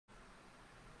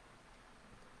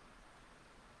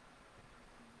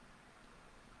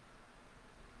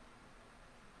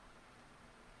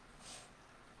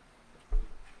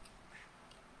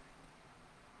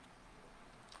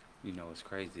You know what's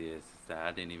crazy is that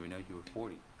I didn't even know you were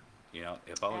 40. You know,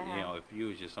 if I was, you know, if you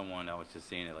was just someone that was just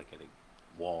seeing it like at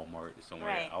a Walmart or somewhere,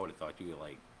 Right. I would have thought you were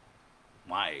like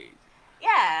my age.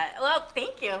 Yeah. Well,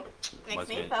 thank you. Makes Must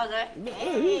me be. feel good.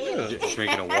 Yeah. Just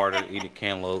drinking the water, eating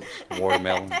cantaloupes,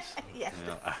 watermelons. Yes. You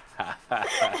know.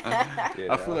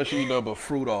 I feel like she eat nothing but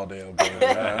fruit all damn day.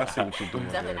 I see what you're doing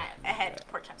Something there. I had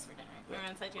pork chops for dinner. Remember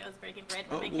I told you I was breaking bread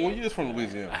with my Well, kids? you is from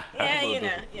Louisiana. Yeah, you know.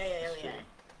 Yeah, we are.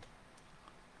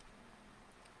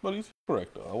 But he's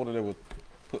correct, though. I would have never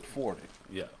put 40.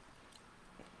 Yeah.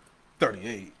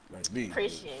 38, like me.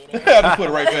 Appreciate it. I just put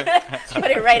it right back. Put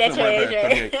it right at your Right age, back,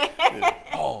 right? 38. Yeah.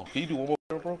 Oh, can you do one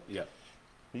more, bro? Yeah.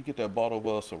 You get that bottle of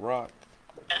Ciroc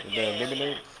and then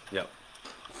lemonade. Yep.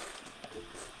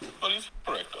 Oh, he's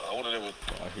correct, though. I would have never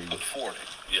put 40.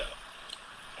 Yeah.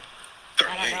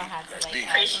 I don't know how to like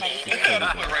Appreciate put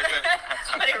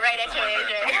it right at your age,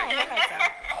 right? I hear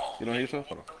myself. You don't hear yourself?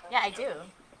 Hold on. Yeah, I do.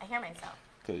 I hear myself.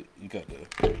 Cause you got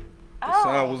the Oh.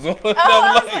 sound was on. Oh,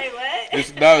 I was like, what?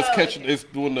 It's now it's Oh, catching. okay. It's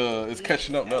doing the. It's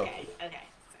catching up now. Okay.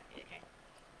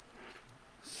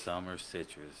 Summer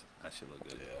citrus. That should look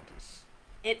good.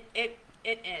 Yeah.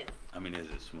 It is. I mean, is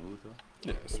it smooth though?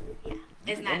 Yeah.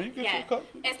 It's I not. mean, you get Yeah. your cup.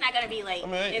 It's not gonna be like. I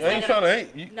mean, I it's ain't not trying gonna, to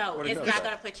hate you. No, What it it's does. not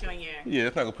gonna put you on your. Yeah,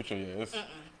 it's not gonna put you on your.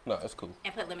 No, it's cool.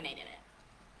 And put lemonade in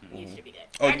it. You should be good.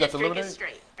 Oh, or you got just the drink lemonade? it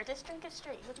straight. Or just drink it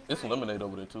straight. You'll be It's fine. lemonade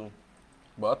over there too,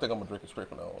 but I think I'm gonna drink it straight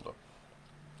from now on though.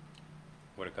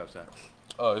 Where the cup's at?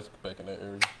 Oh, it's back in that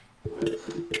area.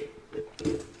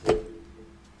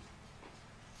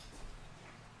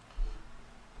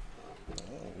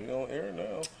 Oh, we on air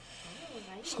now.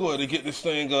 Let's go ahead and get this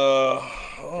thing.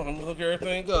 Let me look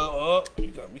everything up. Oh, you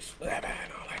got me sweating. I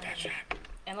don't like that shit.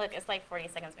 And look, it's like 40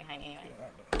 seconds behind anyway.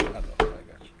 I know. I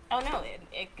got you. Oh no,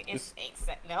 it's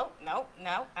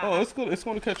no. Oh, it's good. It's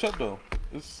going to catch up though.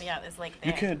 It's, Yeah, it's like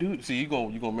there. you can't do it. See, you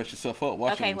gonna mess yourself up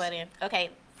watching Okay, this. well then. Okay,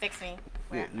 fix me.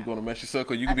 Yeah, you're gonna mess yourself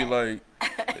because you can be like,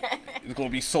 it's gonna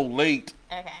be so late.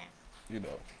 Okay, You know.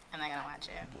 I'm not gonna watch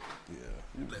it.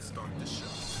 Yeah. Let's start the show.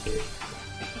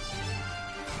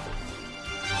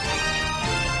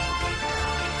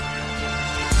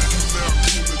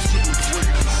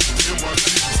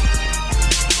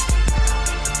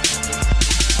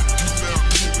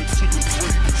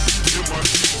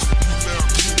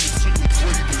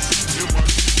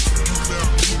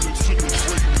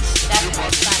 That's my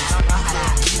son. I don't know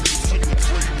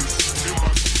how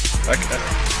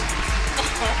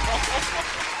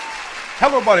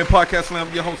Hello, everybody in Podcast Land.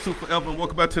 I'm your host, Super Elvin.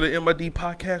 Welcome back to the M.I.D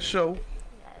Podcast Show.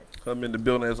 I'm in the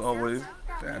building as always.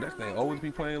 Damn, that thing always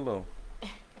be playing low.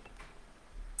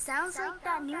 Sounds like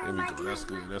that new There we M.I.D. go. That's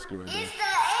good. That's good right there. It's the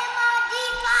M.I.D.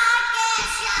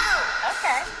 Podcast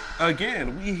Show. Okay.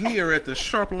 Again, we here at the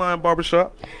Sharp Line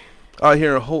Barbershop out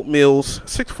here in Hope Mills,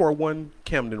 641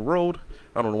 Camden Road.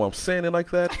 I don't know why I'm saying it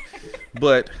like that,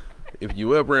 but if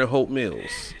you ever in Hope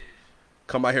Mills,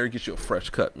 come out here and get you a fresh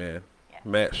cut, man. Yeah.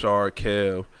 Matt, Shard,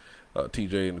 Kev,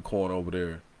 TJ in the corner over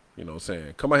there. You know what I'm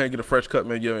saying? Come out here and get a fresh cut,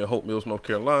 man. You're in Hope Mills, North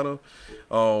Carolina.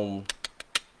 And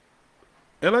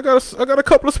I got a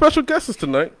couple of special guests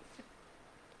tonight.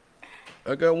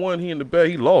 I got one. He in the back.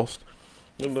 He lost.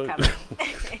 Coming.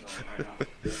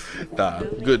 Nah,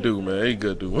 good dude, man. He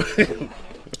good dude.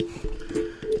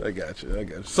 I got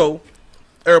you. So,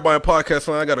 everybody in podcast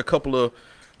line, I got a couple of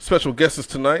special guests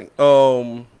tonight.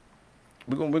 We're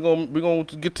gonna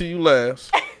get to you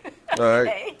last. All right.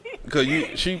 Okay. Because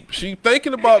she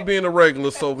thinking about being a regular,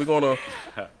 so we're gonna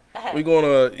we're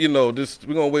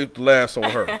gonna wait last on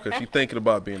her because she thinking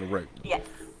about being a regular. Yes.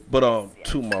 But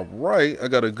to my right, I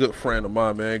got a good friend of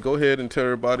mine, man. Go ahead and tell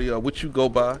everybody what you go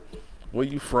by, where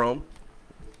you from.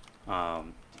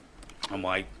 I'm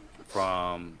Mike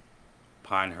from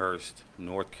Pinehurst,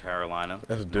 North Carolina.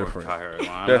 That's different. North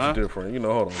Carolina. That's different. You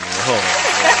know, hold on, man.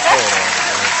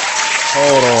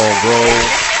 Hold on, bro.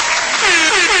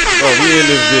 Oh, we in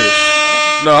this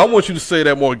bitch. No, I want you to say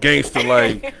that more gangster,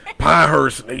 like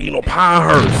Pinehurst, nigga. You know,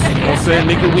 Pinehurst. You know what I'm saying,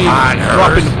 nigga? We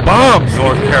dropping bombs.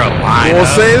 North Carolina. You know what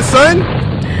I'm saying, son?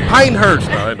 Pinehurst.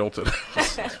 No, I don't tell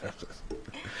that.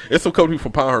 It's some couple people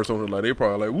from Pinehurst on the like they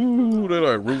probably like, woo, they're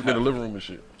like rooting in the living room and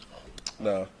shit.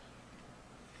 Nah.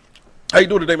 How you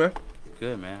doing today, man?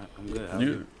 Good, man. I'm good. How are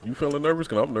you? You feeling nervous?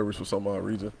 Because I'm nervous for some odd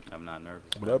reason. I'm not nervous.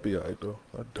 But I'll be all right, though.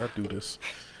 I do this.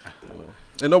 You know.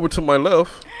 And over to my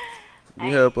left,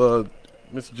 we have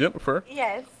Miss Jennifer.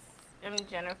 Yes. I'm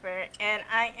Jennifer, and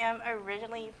I am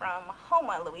originally from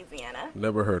Houma, Louisiana.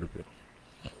 Never heard of it.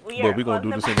 But we're going to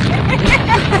do this anyway.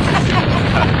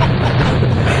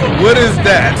 What is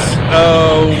that?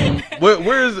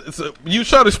 Where is it? So you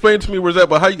try to explain to me where's that,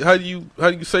 but how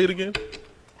you say it again?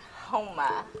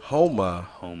 Homa. Homa.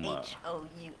 Homa.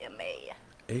 Houma.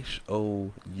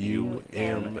 Houma.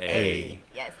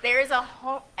 Yes, there is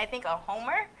I think a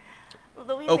Homer,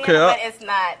 Louisiana, Okay, but it's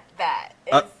not that.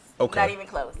 It's okay. not even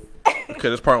close. Okay,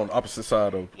 that's probably on the opposite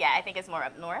side of. Yeah, I think it's more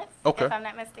up north, Okay. if I'm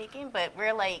not mistaken. But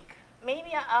we're like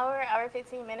maybe an hour,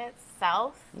 15 minutes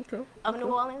south of New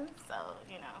Orleans. So,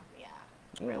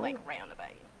 we're like right on the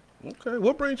bayou. Okay,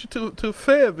 what brings you to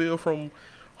Fayetteville from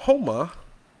Homa,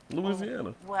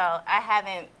 Louisiana? Well, I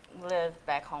haven't lived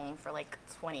back home for like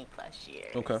 20 plus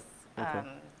years. Okay.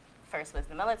 First was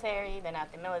the military, then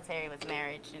after military was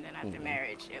marriage, and then after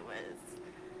marriage it was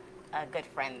a good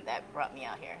friend that brought me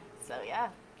out here. So yeah,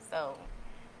 so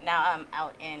now I'm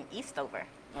out in Eastover,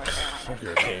 North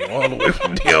Carolina. Came all the way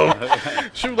from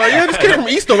them. She was like, yeah, this came from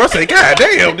Eastover. I said, God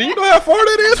damn, do you know how far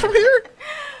that is from here?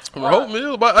 From Hope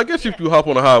Mill? But I guess if you hop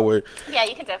on the highway. Yeah,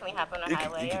 you can definitely hop on the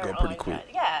highway. You can or go pretty on quick.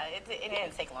 Yeah, it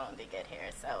didn't take long to get here.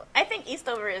 So I think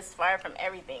Eastover is far from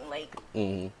everything. Like,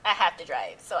 I have to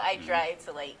drive. So I drive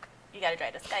to, like, you got to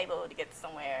drive to Skybo to get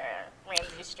somewhere,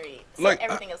 Ramsey Street. So Like,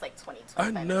 everything is like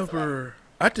 25 minutes away.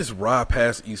 I just ride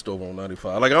past Eastover on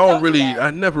 95. Like,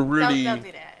 I never really. Don't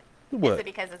do that. What? Is it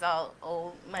because it's all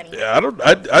old money? Yeah,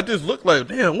 I just look like,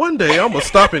 damn, one day I'm going to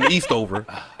stop in Eastover.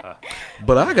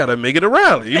 But I got to make it a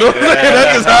rally. You know what I'm saying?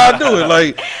 That's just how I do it.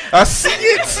 Like, I see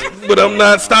it, but I'm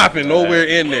not stopping nowhere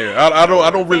in there. I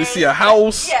don't really see a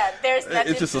house. Yeah, there's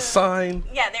nothing. It's just a sign.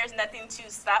 Yeah, there's nothing to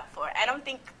stop for. I don't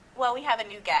think. Well, we have a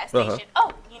new gas station.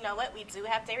 Oh, you know what? We do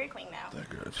have Dairy Queen now. That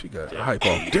girl, she got hype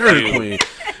off Dairy Queen.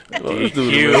 Let's do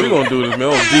this, man. We're going to do this, man,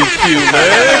 on DQ,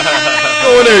 man.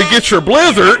 Go in there and get your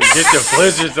blizzards. Get your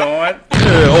blizzards on.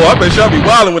 Yeah, I bet y'all be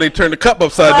wilding when they turn the cup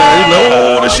upside down. You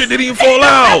know, this shit didn't even fall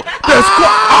out. That's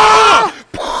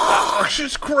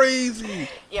shit's crazy.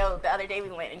 Yo, the other day we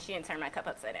went and she didn't turn my cup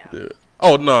upside down. Yeah.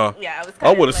 Oh, nah. Yeah,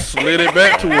 I would have slid it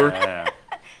back to her. Yeah.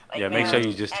 Like, Yeah, make sure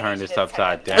you just turn this turn it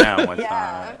upside down one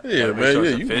time. Yeah, Make man. sure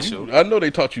Yeah, it's official. I know they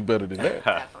taught you better than that.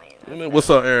 Definitely. And then, what's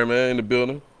up, Aaron, man, in the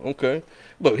building? Okay.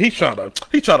 Look, he trying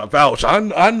to vouch.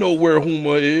 I know where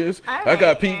Huma is. All I got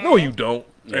right, people. Aaron. No, you don't.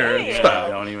 Aaron, Yeah. stop. I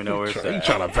don't even know where it's at. You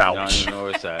trying to I vouch. don't even know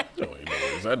where it's at. I don't even know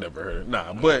where it is. I never heard it.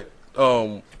 Nah, but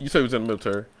you said you was in the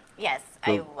military. Yes,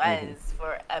 I was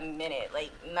for a minute,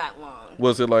 like not long.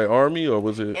 Was it like Army or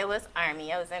was it? It was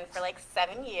Army. I was in for like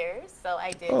 7 years, so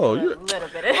I did Oh, a you're- little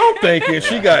bit of I'm thinking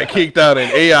she got kicked out in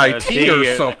AIT or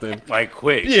Yeah, something. Like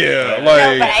quick. Yeah, No,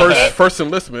 but like I did. first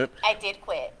enlistment. I did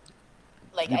quit.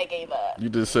 Like I gave up. You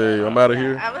just say I'm out of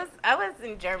here. I was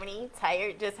in Germany,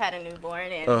 tired, just had a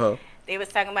newborn, and Uh-huh. they was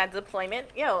talking about deployment.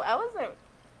 Yo, I wasn't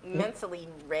mentally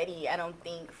ready, I don't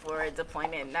think, for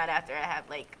deployment. Not after I had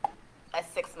like a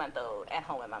 6-month-old at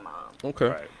home with my mom. Okay.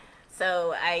 Right.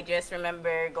 So I just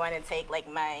remember going to take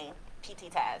like my PT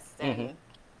test, and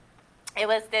it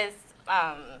was this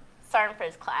sergeant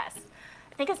first class.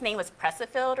 I think his name was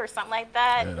Pressifield or something like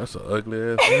that. Man, that's an ugly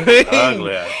ass name.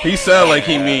 Ugly ass. He sound like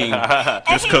he mean And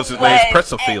just he because his name's was-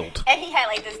 Pressifield. And he had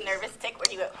like this nervous tick where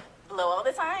he would blow all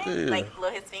the time, Yeah. like blow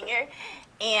his finger.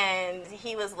 And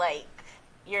he was like,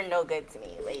 "You're no good to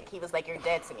me." Like he was like, "You're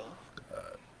dead to me."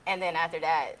 And then after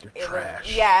that, You're trash.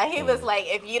 was yeah. He was like,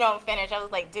 "If you don't finish," I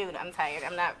was like, "Dude, I'm tired.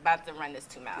 I'm not about to run this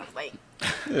 2 miles. Like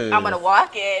Yeah. I'm gonna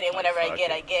walk it, and whatever I Fuck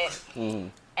get, it. I get." Mhm.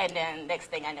 And then next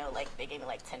thing I know, like they gave me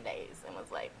like 10 days and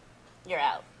was like, "You're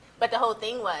out." But the whole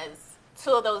thing was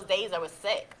 2 of those days I was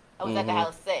sick. I was at the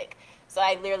house sick, so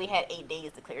I literally had 8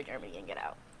 days to clear Germany and get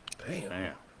out. Damn.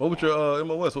 Damn. What was your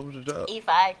MOS? What was your job?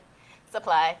 E5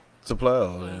 supply. Supply.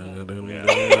 Oh,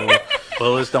 yeah.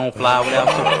 Bullets don't fly without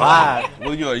supply.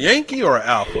 Well, you a Yankee or an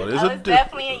Alpha? There's I a was difference.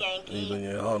 definitely a Yankee.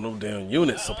 Yeah, all no damn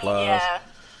unit supplies. Yeah,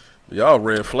 Y'all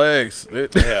red flags.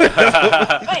 but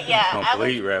yeah,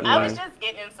 Complete red I was flag. just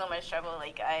getting in so much trouble.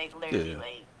 Like I literally, Yeah.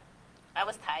 like, I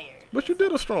was tired. But you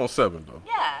did a strong 7 though.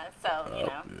 Yeah, so you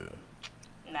know,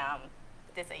 Yeah. now I'm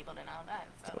disabled and all that.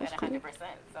 So That's at cool.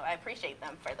 100%. So I appreciate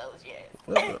them for those years.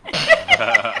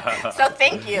 Well, So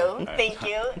thank you, thank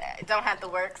you. I don't have to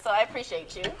work, so I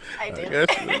appreciate you. I do. I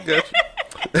got you. I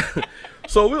got you.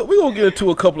 So we're going to get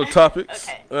into a couple of topics.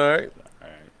 Okay. All right.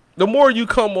 The more you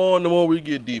come on, the more we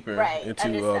get deeper Right, into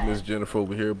understand. Miss Jennifer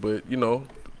over here. But, you know,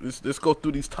 let's go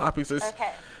through these topics.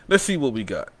 Okay. Let's see what we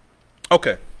got.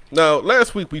 Okay. Now,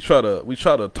 last week we try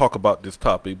to talk about this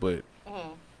topic, but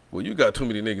well, you got too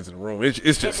many niggas in the room. It's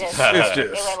just It it's went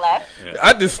just.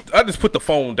 left. I just put the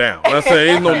phone down. I say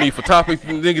ain't no need for topics.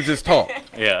 Niggas just talk.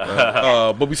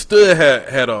 Yeah. But we still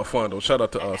had fun though. Shout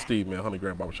out to Steve, man, 100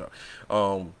 Grand Barbershop.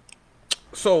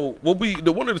 So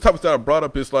one of the topics that I brought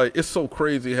up is like it's so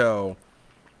crazy how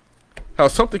how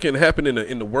something can happen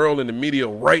in the world, in the media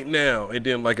right now, and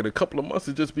then like in a couple of months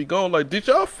it just be gone. Like, did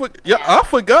y'all I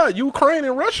forgot Ukraine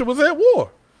and Russia was at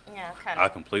war. Yeah, kind I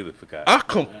of. completely forgot. I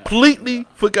completely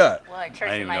forgot. Well, our church I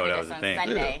didn't even know reminded that us was a on thing.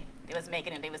 Sunday.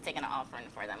 They was taking an offering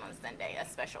for them on Sunday, a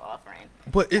special offering.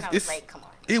 But And I was it's like, come on.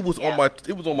 it was Yeah.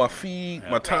 on my feed, my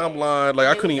Right. timeline. Like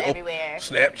I couldn't News even everywhere.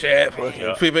 Snapchat, Right. fucking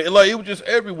Yeah. Facebook. Like it was just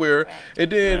everywhere. Right. And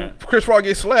then Chris Rock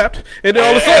gets slapped, and then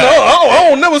all of a sudden, I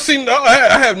don't never seen.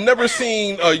 I have never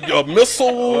seen a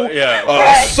missile, Yeah.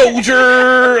 a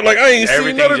soldier. Like I ain't seen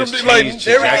Everything none of them. just Like changed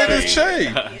everything trajectory.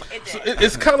 has changed. It So did.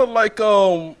 it's kind of like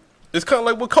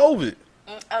with COVID.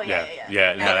 Oh, Yeah, yeah.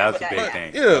 yeah, no, that was a big Yeah.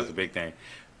 thing. Yeah. That was a big thing.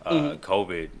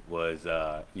 COVID was,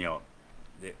 you know,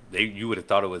 you would have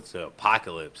thought it was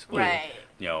apocalypse. But, Right.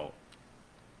 You know,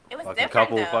 It was like a different,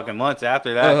 couple though. fucking months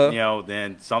after that, Uh-huh. you know,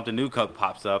 then something new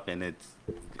pops up and it's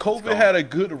COVID gone. had a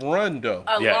good run though.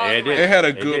 A Yeah, long it did. run. It had a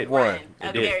It good did. run. A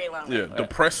It did. very long Yeah, run.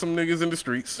 depress some niggas in the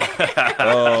streets.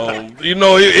 You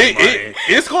know,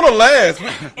 it's gonna last.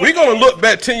 We're gonna look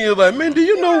back 10 years like, man, do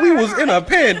you know we was in a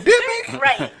pandemic?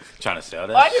 Right. trying to sell Or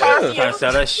that shit. curfew. Trying to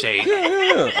sell that shade.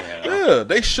 Yeah.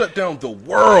 They shut down the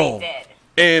world, They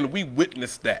did. and we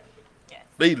witnessed that. Yes.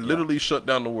 They literally shut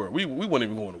down the world. We weren't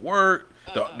even going to work.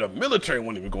 The military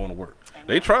wasn't even going to work.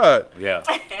 They tried, Yeah.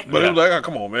 but it was like, oh,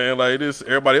 come on, man, like this.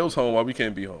 Everybody else home, why we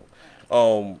can't be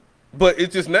home? But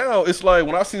it's just now, it's like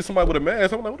when I see somebody with a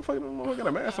mask, I'm like, what the fuck do I got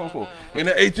a mask on for? And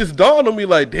it just dawned on me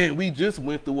like, damn, we just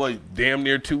went through a damn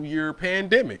near 2-year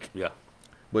pandemic. Yeah.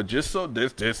 But just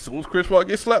as soon as Chris Rock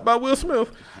gets slapped by Will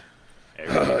Smith,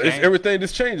 Everything. everything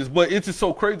just changes. But it's just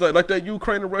so crazy, like that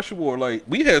Ukraine and Russia war. Like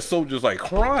we had soldiers like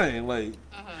crying, like,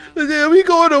 yeah, we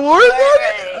going to war.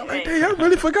 Right, I'm like, right. damn, y'all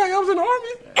really forgot y'all was in the army.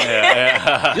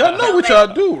 Yeah. Y'all know what y'all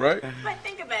do, right? But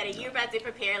think about it. You're about to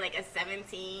prepare like a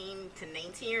 17 to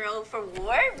 19-year-old for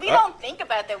war. We don't think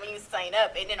about that when you sign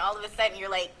up. And then all of a sudden you're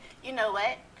like, you know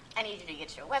what? I need you to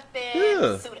get your weapon,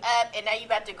 Yeah. suit up, and now you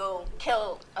about to go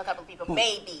kill a couple people,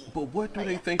 maybe. But what do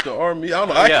they think the army? I don't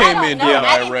know. I Yeah. came I in don't know. doing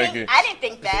I didn't Iraq. think- I didn't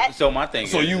think that. So my thing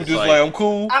So is, you it's just like, I'm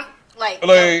cool. I'm like,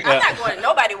 Like- I'm not going to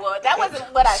nobody war. That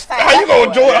wasn't what I signed How you up gonna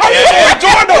for. join? How you gonna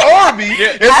join the army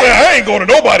and say I ain't going to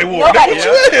nobody war? That's Nobody what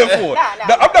war. you in here for? Nah.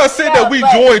 Now, I'm not saying No, that we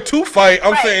but- joined to fight.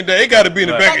 I'm Right. saying that it got to be in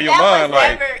the Right. back But of your that mind, was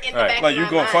like, never in the right. back like of you my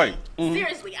gonna mind. fight. Mhm.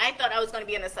 Seriously, I thought I was going to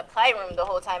be in the supply room the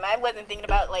whole time. I wasn't thinking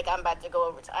about like I'm about to go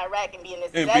over to Iraq and be in this.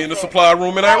 and be in the desert. supply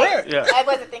room in Right. Iraq. Yeah. I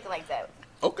wasn't thinking like that.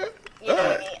 Okay. You know what I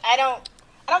Alright. mean?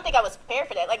 I don't think I was prepared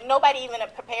for that. Like nobody even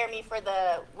prepared me for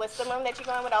what's the room that you're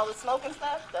going with all the smoke and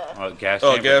stuff. gas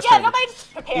Oh, chamber. gas Yeah, chamber. nobody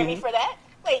prepared me for that.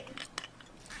 Like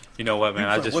You know what, man?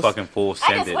 I What's- just what's- fucking full I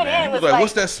send just it, went in man. with Like, like,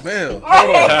 what's that smell?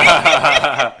 Hold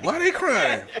on. Why they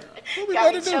crying? What we got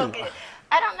got me to do? choking.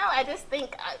 I don't know. I just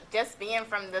think just being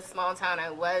from the small town I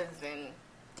was and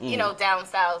you know down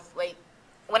south, like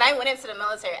when I went into the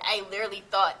military, I literally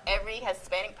thought every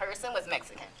Hispanic person was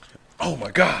Mexican. Oh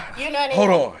my God. You know what I Hold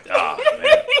mean? on. Oh,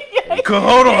 man.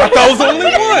 Hold on. I thought I was the only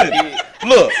one.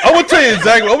 Look, I'm gonna tell you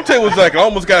exactly. I'm gonna tell you exactly. I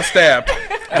almost got stabbed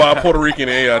by a Puerto Rican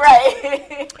in AIT.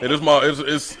 Right. It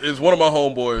is it's one of my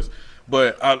homeboys,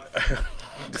 but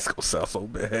this gonna sound so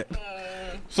bad.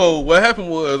 So what happened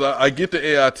was I get to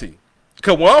AIT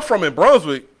because where I'm from in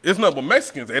Brunswick, it's nothing but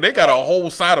Mexicans, and they got a whole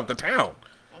side of the town,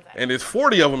 and there's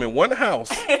 40 of them in one house,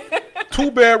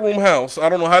 2-bedroom house. I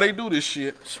don't know how they do this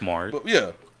shit, Smart. but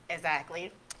yeah.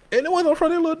 Exactly. And it wasn't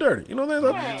from a little dirty, you know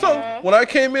what I'm saying? So when I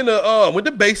came in with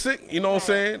the basic, you know what I'm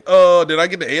saying? Then I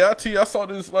get the AIT, I saw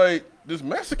this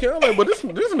Mexican. I'm like, but this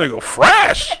nigga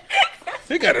fresh.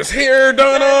 He got his hair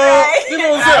done up, you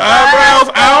know what I'm saying?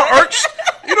 Eyebrows out, arched.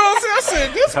 You know what I'm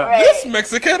saying? I said, this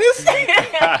Mexican is. Hey,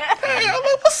 I'm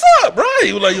like, what's up, bro?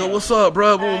 He was like, yo, what's up,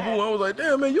 bro? Boom, boom. I was like,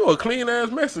 damn, man, you a clean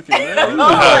ass Mexican, man. He was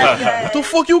like, what the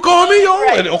fuck you call me, yo?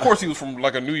 And of course, he was from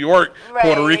like a New York,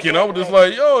 Puerto Rican. I was just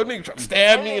like, yo, nigga trying to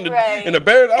stab me in the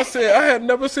back. I said, I had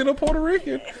never seen a Puerto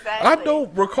Rican. I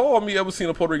don't recall me ever seeing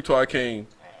a Puerto Rican till I came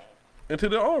into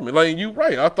the army. Like, you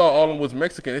right. I thought all of them was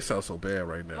Mexican. It sounds so bad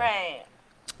right now. Right.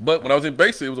 But when I was in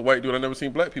basic, it was a white dude. I never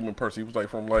seen black people in person. He was like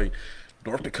from like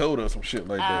North Dakota or some shit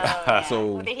like that. Yeah.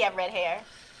 So Did he have red hair?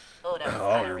 Oh, that was I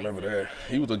don't kinda remember racist. that.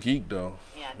 He was a geek though.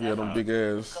 Yeah, He had them big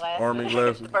ass Glasses. army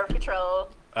glasses. Birth control.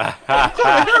 What's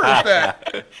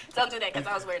that? Don't do that because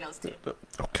I was wearing those too.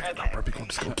 Okay, no, bro, we gonna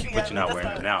just gonna keep But you're not wearing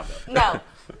it now, though. No,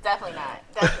 definitely not.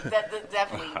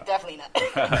 Definitely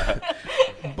not.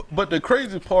 But the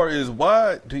crazy part is,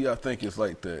 why do y'all think it's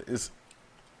like that?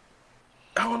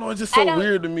 I don't know. It's just so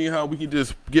weird to me how we can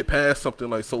just get past something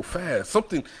like so fast,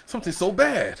 something so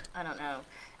bad. I don't know.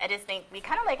 I just think we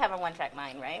kind of like have a one-track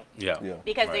mind, right? Yeah.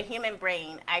 Because Right. the human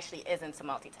brain actually isn't to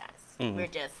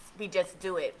multitask. We just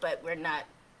do it, but we're not.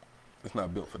 It's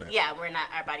not built for that. Yeah, we're not.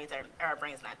 Our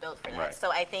brain's not built for that. Right.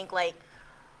 So I think like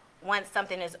once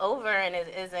something is over and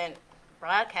it isn't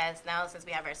broadcast now, since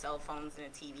we have our cell phones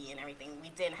and the TV and everything, we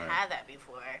didn't have that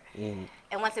before. And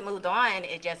once it moved on,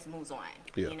 it just moves on.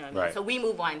 Yeah. You know what I mean? Right. So we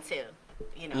move on too.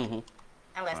 You know,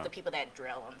 unless the people that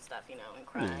drill on stuff, you know, and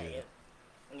cry.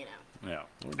 You know. Yeah.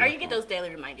 Or you get those daily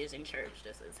reminders in church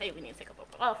that says, hey, we need to take up an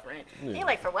offering. And you're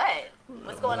like, for what?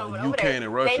 What's going on over Ukraine there?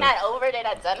 and Russia. They not over? They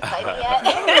not done fighting yet?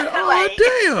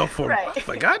 Oh damn! Right. I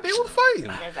forgot they were fighting.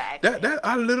 Exactly. That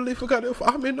I literally forgot.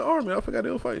 I'm in the army. I forgot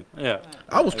they were fighting. Yeah.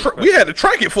 I was. We had to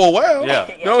track it for a while. Yeah.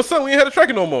 You know what I'm saying? We had to track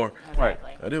it no more. Right.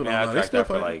 I did. Yeah, I They tracked still that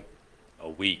for fighting. like a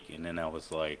week, and then I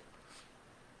was like,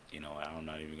 you know, I'm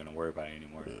not even gonna worry about it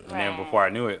anymore. And then Right. before I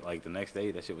knew it, like the next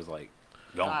day, that shit was like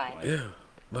gone. Gone. Like, Yeah.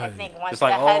 I Like, think once it's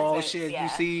like, the oh husbands, shit, yeah. you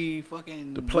see,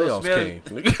 fucking the Will playoffs Smith?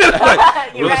 came.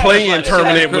 Like, You're we're right. playing Right.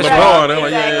 terminate with Right. LeBron. I'm like,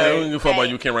 Exactly. yeah, we don't give a fuck about Right.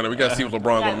 you can't right now. We gotta see if LeBron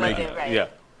gonna make it. Right. Yeah.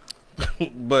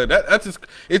 But that's just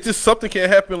it's just something can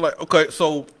happen. Like okay,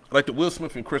 so like the Will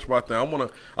Smith and Chris Rock thing. I wanna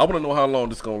know how long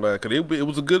this gonna last because it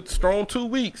was a good strong 2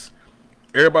 weeks.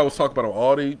 Everybody was talking about it on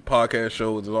all the podcast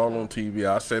shows. It's all on TV.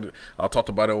 I said it. I talked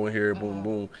about it on here. Boom,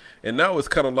 boom. And now it's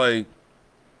kind of like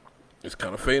it's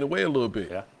kind of fading away a little bit.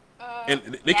 Yeah. And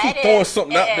they Yeah, keep it throwing is.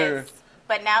 something It out is. there.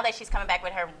 But now that she's coming back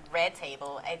with her red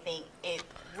table, I think it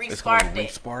It's gonna resparked it.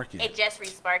 re-spark it. It just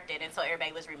resparked it, and so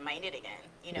everybody was reminded again.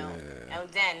 You know, Yeah. and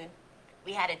then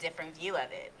we had a different view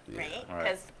of it, right? Right.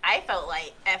 Because I felt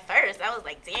like at first I was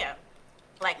like, damn.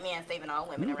 Black man saving all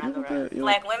women around the world. yeah.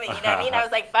 Black women, you know what I mean? I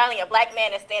was like, finally, a black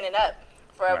man is standing up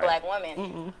for a Right. black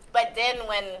woman. But then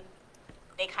when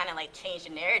they kind of like changed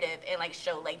the narrative and like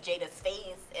showed like Jada's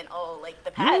face and all like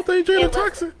the You past. don't think it Jada was-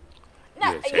 toxic?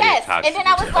 No, Yeah, Jada yes. toxic And then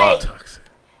I as was hell. like, Toxic.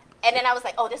 and then I was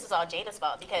like, oh, this is all Jada's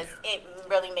fault because it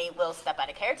really made Will step out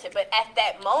of character. But at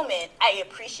that moment, I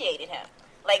appreciated him,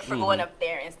 like for going up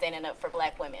there and standing up for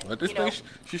black women. But this you know? thing,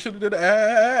 she should have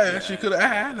did She could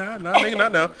have nah, nigga,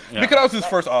 not now. Yeah. Because that was his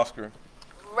first Oscar.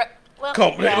 Well,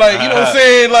 Come, yeah. like you know what I'm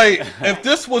saying? Like if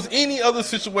this was any other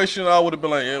situation, I would have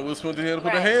been like, yeah, Will Smith had to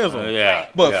put their Right. hands on. Yeah.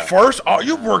 But yeah. first,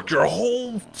 you worked your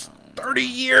whole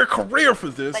 30-year career for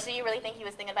this. But do you really think he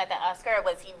was thinking about the Oscar, or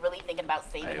was he really thinking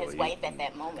about saving Hey, his well, wife at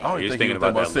that moment? I don't He was think thinking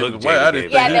about that saving look his wife. I Jada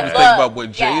didn't gave think him. he Yeah, was the thinking look. about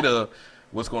what Yeah. Jada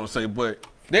was going to say. But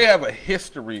they have a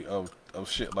history of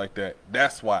shit like that.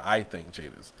 That's why I think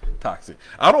Jada's toxic.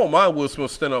 I don't mind Will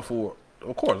Smith stand up for,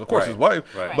 of course, Right. his wife.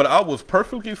 Right. But I was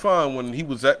perfectly fine when he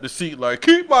was at the seat, like,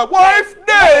 keep my wife's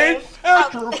name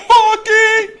out your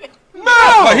fucking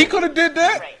mouth. Like, he could have did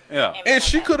that. Right. Yeah. And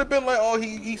she could have been like, oh,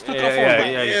 he stuck Yeah, up for yeah, him.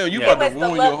 Like, yeah, yeah, you yeah. about It to was the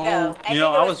ruin look, your whole. though. I You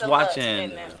know, think it I was was the look, watching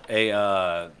didn't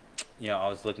it? you know, I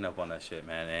was looking up on that shit,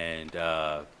 man, and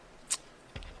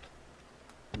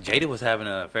Jada was having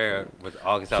an affair with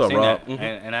August What's up, Alsina, Rob? Mhm.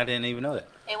 and I didn't even know that.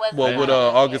 It was Well, with,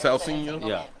 August it was an Alsina?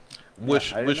 entanglement. Yeah.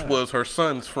 Which I didn't which know that. was her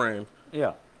son's friend.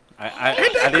 Yeah, I Ain't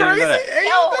didn't that even know crazy? that. Ain't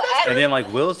No, that- And then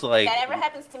like Will's like, that ever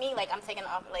happens to me, like I'm taking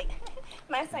off, like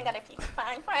my son got a few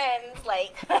fine friends,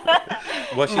 like.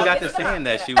 well, she got to saying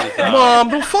that she was. Mom,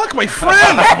 don't fuck my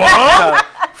friends, Mom.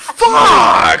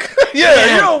 Fuck.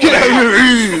 Yeah, you don't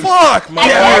get fuck, Mom.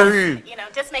 You know,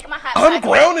 just make him a hot. I'm dog.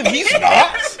 grounded. He's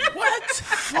not. What?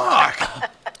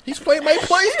 Fuck. He's playing my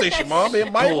PlayStation, Mom,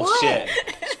 in my bullshit. room.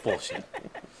 It's bullshit.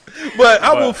 But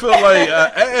I will feel like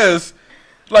as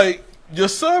like your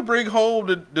son bring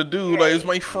home the dude like it's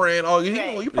my friend. Oh, you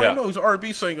Right. probably Yeah. know he's an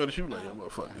R&B singer. And she was like, yeah,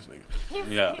 fuck this nigga. He's,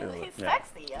 Yeah. he's Yeah.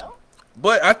 sexy, yo.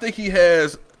 But I think he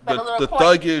has But a the little point.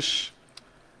 thuggish.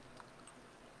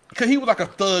 Cause he was like a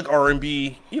thug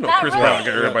R&B, you know, Not Chris really. Brown.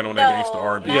 Everybody know that gangsta No,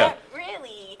 R&B. not Yeah.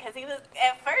 really, because he was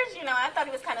at first. You know, I thought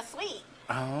he was kind of sweet.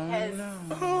 Oh no.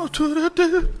 Oh, to the day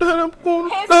that I'm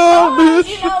gonna His love songs,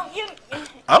 this. you know,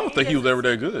 I don't think he was ever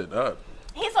that good.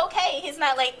 He's okay. He's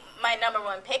not like my number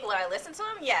one pick when I listen to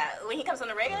him. Yeah, when he comes on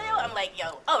the radio, I'm like,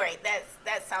 yo, all right,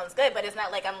 that sounds good. But it's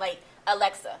not like I'm like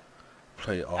Alexa.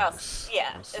 Play Oh, August.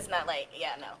 yeah, it's not like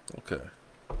no. Okay.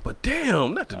 But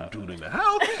damn, not the dude in the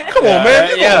house. Come on, man.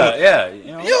 You yeah, gonna, yeah. you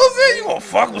know what I'm saying? You gonna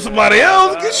fuck with somebody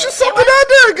else? Get you something out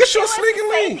there. Get you a It was sneaky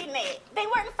link. safety net. They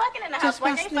weren't fucking in the house.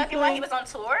 Weren't they fucking while he was on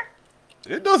tour?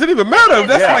 It doesn't even matter.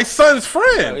 That's Yeah. my son's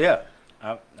friend. Yeah.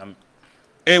 I'm,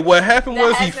 And what happened That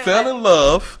was he hasn't fell been- in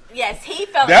love. Yes, he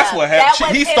fell in That's love. what That happened.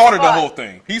 was He his started the fault. whole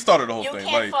thing. He started the whole You thing.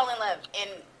 can't Like, fall in love. And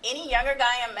any younger guy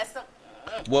I'm messing.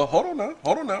 well, hold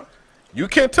on now. You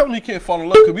can't tell me you can't fall in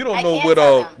love because we don't I know can't what.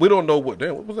 tell him. We don't know what.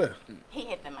 Damn, what was that? He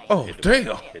hit the mic. Oh,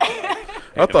 damn. I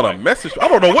the thought a mic. message. I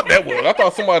don't know what that was. I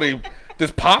thought somebody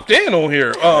just popped in on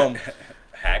here.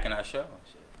 hacking our show and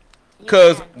shit.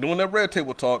 Because during that Red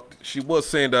Table talk, she was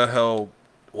saying that how,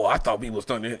 well, I thought we was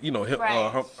done, you know,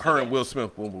 her and Will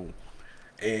Smith, boom, boom.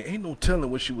 And ain't no telling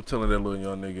what she was telling that little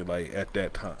young nigga, like, at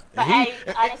that time. But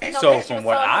And I honestly don't so think she from was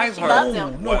what telling I've she heard- loved no,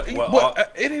 him. no,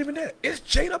 it ain't even that. It's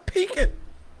Jada Pinkett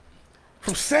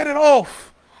from Set It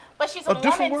Off. But she's A a woman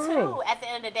different world. too. At the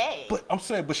end of the day. But I'm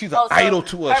saying, but she's an Oh, so idol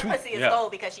to us. Her pussy is Yeah.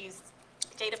 gold because she's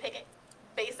Jada Pinkett.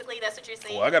 Basically, that's what you're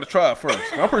saying. Well, I got to try it first.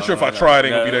 I'm pretty sure if I try it,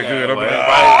 it ain't gonna be that good. I'm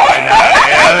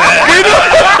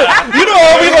you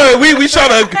know, we try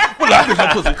to, well, I think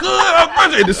my pussy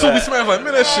good. And the soon we smash like,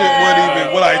 man, that shit wasn't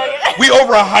even. Well, like, we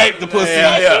overhyped the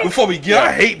pussy before we get.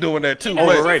 I hate doing that too.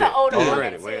 But, She's an older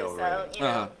Overrated, woman way too, overrated. so you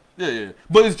know. yeah.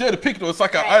 But it's Jada Pinkett. It's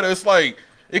like an idol. It's like.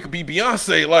 It could be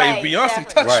Beyonce, like Right, if Beyonce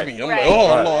exactly. touched Right. me. I'm Right. like, oh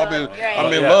Right. Lord,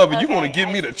 I'm in Yeah. love, and you Okay, want to give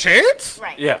I me the see. chance?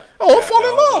 Right. Yeah. Oh, I'm falling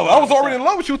in love. I was already in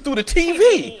love with you through the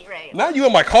TV. Right. Now you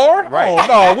in my car? Right.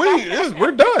 Oh no,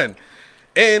 we're done.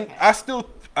 And I still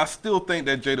think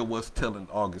that Jada was telling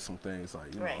August some things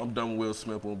like, you know, Right. I'm done with Will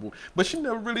Smith, boom, boom. But she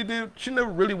never really did. She never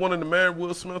really wanted to marry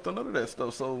Will Smith or none of that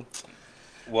stuff. So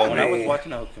Well, when I was mean-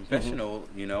 watching a confessional,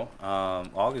 you know,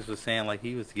 August was saying like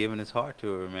he was giving his heart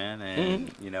to her, man,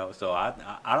 and you know, so I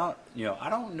don't, you know, I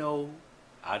don't know,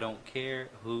 I don't care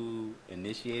who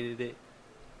initiated it,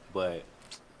 but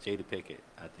Jada Pinkett,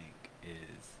 I think,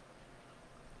 is,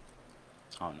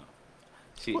 I don't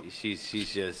know,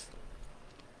 she's just,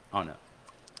 I don't know.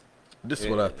 this is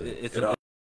what I think. It's And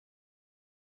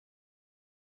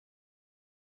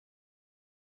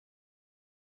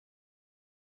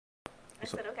I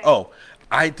said, okay. Oh,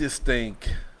 I just think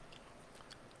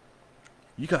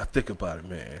you gotta think about it,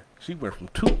 man. She went from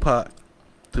Tupac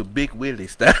to Big Willie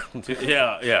style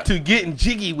yeah. to getting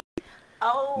jiggy with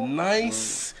Oh.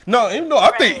 nice. No, even though I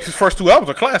think Right. his first 2 albums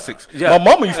are classics. Yeah. My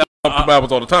mama used to listen to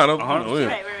albums all the time. Uh-huh.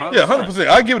 Right. Yeah, 100%.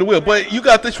 I give it a will, but you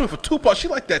got this shit for Tupac. She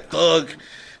like that thug.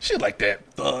 She like that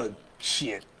thug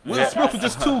shit. Will Smith was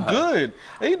just too good.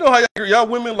 And you know how y'all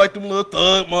women like them little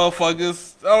thug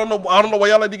motherfuckers. I don't know why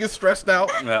y'all like to get stressed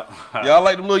out. Yeah. Y'all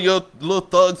like them little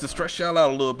thugs to stress y'all out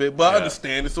a little bit, but I Yeah.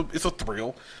 understand it's a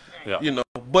thrill, Yeah. you know.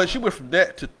 But she went from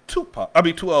that to Tupac. I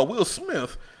mean to Will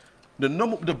Smith,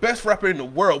 the best rapper in the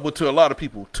world, but to a lot of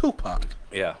people, Tupac.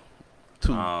 Yeah.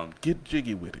 To get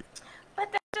jiggy with it.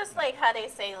 But that's just like how they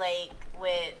say, like,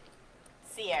 with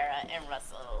Sierra and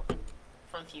Russell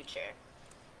from Future.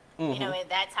 You know, and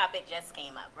that topic just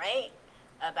came up, right?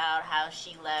 About how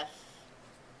she left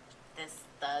this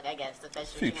thug, I guess,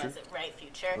 officially, Future. was it, right?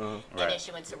 Future. And Right. then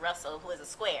she went to Russell, who is a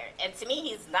square. And to me,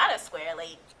 he's not a square.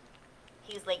 Like,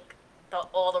 he's like the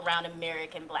all-around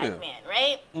American black Yeah. man,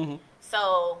 right?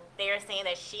 So they are saying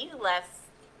that she left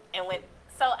and went.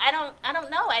 So I don't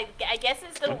know. I guess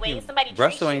it's the way somebody treats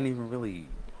Russell you. ain't even really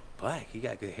black. He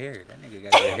got good hair. That nigga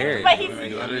got good hair.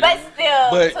 But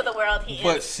still, But- to the world, he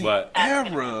But is.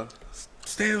 Sierra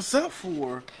stands up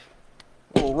for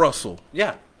Russell.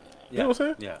 Yeah. You know what I'm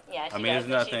saying? Yeah. Yeah, she I mean, does, there's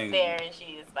and nothing. she's there and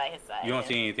she's by his side. You don't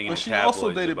see anything in But the she also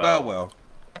tabloids dated about- Bow Wow.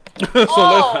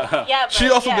 Oh, yeah. But She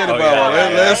also yeah. dated Oh, Bow yeah, Wow. yeah,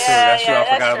 yeah, Let's- that's true. I that's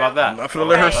forgot true. about that. I'm not finna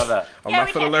let her. About that. I'm Yeah, not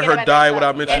we finna can't let forget her about die that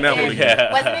without song. mentioning that And one then- again.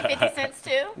 Yeah. Wasn't it 50 Cents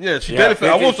too? Yeah, she Yeah, did it. For,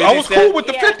 I 50 was cool Cent. with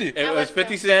the Yeah. 50. It That was was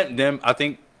 50 the- Cent, then I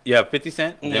think, 50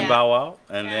 Cent, then Yeah. Bow Wow,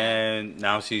 and Yeah. then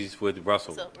now she's with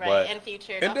Russell. So, right, But and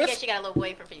Future. and Don't forget that's- she got a little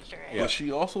boy for Future. Right? Yeah. But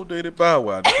she also dated Bow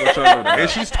Wow. Just want y'all to know that. And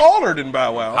she's taller than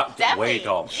Bow Wow. Definitely. way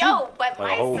tall. Yo, but Like a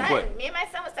my whole son, foot. me and my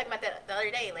son was talking about that the other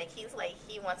day. Like, he's like,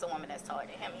 he wants a woman that's taller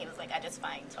than him. He was like, I just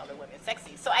find taller women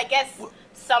sexy. So I guess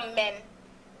some men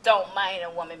don't mind a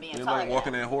woman being It's taller like than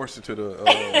walking them. that horse into the,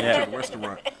 Yeah. to the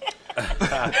restaurant.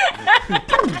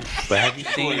 But have you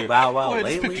seen Bow Wow Go ahead,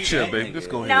 just lately? pick your chair, That baby. nigga Just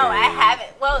go ahead. No, I haven't.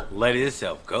 Well, Let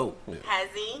itself go. has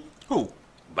he? Who?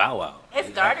 Bow Wow. His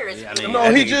daughter is I pretty mean, No,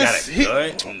 that he nigga just- got he-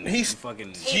 it good. he's-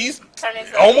 fucking. He's turned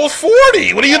into almost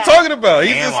 40. What are you Yeah. talking about?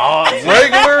 He's Damn, just all-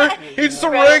 regular. He's just a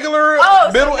regular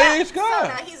so middle-aged now- guy. So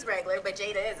now he's regular, but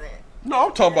Jada isn't. No,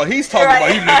 I'm talking about. He's talking Right.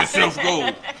 about. He let himself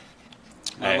go.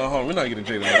 Hey. No, we're not getting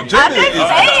Jada. I'm Jada just is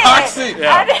saying. toxic.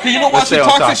 Yeah. You know why Let's she stay on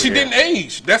toxic? topic She here. didn't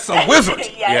age. That's a wizard.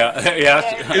 Yes.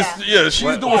 Yeah, yeah. She's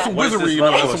What- doing some what is this wizardry.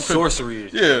 level some of sorcery?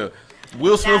 Yeah.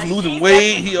 Will Smith Now, losing she's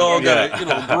weight. He all got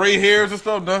Yeah. gray hairs and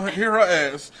stuff. Down here, her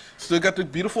ass. Still got the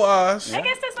beautiful eyes. I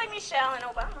guess that's like Michelle and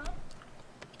Obama.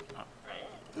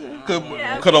 Cause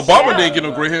Yeah, Obama Michelle. didn't get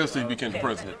no gray hairs till he became the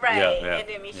president. Right. Yeah, yeah. And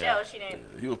then Michelle, she didn't.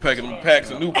 He was packing them packs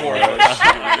of Newport.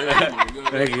 That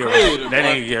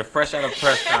nigga get fresh out of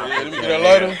press Yeah, let me get that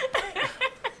lighter.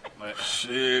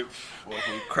 Shit,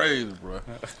 fucking crazy, bro.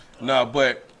 Nah,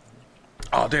 but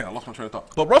oh damn, I lost my train of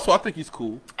thought. But Russell, I think he's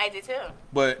cool. I did too.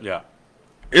 But Yeah.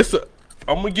 it's a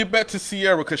I'm gonna get back to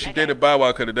Sierra because she dated Bow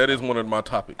Wow. Cause that is one of my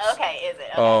topics. Okay, is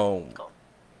it? Okay, cool.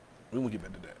 We will get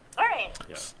back to that. All right.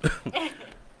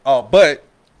 Yeah. But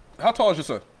how tall is your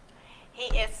son?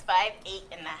 He is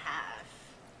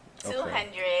 5'8.5",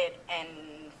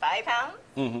 205 pounds.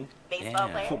 Mm-hmm. Baseball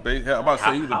player. I'm about to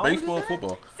say either baseball or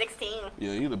football. 16.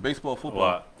 Yeah, either baseball or football.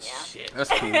 Wow. Yeah. Shit. That's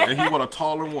cool. And he want a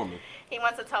taller woman. He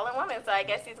wants a taller woman, so I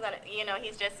guess he's gonna,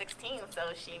 he's just 16, so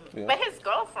she. Yeah. But his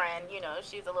girlfriend,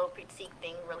 she's a little petite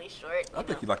thing, really short. I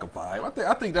think he's like a vibe.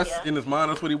 I think that's in his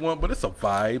mind. That's what he wants, but it's a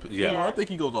vibe. Yeah. You know, I think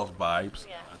he goes off vibes.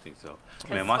 Yeah. I think so.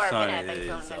 Man, my son is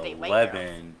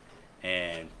 11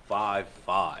 and 5'5".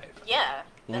 Yeah.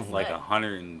 That's like good.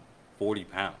 140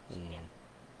 pounds. Yeah.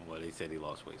 Well, they said he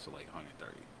lost weight, so like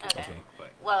 130. Okay.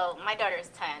 But Well, my daughter's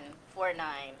 10, 4'9",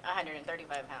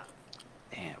 135 pounds.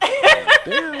 damn.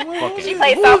 She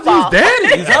plays softball. These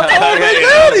daddies, how tall are they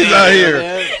daddies out here?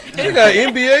 They got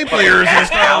NBA players and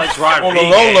stuff on the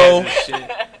low.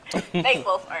 They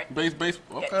both are. Base.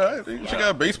 Okay, she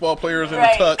got baseball players in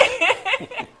Right. the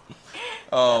tuck.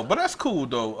 But that's cool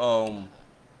though.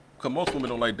 Cause most women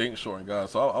don't like dating short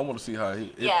guys, so I want to see how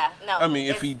he. No. I mean,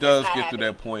 if he does not get to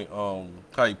that happening. point,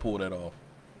 how he pull that off.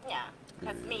 Yeah.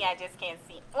 Because me, I just can't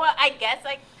see. Well, I guess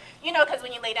because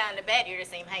when you lay down in the bed, you're the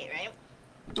same height, right?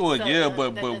 Well, So yeah, that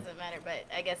but doesn't matter. But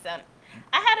I guess I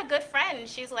had a good friend.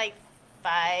 She's like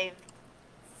 5'6",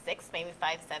 maybe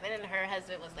 5'7", and her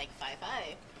husband was like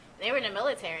 5'5". They were in the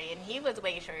military, and he was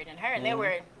way shorter than her, and they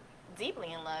were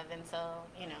deeply in love until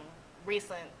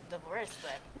recent divorce.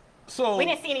 But so we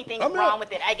didn't see anything wrong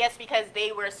with it. I guess because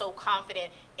they were so confident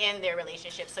in their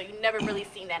relationship, so you never really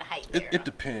seen that height there. It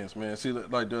depends, man. See,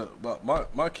 like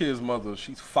my kid's mother,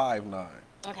 she's 5'9",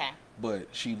 Okay. but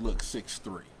she looks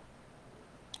 6'3".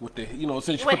 With the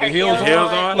since she With put the her heels heels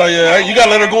on, on? like you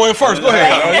gotta let her go in first. Go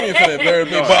ahead. Right. You ain't finna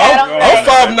embarrass me. But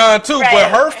Yeah, I'm 5'9" too, Right.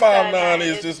 but her 5'9" 5'9"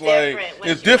 is is just like different when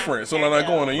it's she different. So has I'm her not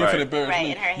going there. You ain't Right. finna embarrass Right,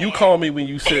 me. in her You hair. call me when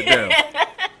you sit down.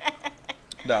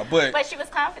 Nah, But she was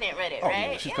confident with it, Oh,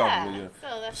 right? yeah, she's confident, yeah.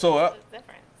 So that's So, the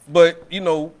difference. but it's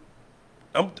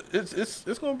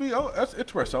gonna be that's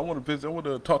interesting. I want to visit. I want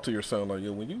to talk to your son. Like,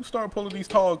 when you start pulling these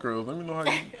tall girls, let me know how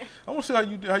you. I want to see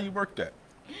how you work that.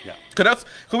 Yeah. Cause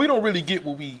we don't really get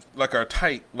what we like our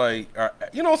type, like our,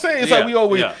 you know what I'm saying? It's like we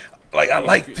always like I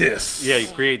like this. Yeah, you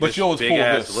create But this you always big pull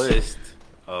ass this. list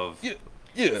of Yeah.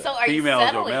 So are you females or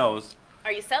settling? males.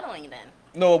 Are you settling then?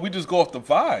 No, we just go off the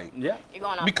vibe. Yeah. You're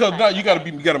going off Because the now vibe, you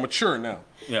okay. gotta mature now.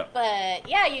 Yeah. But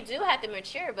yeah, you do have to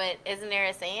mature. But isn't there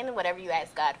a saying, whatever you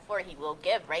ask God for, He will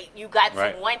give, right? You got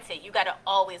to want it. You got to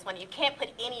always want it. You can't put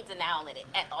any denial in it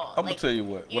at all. I'm gonna tell you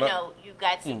what. You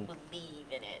got to believe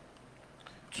in it.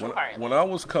 When I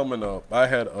was coming up, I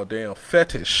had a damn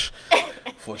fetish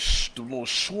for the little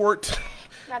short,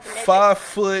 Not the midgets. 5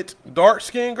 foot, dark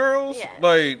skinned girls. Yeah.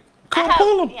 Like, couldn't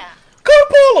pull them. Yeah. Couldn't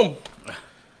pull them.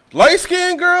 Light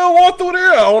skinned girl walk through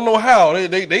there. I don't know how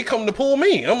they come to pull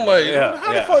me. I'm like,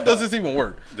 how the fuck does this even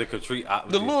work? The complete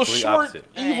The little short, opposite.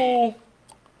 evil.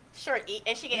 Short,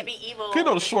 and she can be evil. You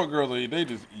know the short girls, they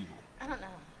just evil. I don't know.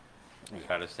 You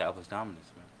gotta establish dominance,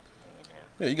 man.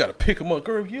 Yeah, you gotta pick them up,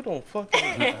 girl. You don't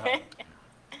fucking.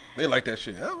 They like that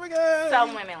shit. Oh my god.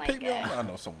 Some women like pick me that. up. I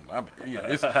know some. I'm not saying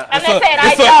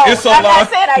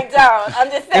I don't. I'm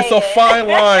just saying It's a fine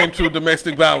line to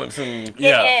domestic violence and It is.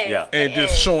 yeah. and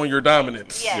just showing your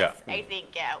dominance. Yes, Yeah. I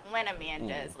think when a man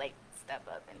does step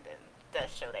up and then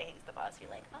does show that he's the boss, you're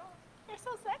like, oh, you're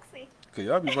so sexy. Cause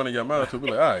y'all be running your mouth to be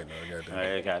like, all right, no, goddamn.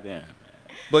 Hey, goddamn.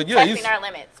 But yeah, Testing our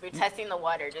limits. We're testing the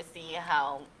water to see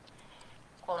how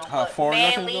quote how unquote far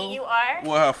y'all can manly go? you are.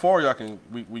 Well, how far y'all can?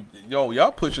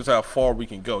 Y'all push us how far we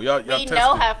can go. Y'all We test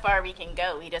know it. how far we can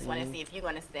go. We just want to see if you're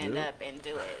going to stand up and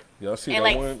do it. Y'all see And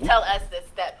that one? tell us to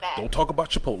step back. Don't talk about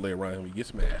Chipotle around him. He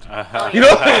gets mad. Oh, You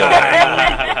know?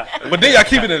 But then y'all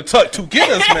keep it in the tuck to get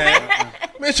us, man.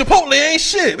 Man, Chipotle ain't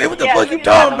shit. Man, what the fuck you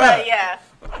talking about? Yeah.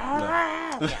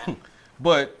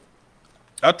 But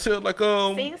I tell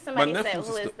See, my somebody said, nephews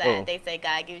who and is stuff- that? They say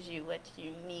God gives you what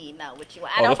you need, not what you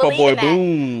want. I Oh, don't that's my believe boy in that.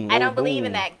 Boom. I don't Boom. believe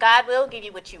in that. God will give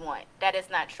you what you want. That is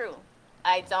not true.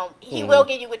 I don't. He will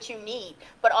give you what you need,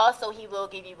 but also He will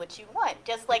give you what you want.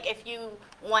 Just like if you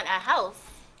want a house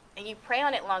and you pray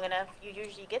on it long enough, you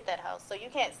usually get that house. So you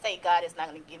can't say God is not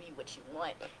going to give you what you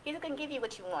want. He's going to give you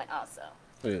what you want also.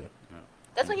 Yeah.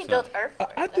 That's what He built Earth for.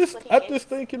 I That's what he just is.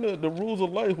 think in the rules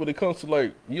of life when it comes to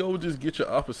like you always just get your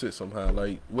opposite somehow.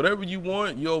 Like whatever you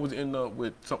want, you always end up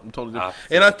with something totally different.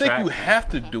 Opposite And I think you attraction. have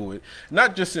to do it,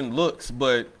 not just in looks,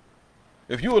 but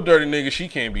if you a dirty nigga, she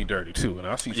can't be dirty too. And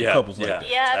I see some couples like that.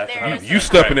 Yeah, That's there's You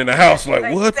stepping in the house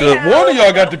like what the? Damn. One of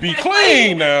y'all got to be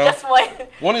clean now. just one.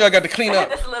 One of y'all got to clean up.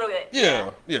 Just a little bit.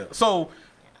 Yeah. So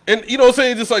And you know what I'm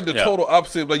saying? Just like the total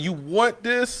opposite. Like you want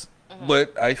this,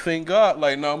 but I thank God,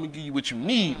 like, no, I'm gonna give you what you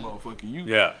need, motherfucker.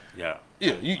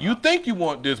 You think you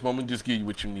want this, but I'm gonna just give you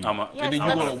what you need. And then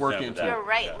you're gonna work into it. You're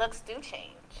right. Looks do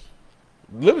change.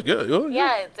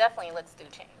 Yeah, definitely looks do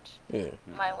change. Yeah.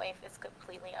 My wife is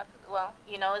completely up. Well,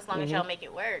 you know, as long as y'all make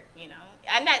it work, you know.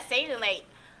 I'm not saying like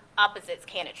opposites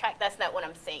can't attract. That's not what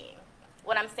I'm saying.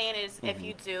 What I'm saying is if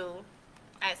you do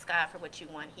ask God for what you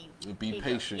want, be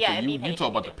patient. Yeah, you talk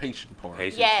about the patient part.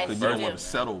 Yes, because you don't want to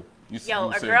settle.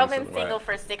 A girl been single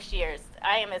for 6 years.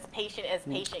 I am as patient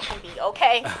can be.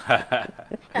 Okay.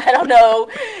 I don't know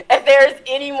if there's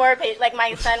any more patient. Like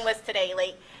my son was today.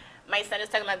 Like my son is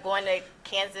talking about going to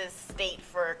Kansas State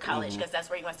for college because that's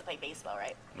where he wants to play baseball,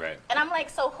 right? Right. And I'm like,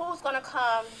 so who's gonna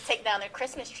come take down their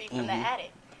Christmas tree from the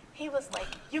attic? He was like,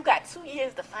 you got 2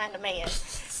 years to find a man,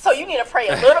 so you need to pray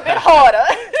a little bit harder.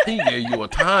 He gave you a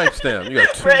timestamp. You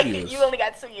got 2 years. You only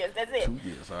got 2 years. That's it. 2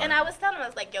 years. And I was telling him, I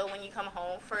was like, yo, when you come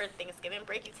home for Thanksgiving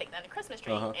break, you take down the Christmas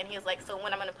tree. And he was like, so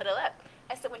when I'm gonna put it up?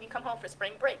 I said, when you come home for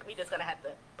spring break, we just gonna have to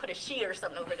put a sheet or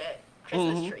something over that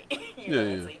Christmas tree. you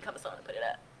know, so you come home and put it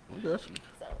up.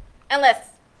 So unless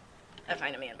I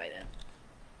find a man by then.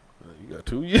 You got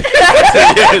 2 years.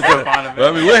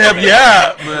 I mean, we'll help you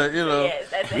out, but you know,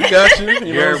 we got you.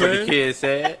 You heard what the kid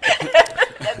said.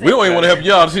 We don't even want to help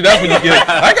y'all. See, that's when you get.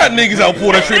 I got niggas out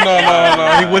pour that shit.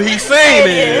 No. What he's saying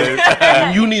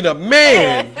is, you need a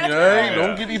man. You know,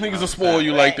 don't get these niggas to spoil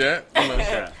you like that. You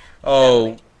know?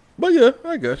 Oh, but yeah,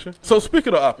 I got you. So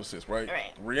speaking of opposites, right?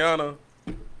 Rihanna,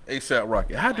 ASAP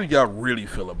Rocky. How do y'all really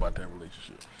feel about that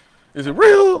relationship? Is it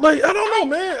real? Like, I don't know,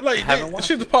 man. Like,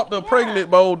 she just popped up pregnant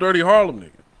by old Dirty Harlem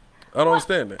nigga. I don't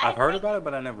understand that. I've heard about it,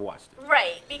 but I never watched it.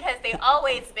 Right, because they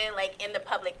always been like in the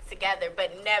public together,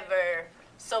 but never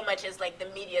so much as like the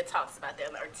media talks about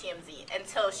them or TMZ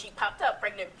until she popped up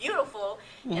pregnant, beautiful,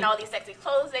 and all these sexy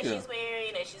clothes that she's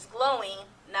wearing and she's glowing.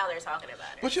 Now they're talking about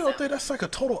her. But you don't think that's like a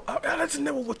total? I just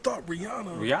never would thought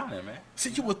Rihanna. Rihanna, man. See,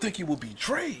 you would think it would be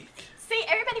Drake. See,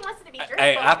 everybody wants it to be Drake.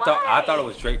 Hey, I thought it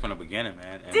was Drake from the beginning,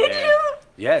 man. And Did you?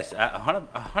 Yes, 100%.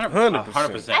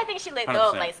 I think she let go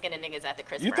of light-skinned niggas after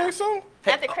Chris Brown. You think so?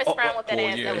 After Chris Brown with that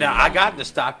ass. Yeah. Now I got to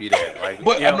stop you there. Like,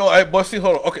 but but see,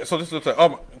 hold on. Okay, so this is the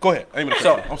thing. Go ahead.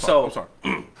 I'm sorry.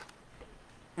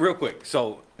 Real quick.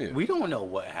 So we don't know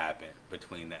what happened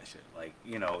between that shit. Like,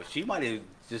 you know, she might have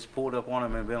just pulled up on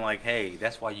him and been like, "Hey,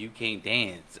 that's why you can't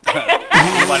dance." You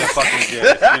might have fucking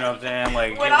just, you know what I'm saying?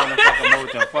 Like, get on the fucking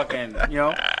mood and fucking, you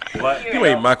know. But you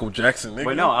ain't Michael Jackson, nigga.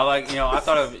 But no, I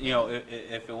thought of, you know,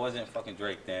 if it wasn't fucking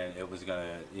Drake, then it was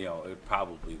gonna, you know, it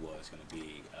probably was gonna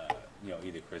be, you know,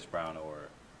 either Chris Brown or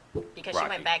because Rocky. She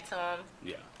went back to him.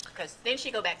 Yeah. Because didn't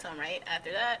she go back to him right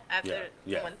after that?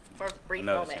 For a brief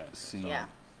Another moment. Yeah.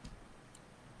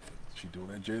 She doing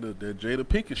that Jada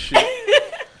Pinkett shit.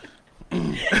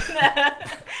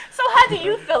 So how do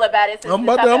you feel about it? I'm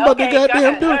about to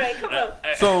goddamn do it.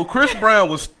 Right, so Chris Brown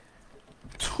was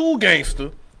too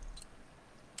gangster,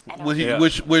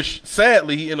 which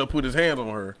sadly he ended up putting his hands on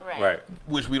her. Right.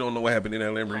 Which we don't know what happened in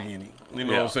that Lamborghini. You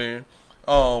know what I'm saying?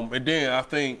 And then I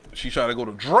think she tried to go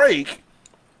to Drake.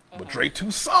 But Drake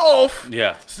too soft.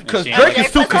 Yeah. Because Drake is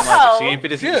too consistent. She ain't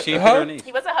fit her knees.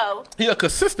 He was a hoe. He a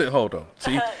consistent hoe though.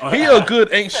 See, he a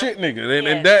good ain't shit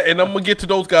nigga. And I'm gonna get to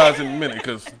those guys in a minute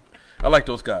because I like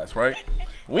those guys, right?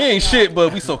 We ain't shit,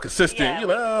 but we so consistent. Yeah.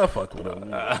 You're like, fuck with him. You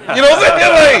know what I'm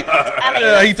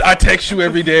saying? Like, I text you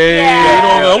every day.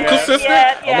 Yeah. You know, I'm consistent.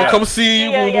 Yeah. I'm gonna come see you.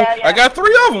 Yeah. I got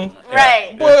 3 of them.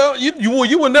 Right. Well,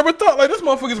 you would never thought like this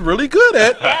motherfucker's really good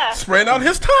at spreading out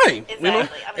his time. Exactly.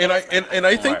 You know, and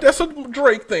I think that's a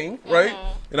Drake thing, right?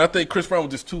 And I think Chris Brown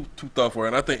was just too tough for her,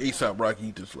 and I think ASAP Rocky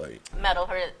he just like metal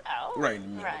her out. Right in the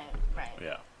middle. Right.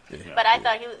 Yeah. But I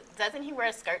thought doesn't he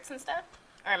wear skirts and stuff?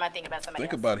 Or am I thinking about somebody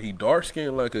else? About it, he dark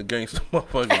skinned like a gangster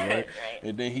motherfucker, right? Right.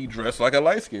 And then he dressed like a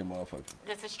light skinned motherfucker.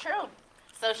 This is true.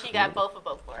 So she got both of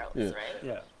both worlds, right?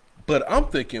 Yeah. But I'm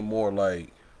thinking more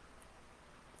like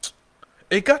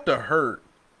it got to hurt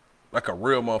like a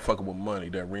real motherfucker with money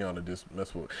that Rihanna just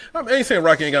messed with. I ain't saying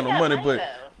Rocky ain't got no money, but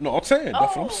no, I'm saying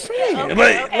that's what I'm saying.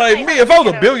 Okay, me, if I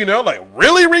was a billionaire, I'm like,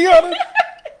 really, Rihanna?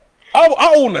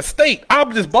 I own a state. I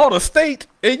just bought a state,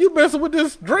 and you messing with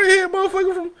this dreadhead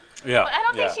motherfucker from. Yeah. Well, I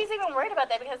don't think she's even worried about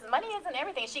that because money isn't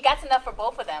everything. She got enough for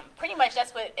both of them. Pretty much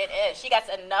that's what it is. She got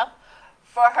enough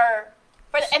for her,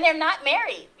 and they're not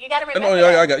married. You got to remember.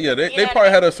 They probably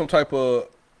had some type of.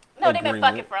 No, they've been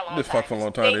fucking for a long time. Just fucking for a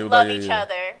long time. They love each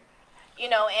other, you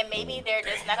know, and maybe they're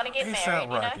just not gonna get married.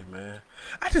 Rocky, man.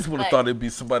 I just would have thought it'd be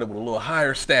somebody with a little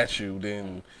higher statue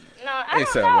than. No, I don't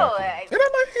ASAP know. Rocky. And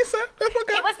I'm like, ASAP. That's my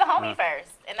guy. He was the homie first,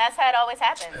 and that's how it always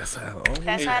happens. That's how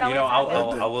That's how it always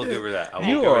happens. I will give her that. I will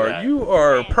you give her are that. you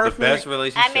are The perfect. The best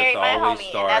relationships I married my always homie,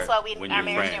 start and that's why when our you're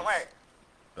marriage friends. didn't work.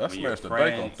 That's When you're smashed the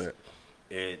bank off friends,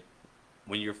 that.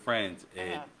 when you're friends,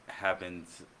 it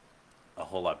happens a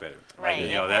whole lot better. Right. Like,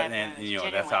 you know It that, happens and you know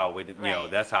that's how I waited. You know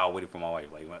Right. that's how I waited for my wife.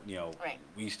 Like you know, Right.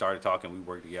 we started talking. We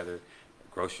worked together.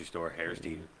 Grocery store, Harris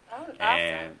Teeter, Oh, awesome.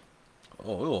 and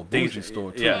Oh, a little things- bougie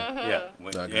store too. Yeah, yeah,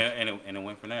 Went- Okay. yeah, and it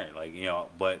went from there. Like you know,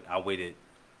 but I waited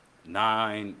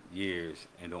 9 years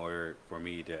in order for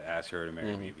me to ask her to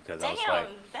marry me because I was like,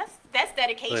 Damn, that's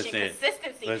dedication, Listen,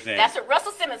 consistency. listen. That's what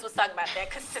Russell Simmons was talking about. That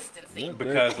consistency.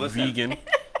 because listen, vegan.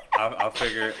 I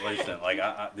figured, listen, like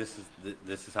this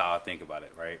is how I think about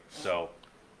it, right? So,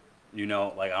 you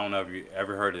know, like I don't know if you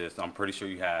ever heard of this. I'm pretty sure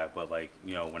you have, but like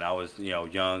you know, when I was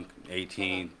young,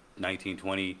 18, 19,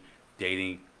 20,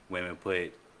 dating, women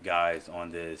put guys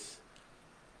on this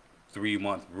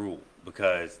 3-month rule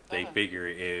because they figure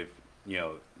if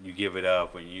you give it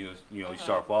up and you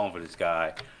start falling for this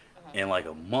guy in like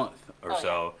a month or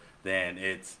so, then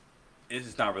it's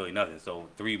just not really nothing. So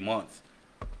 3 months,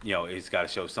 it's got to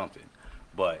show something.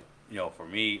 But for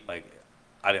me, like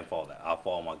I didn't follow that. I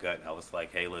followed my gut. I was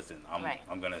like, hey, listen,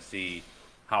 I'm gonna see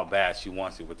how bad she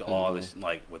wants it with all this,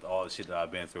 like with all the shit that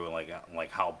I've been through, and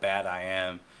like how bad I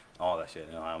am, all that shit.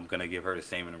 I'm gonna give her the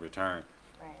same in return.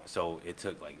 Right. So it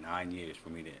took like 9 years for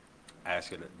me to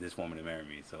ask this woman to marry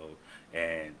me. So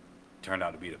and turned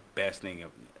out to be the best thing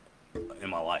in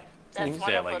my life. That's So,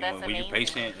 wonderful. like That's when you're amazing.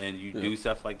 patient and you do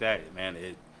stuff like that, man,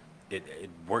 it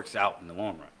works out in the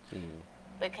long run.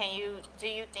 But do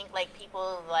you think like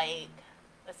people like,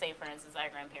 let's say for instance our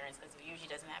grandparents, because it usually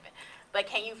doesn't happen, but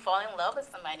can you fall in love with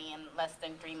somebody in less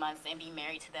than 3 months and be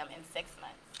married to them in 6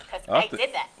 months? Because I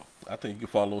did that. I think you can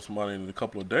follow somebody in a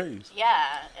couple of days.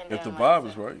 Yeah. And If the then, vibe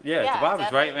is right. Yeah, Yeah, if the vibe is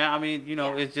definitely. right, man. I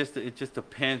mean, it just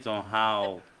depends on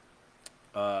how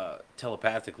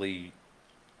telepathically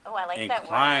Oh, I like that word.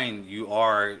 inclined you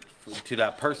are to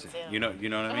that person. Too. You know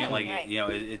what I mean? Like Right.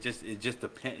 it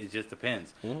just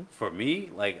depends. For me,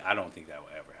 like I don't think that will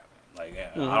ever happen. Like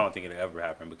I don't think it'll ever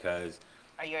happen because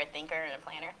Are you a thinker and a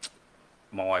planner?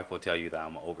 my wife will tell you that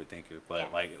I'm an overthinker, but Yeah.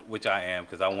 like which I am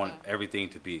because I want everything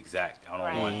to be exact. I don't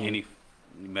Right. want any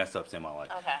mess ups in my life.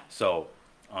 Okay. So,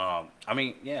 I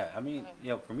mean,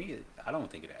 for me, I don't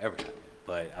think it'll ever happen.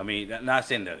 But I mean, not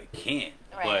saying that it can't.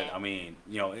 Right. But I mean,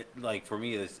 like for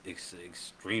me, it's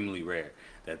extremely rare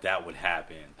that would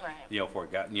happen. Right. For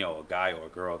a guy or a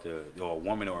girl or a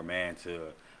woman or a man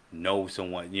to know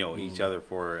someone, each other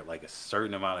for like a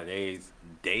certain amount of days.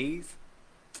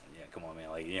 Yeah, come on, man.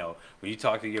 Like, when you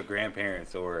talk to your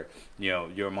grandparents or,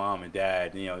 your mom and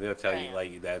dad, they'll tell you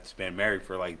like that's been married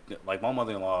for like my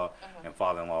mother-in-law and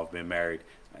father-in-law have been married.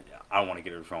 I don't want to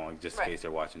get it wrong just in case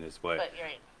they're watching this, but you're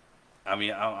right. I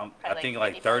mean, I Probably think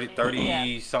like like 50,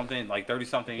 30 something, like 30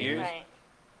 something years. Right.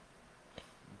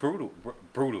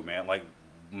 Brutal, man. Like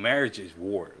marriage is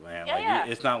war, man. Yeah, like yeah.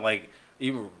 it's not like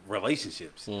even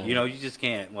relationships. You just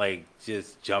can't like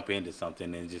just jump into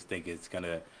something and just think it's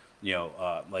gonna,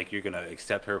 like you're gonna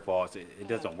accept her faults. It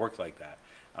doesn't work like that.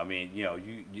 I mean,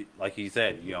 you like you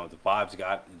said, the vibes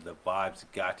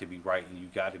got to be right, and you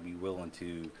got to be willing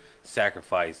to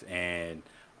sacrifice and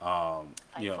Fight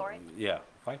for it? Yeah,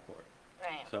 fight for it.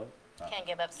 Right. So Can't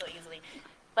give up so easily.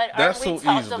 But That's aren't we so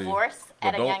taught easily, divorce but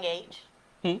at a don't- young age?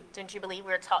 Don't you believe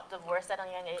we're taught divorce at a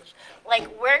young age? Like,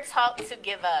 we're taught to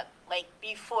give up, like,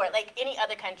 before, like, any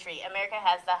other country. America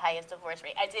has the highest divorce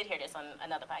rate. I did hear this on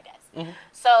another podcast.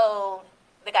 So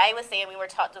the guy was saying we were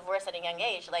taught divorce at a young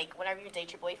age. Like, whenever you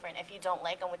date your boyfriend, if you don't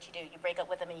like him, what you do? You break up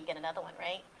with him and you get another one,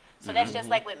 right? So that's just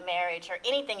like with marriage or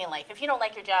anything in life. If you don't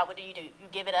like your job, what do? You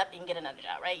give it up and you get another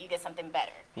job, right? You get something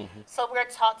better. So we're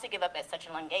taught to give up at such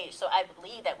a young age. So I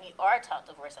believe that we are taught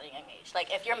divorce at a young age.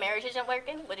 Like if your marriage isn't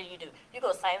working, what do? You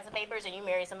go sign some papers and you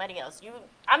marry somebody else.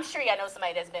 I'm sure y'all know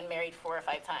somebody that's been married 4 or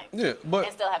 5 times. Yeah, but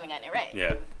and still haven't gotten it right.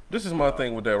 yeah. this is my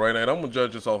thing with that, right? And I'm gonna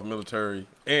judge this off military,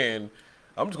 and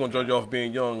I'm just gonna judge you off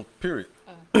being young. Period.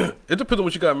 It depends on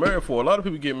what you got married for. A lot of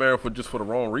people get married for the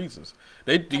wrong reasons.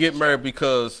 They get married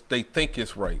because they think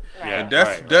it's right, Right. and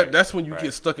that's Right. that's when you Right.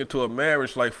 get stuck into a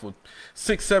marriage like for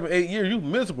 6, 7, 8 years. You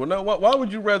miserable. Now, why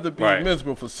would you rather be Right.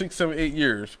 miserable for 6, 7, 8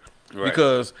 years? Right.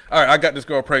 Because all right, I got this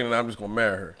girl pregnant. I'm just gonna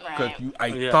marry her because Right.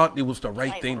 I thought it was the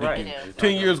right Right. thing to Right. do. Yeah.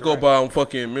 10 years go by, I'm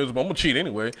fucking miserable. I'm gonna cheat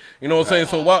anyway. You know what I'm saying?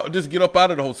 So why just get up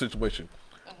out of the whole situation?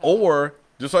 Or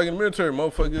just like in the military,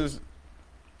 motherfuckers,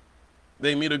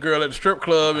 They meet a girl at the strip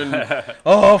club and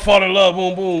fall in love,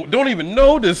 boom, boom. Don't even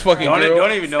know this fucking girl.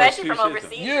 Don't even know. Especially from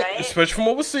overseas, yeah, right? especially from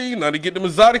overseas. Now they get them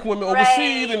exotic women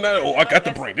overseas, and now, I got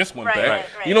to bring this one back. Right.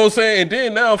 You know what I'm saying? And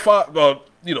then now,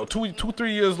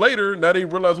 2-3 years later, now they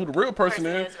realize who the real person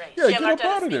is. Right. Yeah, get up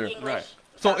out of there. Right.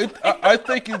 So I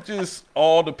think it just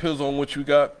all depends on what you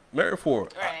got married for.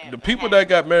 Right. The people that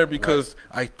got married because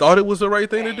I thought it was the right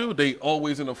thing to do, they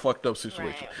always in a fucked up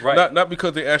situation. Right. Not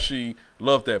because they actually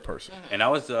love that person. And I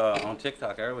was on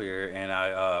TikTok earlier, and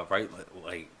I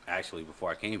actually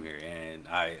before I came here, and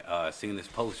I seen this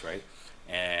post, right?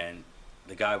 And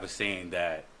the guy was saying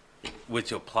that,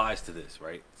 which applies to this,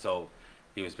 right? So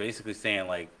he was basically saying,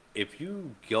 like, if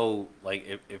you go, like,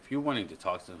 if you're wanting to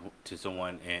talk to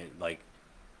someone and, like,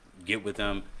 get with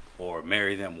them or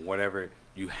marry them or whatever,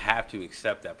 you have to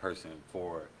accept that person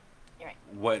for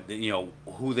what,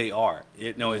 who they are.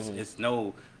 It's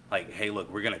no, like, hey,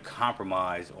 look, we're going to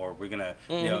compromise, or we're going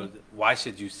to, why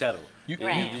should you settle? You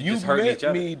just hurt each met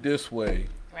other. me this way.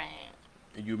 Right.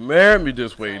 And you married me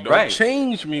this way. Don't Right.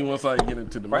 change me once I get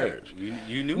into the marriage.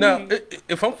 You knew Now, me.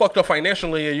 if I'm fucked up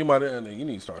financially, you might you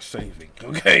need to start saving.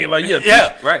 Okay, like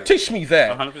right. Teach me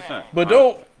that. 100%. But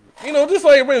don't. Just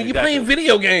like man, you Exactly. playing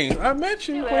video games. I met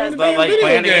you playing a Like, damn video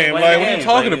playing game. the Like, game, what are you like,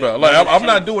 talking about? Like, I'm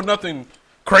not shit. doing nothing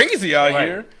crazy out Right.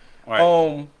 here.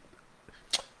 Right.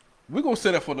 We're gonna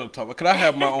say that for another topic. Cause I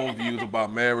have my own views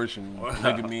about marriage and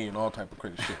polygamy and all type of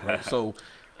crazy shit. Right. So, Is it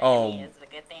a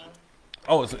good thing?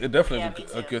 oh, it definitely Yeah, is me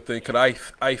a too. good thing. Cause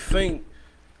I think.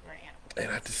 We're animals.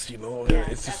 And I just,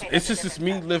 Yeah, it's just, okay, it's that's just a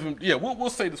me different living. Yeah, we'll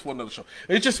say this for another show.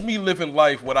 It's just me living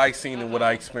life, what I seen and what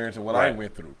I experienced and what I Right.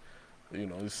 went through.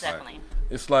 It's Definitely.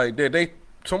 It's like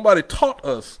somebody taught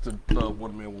us to love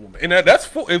one man, one woman, and that's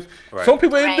for if Right. some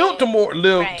people ain't Right. built to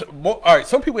live. Right. All right,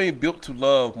 some people ain't built to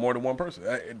love more than one person.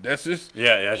 That's just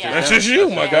That's Yeah. that's them. just you,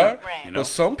 my Yeah, God. right. But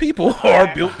some people are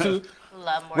built to.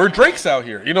 Love more. We're than Drakes out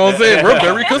here. You know what I'm saying? We're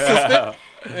very consistent,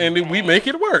 and we make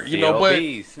it work. But.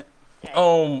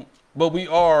 CLBs. But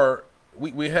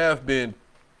we have been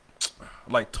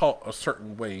like taught a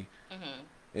certain way,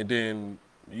 and then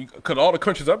because all the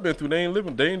countries I've been through, they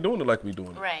ain't doing it like we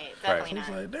doing it. Right. Definitely It's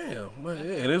not. like damn, man,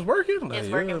 and it's working. Like, It's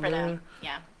working yeah, for man. them.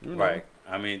 Yeah. Right.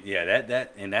 I mean,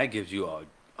 that gives you a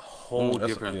whole That's-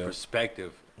 different yeah.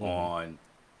 perspective on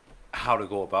how to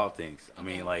go about things. I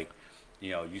mean, like,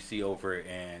 you see over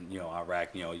in, Iraq,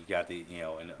 you got the,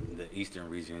 in the eastern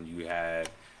region, you have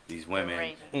these women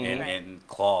Right. in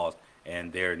claws,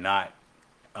 and they're not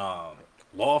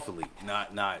lawfully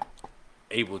not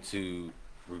able to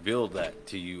reveal that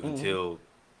to you until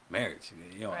marriage.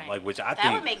 Right. Like, which I that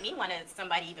think would make me want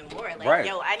somebody even more. Like, Right.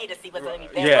 yo, I need to see what's on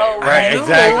their yeah, role, right, right?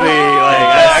 exactly.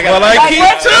 Like, Well, I keep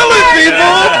what's telling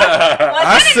people. What's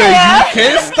I in say there?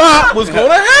 you can't stop what's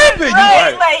gonna happen.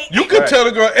 Right, like- You can tell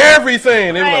the girl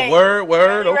everything. They be Right. like,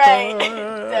 word, okay. Right.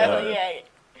 Definitely, yeah.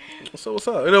 So what's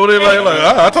up? They're like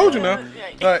I told you now.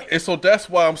 Right. Like, and so that's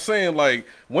why I'm saying, like,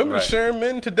 women Right. sharing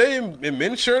men today and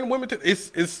men sharing women today,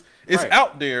 it's Right.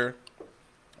 out there,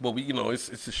 but it's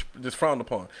just frowned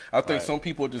upon. I think Right. some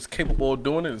people are just capable of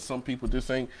doing it, and some people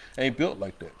just ain't built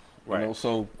like that. Right.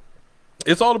 So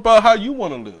it's all about how you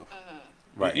want to live.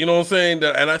 Right. You know what I'm saying?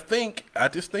 And I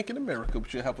just think in America we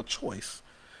should have a choice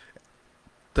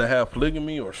to have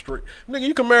polygamy or straight. Nigga,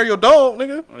 you can marry your dog,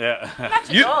 nigga. Yeah. Not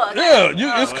your You, dog.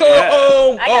 it's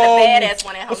called. I got a badass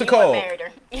one at home. What's it You called? would marry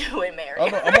her. You would marry her.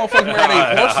 I'm motherfuckers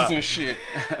marrying horses and shit.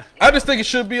 I just think it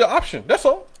should be an option. That's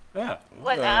all. Yeah.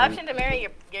 What, an option to marry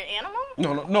your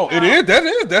animal? No. It is.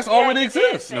 That's already you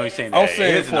did exists. say No, he's saying I'm that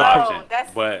saying it is an for- option,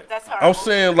 that's but hard. I'm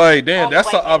saying like, damn, that's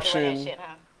an All white people doing option. that shit,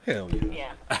 huh? Hell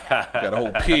yeah. Yeah. Got a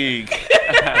whole pig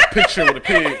picture with a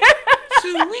pig.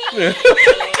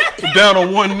 Down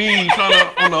on one knee, trying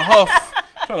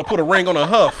to put a ring on a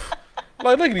huff.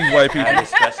 Like, look at these white people. that is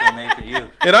specially made for you.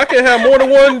 And I can have more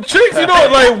than one chicks,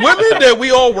 like women that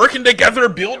we all working together,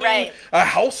 building Right. a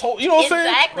household. You know what I'm saying?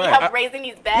 Exactly. Right. Help raising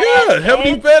these badass Yeah, help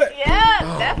these kids. badass- Yeah,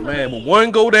 Oh definitely. man, but one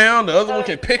go down, the other one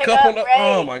can pick up on the. right.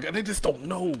 Oh my god, they just don't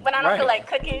know. When I don't feel Right. like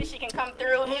cooking, she can come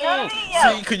through. You know what I mean?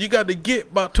 Yo. See, cause you got to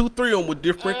get about 2-3 of them with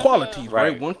different qualities,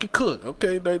 right? Right. One can cook,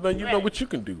 okay? Now you know Right. what you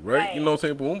can do, right? Right. You know what I'm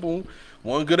saying? Boom, boom.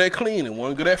 One good at cleaning,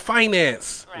 one good at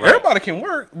finance. Right. Everybody can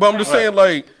work, but I'm just Right. saying,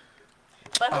 like,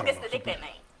 But who gets the dick that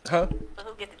night? huh? But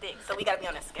who gets the dick? So we gotta be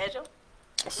on a schedule.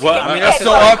 Well, I mean, That's Okay,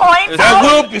 so so coin that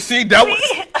toss. will be see that will,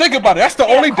 think about it. That's the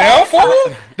Yeah, only coin downfall.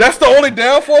 That's the only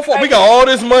downfall for. We got all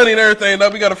this money and everything. Now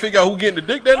we got to figure out who getting the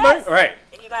dick that night. right.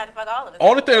 And you gotta fuck all of us.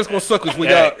 Only thing that's gonna suck is when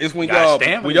Yeah, when you gotta y'all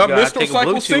stamp it. when You y'all gotta menstrual take a blue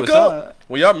cycle chew sync or up. something.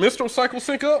 When y'all menstrual cycle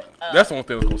sync up, that's the only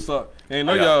thing that's gonna suck. And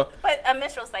know Yeah. y'all. But a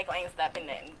menstrual cycle ain't stopping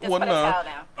nothing. Just Well, put a no. towel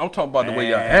down. I'm talking about the way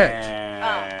y'all act. Oh,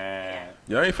 yeah.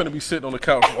 Y'all ain't finna be sitting on the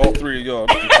couch, all three of y'all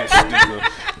just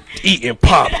eating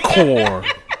popcorn.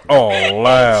 Oh,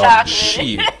 loud shit.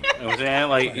 You know what I'm saying?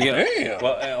 Like, yeah.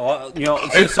 Well, you know,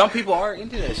 some people are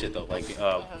into that shit though. Like,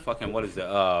 fucking, what is it?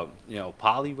 You know,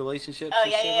 poly relationships. Oh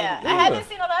yeah. I haven't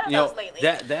seen a lot of those lately.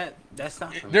 That's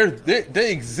not for me.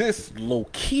 They exist low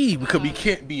key because we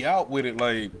can't be out with it.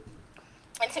 Like,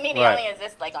 and to me, they only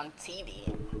exist like on TV.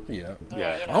 Yeah. You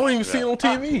know, I don't even see it on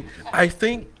TV. I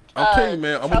think. I'll tell you,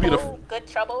 man. I'm gonna be the Good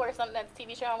Trouble or something. That's a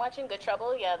TV show I'm watching. Good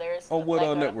Trouble. Yeah, there's. On what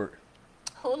network?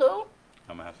 Hulu.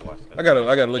 I'm gonna have to watch that. I gotta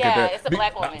look at that. Yeah, it's a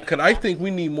black woman. Cause I think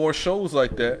we need more shows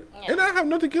like that. Yeah. And I have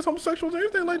nothing against homosexuals or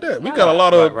anything like that. We got a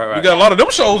lot of we got a lot of them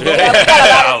shows though. We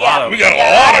got a lot of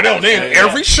them. They in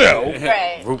every show.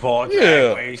 Right. RuPaul.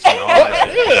 Yeah.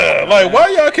 Like why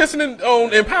y'all kissing in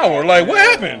Power? Like what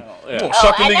happened?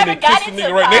 Suck the nigga and kiss the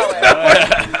nigga right next to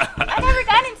I never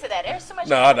got into that. There's so much.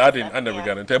 No, I didn't. I never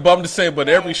got into that. But I'm just saying. But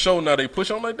every show now they push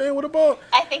on like, damn, what about?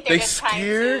 I think they're just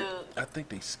scared. I think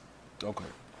they. Okay.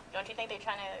 Don't you think they're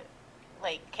trying to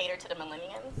like cater to the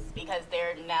millennials because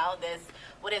they're now this?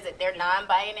 What is it? They're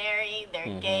non-binary.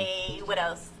 They're gay. What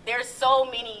else? There's so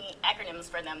many acronyms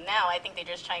for them now. I think they're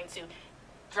just trying to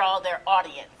draw their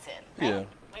audience in. Right? Yeah.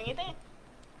 What do you think?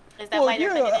 Is that why they're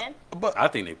putting it in? But I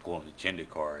think they pull the gender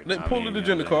card. They pull the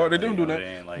gender card. They don't do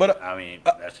that. Like, but I mean,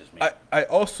 that's just me. I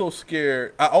also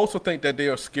scared. I also think that they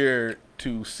are scared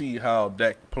to see how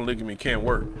that polygamy can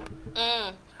work.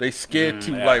 They scared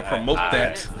to like promote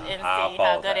that and see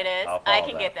how good it is. I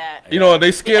can get that. You know,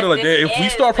 they scared of like that. If we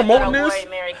start promoting this,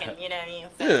 American, you know what I mean?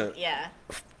 So, yeah.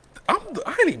 I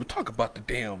ain't even talk about the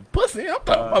damn pussy. I'm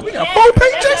talking about we got 4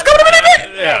 paychecks coming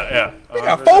in. Yeah. We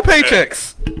got 4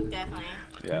 paychecks. Definitely.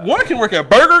 Yeah. One can work at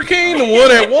Burger King, the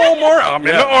one at Walmart. I'm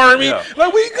in the Army. Yeah.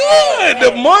 Like we good.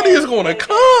 The money is gonna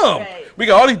come. Right. We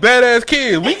got all these badass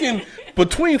kids. We can.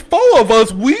 Between 4 of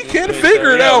us, we can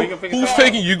figure it out. Who's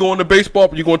taking you going to baseball?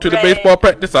 You going to the baseball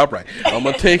practice? All right. I'm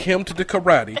gonna take him to the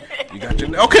karate. You got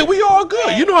your okay. We all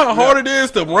good. You know how hard it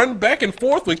is to run back and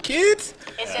forth with kids.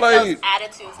 It's just those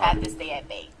attitudes have to stay at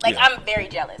bay. Like I'm very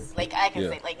jealous. Like I can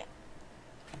say like,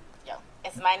 yo,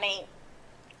 it's my name.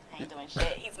 I ain't doing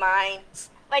shit. He's mine.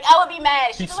 Like I would be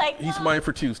mad. She'd be like, he's mine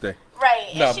for Tuesday.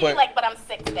 Right. And she'd be like, but I'm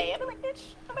sick today. I'd be like,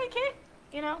 bitch, nobody care.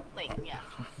 You know, like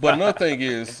But another thing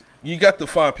is, you got to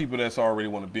find people that's already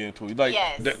want to be into it. Like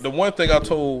the one thing I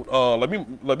told, let me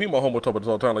and my homie talk about this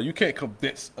all the time. Like you can't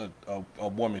convince a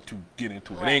woman to get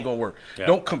into it. It ain't gonna work. Yeah.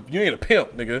 You ain't a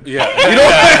pimp, nigga. Yeah. You know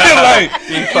what I'm saying? Like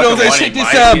you know what I'm saying? Shit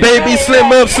this out, baby. Slim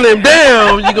up, slim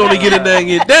down. You gonna get in there and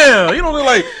get down. You know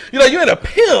like you ain't a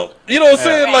pimp. You know what I'm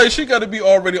saying? Like she got to be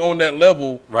already on that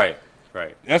level. Right.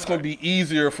 That's gonna be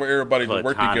easier for everybody to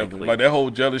work together. Like that whole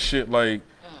jealous shit. Like.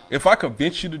 If I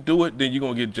convince you to do it, then you're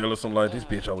gonna get jealous. I'm like, this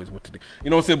bitch always what to do. You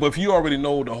know what I'm saying? But if you already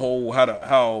know the whole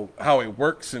how it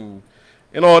works and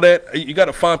all that, you got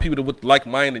to find people that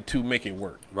like-minded to make it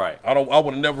work. Right. I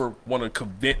would never want to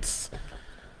convince.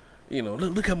 You know,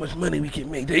 look how much money we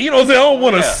can make. You know what I'm saying? I don't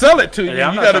want to sell it to you. You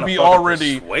got to be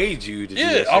already persuade you to do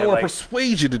that. I want to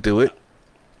persuade you to do it.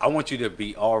 I want you to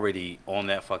be already on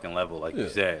that fucking level, like you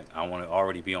said. I want to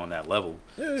already be on that level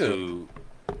to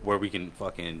where we can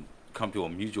fucking come to a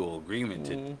mutual agreement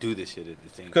to do this shit at the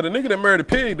same time. Because the nigga that married the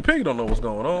pig don't know what's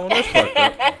going on. That's fucked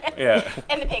up. Yeah.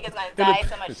 And the pig is going to die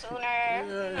so much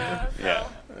sooner. Yeah.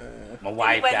 My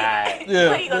wife died.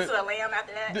 Yeah. What, you go to a lamb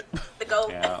after that? The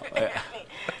goat?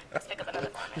 Let's pick up another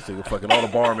farm. This nigga fucking all the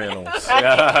barm animals. He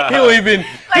don't even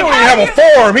have a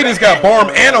farm. He just got barm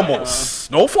animals.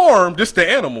 No farm, just the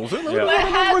animals. What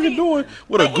are you doing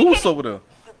with a goose over there?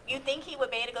 You think he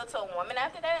would be able to go to a woman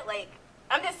after that? Like,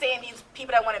 I'm just saying these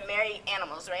people that want to marry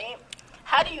animals, right?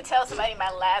 How do you tell somebody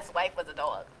my last wife was a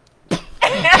dog? You know,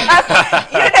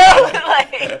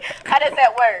 like, how does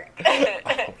that work?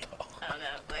 I don't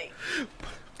know, like.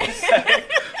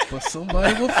 But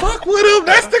somebody will fuck with him.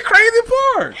 That's the crazy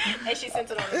part. And she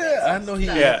sent it on. I know he.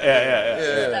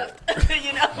 Yeah.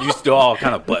 You know. You still all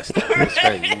kind of bust. That's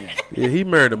crazy. Yeah, he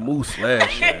married a moose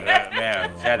last year.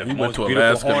 Man, he went to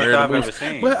Alaska and married a moose.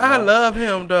 But I love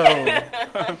him though.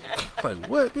 Like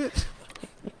what, bitch?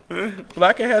 But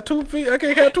I can't have 2 feet. I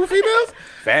can't have 2 females.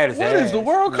 Fat as What is the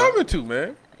world coming to,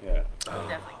 man? Yeah. I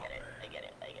definitely get it. I get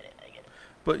it.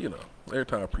 But you know, every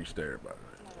time I preach to everybody.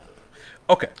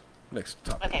 Okay, next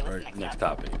topic. Okay, what's the next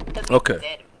topic?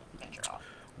 Okay.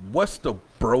 What's the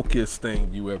brokest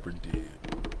thing you ever did?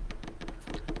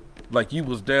 Like you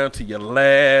was down to your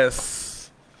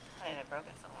last. I haven't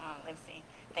broken so long. Let's see.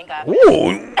 Thank God.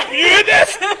 Ooh, yeah,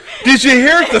 did you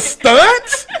hear the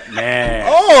stunts? Man.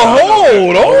 Oh,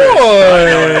 hold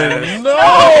on.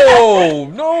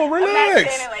 No,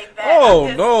 relax. Like that.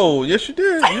 Oh no! Yes, you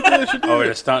did. You did. You did. Oh,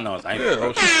 the stunt nose. I ain't Yeah,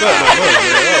 broke. she stuck on us, man.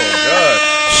 Oh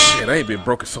God! Shit, I ain't been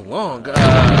broken so long. God.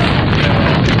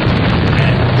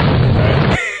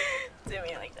 Do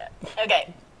me like that.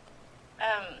 Okay.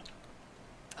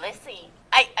 Let's see.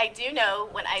 I do know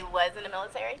when I was in the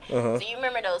military. Uh-huh. So you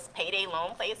remember those payday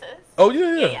loan places? Oh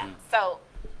yeah. So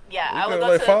yeah, We I would got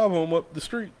go like to. 5 of them up the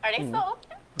street. Are they still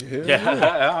open?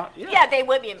 Yeah. Yeah, they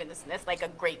would be in business. That's like a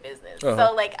great business. Uh-huh.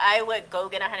 So like I would go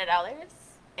get $100,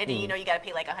 and then you gotta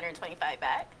pay like 125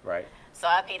 back. Right. So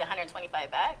I paid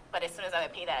 125 back, but as soon as I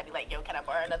would pay that, I'd be like, "Yo, can I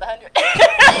borrow another 100?"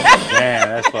 Man,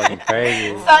 that's fucking crazy.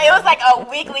 So it was like a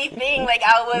weekly thing. Like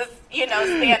I was, staying at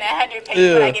 100,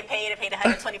 pay when I get paid, I paid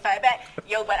 125 back.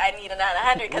 Yo, but I need another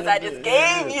 100 because I just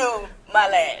gave you my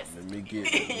last. Let me get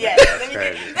it. Yeah, let me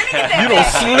get that You don't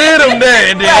back. slid them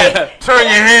there and then turn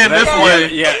your hand this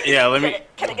way. Yeah. Let me.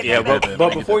 Can I get Yeah, that back?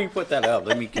 but before you put that up,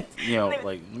 let me get let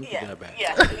me get Yeah, that back.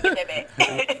 yeah, let me get that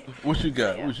back. What you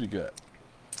got? Yeah. What you got?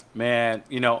 Man,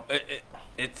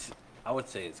 it's I would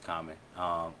say it's common.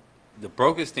 The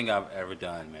brokest thing I've ever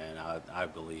done, man, I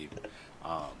believe,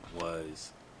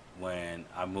 was when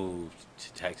I moved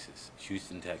to Texas,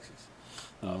 Houston, Texas,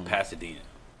 Pasadena,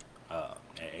 at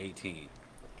 18.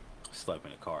 Slept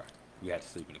in a car. We had to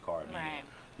sleep in the car. Right.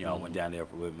 I went down there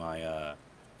with my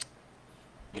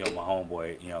my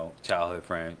homeboy, childhood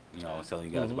friend, I was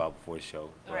telling you guys about before the show.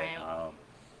 But, Right.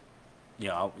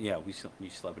 we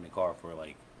slept in the car for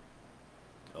like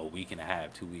a week and a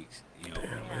half, 2 weeks. Man,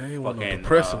 ain't want no fucking,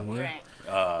 depressing, man.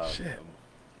 Right. Shit.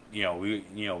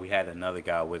 we had another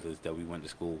guy with us that we went to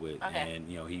school with, Okay. and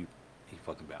he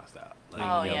fucking bounced out. Like,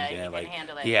 Oh, you know yeah, what I'm he saying? can Like,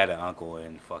 handle it. he had an uncle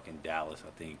in fucking Dallas,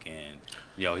 I think, and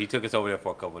he took us over there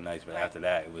for a couple of nights, but Right. after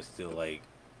that, it was still like,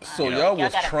 So You know. y'all Y'all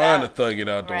was gotta trying go. to thug it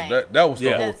out, though. Right. That was the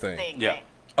Yeah. whole That's the thing. Yeah. Right.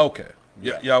 Okay.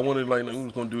 Yeah, y'all wanted like we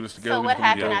was gonna do this together. So we what was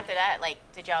gonna do happened it. after that? Like,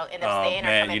 did y'all end up staying or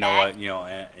man, coming you know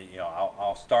back? what,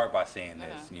 I'll start by saying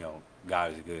this,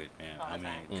 God is good, man. All I the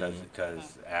mean, time.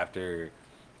 because after,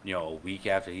 a week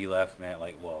after he left, man,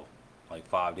 like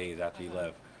 5 days after he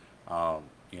left,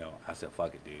 I said,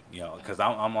 fuck it, dude, because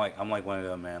I'm like one of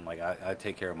them, man, like I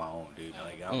take care of my own, dude,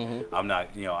 like I'm not,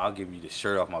 I'll give you the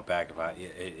shirt off my back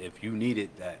if you need it,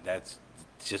 that's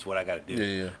just what I got to do.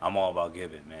 Yeah. I'm all about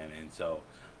giving, man, and so.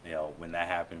 When that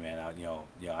happened, man,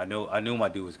 I knew my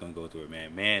dude was gonna go through it,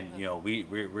 man.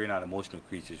 We're not emotional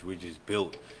creatures. We're just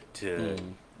built to,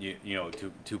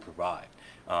 to provide.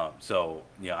 So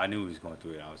I knew he was going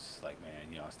through it. I was just like,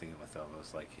 man, I was thinking to myself, I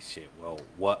was like, shit. Well,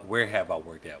 where have I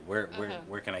worked at? Where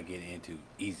can I get into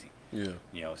easy?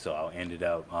 Yeah. So I ended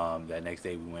up that next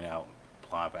day we went out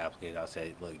applying for applications. I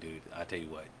said, look, dude, I tell you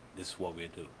what, this is what we'll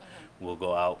do. We'll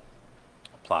go out.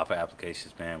 Apply for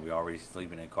applications, man. We already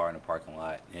sleeping in a car in the parking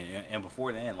lot, and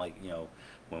before then, like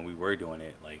when we were doing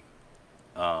it, like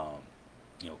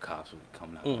cops would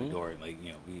come out the door, like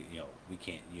we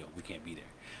can't be there,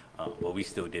 but we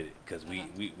still did it because we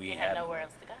You had nowhere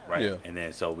else to go. right, Yeah. and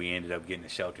then so we ended up getting a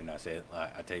shelter, and I said,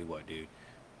 I tell you what, dude,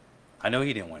 I know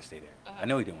he didn't want to stay there. I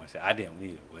know he didn't want to stay. I didn't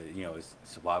either, but it's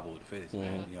survival of the fittest,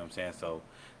 man. You know what I'm saying? So,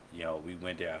 we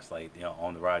went there. I was like,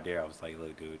 on the ride there, I was like,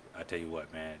 look, dude, I tell you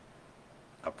what, man.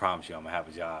 I promise you I'm going to have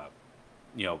a job,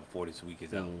 before this week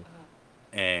is out.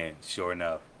 And sure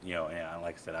enough, and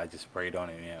like I said, I just sprayed on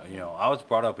it. I was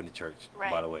brought up in the church,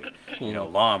 by the way.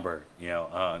 Lauenburg,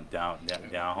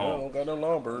 down home. don't got no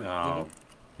lumber.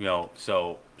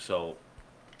 So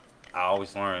I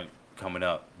always learned coming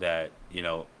up that, you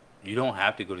don't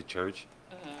have to go to church,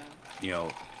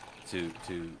 to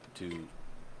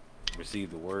receive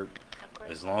the word.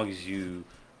 As long as you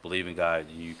believe in God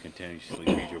and you continuously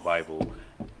read your Bible,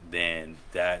 then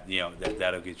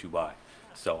that'll get you by.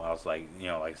 So I was like,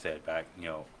 like I said, back,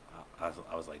 I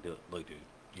was like, look,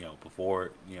 dude,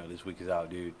 before, this week is out,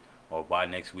 dude, or by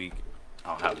next week,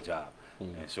 I'll have a job.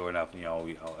 And sure enough,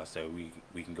 I said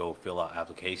we can go fill out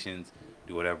applications,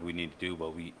 do whatever we need to do,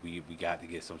 but we got to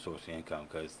get some source of income,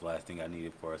 because the last thing I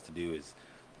needed for us to do is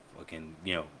fucking,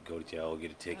 go to jail,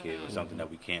 get a ticket or something that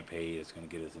we can't pay that's going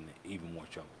to get us into even more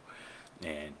trouble.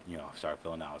 And, I started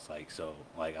filling out. I was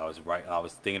like, I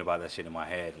was thinking about that shit in my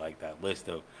head, like that list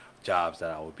of jobs that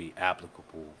I would be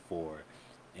applicable for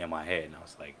in my head. And I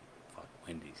was like, fuck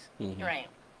Wendy's, Right.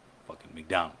 fucking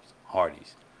McDonald's,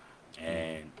 Hardee's.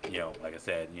 And, like I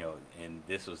said, and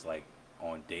this was like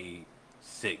on day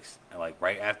 6. And like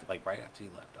right after he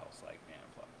left, I was like, man,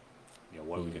 fuck,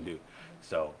 what are we going to do?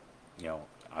 So,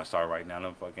 I started writing down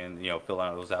them fucking, filling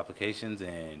out those applications.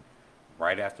 And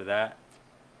right after that,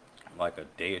 like a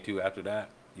day or two after that,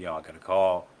 I got a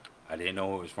call. I didn't know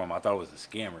who it was from. I thought it was a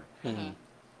scammer.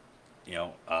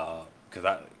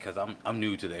 Because I'm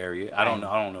new to the area. I don't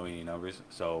know any numbers.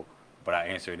 So, but I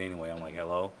answered anyway. I'm like,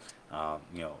 hello,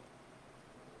 you know,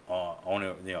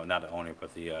 owner, you know, not the owner,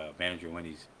 but the manager of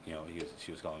Wendy's, you know,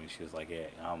 she was calling me. She was like, yeah,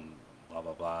 I'm blah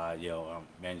blah blah. Yo, I'm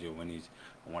manager of Wendy's.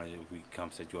 I wanted if we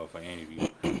come set you up for an interview.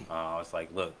 I was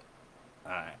like, look,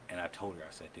 and I told her,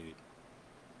 I said, dude,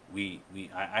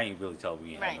 I ain't really tell her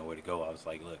we ain't have nowhere to go. I was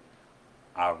like, look,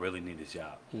 I really need this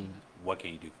job. What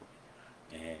can you do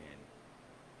for me? And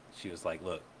she was like,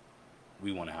 look,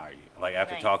 we want to hire you. Like,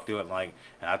 after talking to it, like,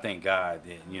 and I thank God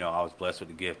that, you know, I was blessed with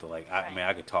the gift of, like, I mean,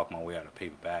 I could talk my way out of a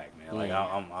paper bag, man. Like,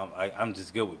 I'm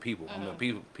just good with people. I'm a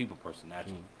people person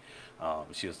naturally.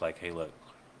 She was like, hey, look,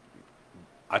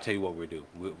 I'll tell you what we'll do.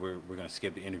 We're going to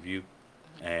skip the interview,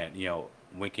 and, you know,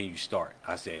 when can you start?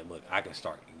 I said, look, I can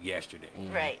start yesterday.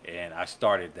 Right. And I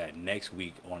started that next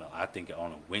week I think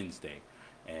on a Wednesday.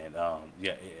 And,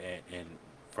 and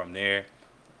from there,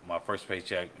 my first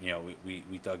paycheck, you know, we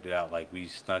thugged it out. Like, we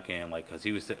snuck in, like, because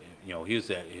he was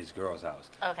at his girl's house.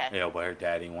 Okay. You know, but her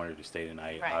dad didn't want her to stay the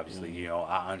night, obviously. You know,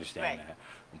 I understand that.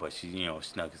 But she, you know,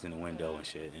 snuck us in the window and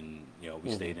shit. And, you know,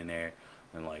 we stayed in there.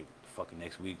 And, like, fucking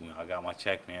next week, when I got my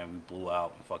check, man, we blew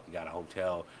out and fucking got a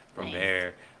hotel. From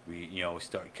there, we, you know,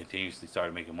 continuously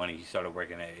started making money. He started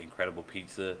working at Incredible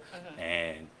Pizza.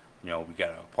 And, you know, we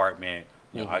got an apartment.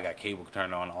 You know, I got cable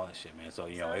turned on, all that shit, man. So,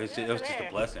 you know, it was just a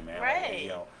blessing, man.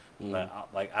 Right.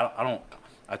 Like, you know,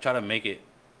 I try to make it,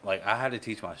 like, I had to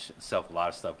teach myself a lot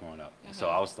of stuff growing up. So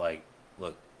I was like,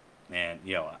 look, man,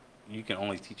 you know, you can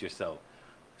only teach yourself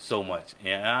so much.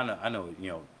 And I know, you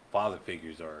know, father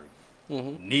figures are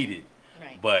needed.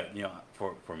 Right. But, you know,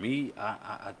 for me,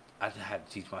 I had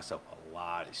to teach myself a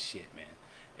lot of shit, man.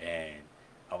 And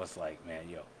I was like, man,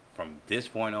 yo, from this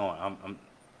point on,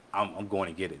 I'm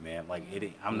going to get it, man. Like,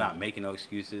 I'm not making no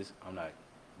excuses. I'm not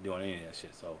doing any of that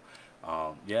shit. So,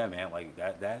 yeah, man, like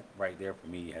that right there for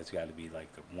me has got to be like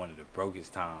one of the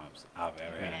brokest times I've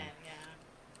ever had.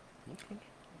 Yeah. Okay.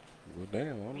 Well,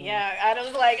 damn. Yeah, I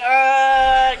was like,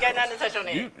 got nothing to touch on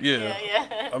it.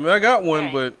 Yeah. I mean, I got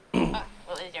one, but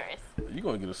what is yours? You're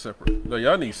gonna get a separate. No,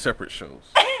 y'all need separate shows.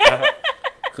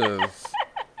 Cause,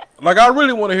 like, I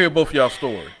really want to hear both y'all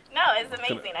story. No, it's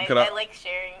amazing. I like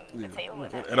sharing the table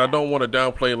with them. And I don't want to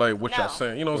downplay like what y'all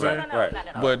saying. You know what I'm saying? No, not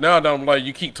at all. But now that I'm like,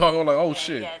 you keep talking, I'm like, oh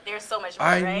shit. Yeah, there's so much more,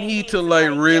 I need to like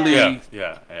really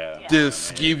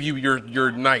just give you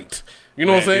your night. You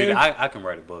know what I'm saying? Dude, I can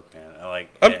write a book, man. I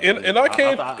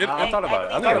can't. I thought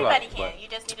about it. Everybody can. You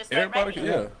just need to start Everybody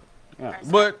writing. can.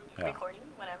 But recording,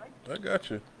 whatever. I got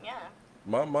you. Yeah.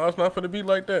 Mine's not gonna be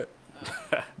like that.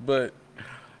 But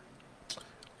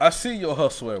I see your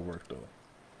hustle at work though.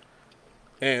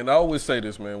 And I always say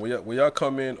this, man. When y'all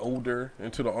come in older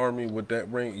into the Army with that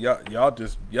ring, y'all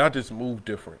just move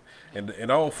different. And I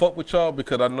don't fuck with y'all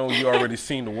because I know you already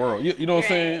seen the world. You know what I'm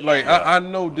saying? Like, I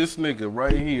know this nigga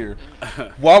right here.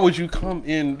 Why would you come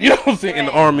in, you know what I'm saying, in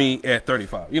the Army at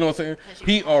 35? You know what I'm saying?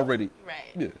 He already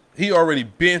he already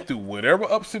been through whatever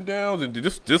ups and downs, and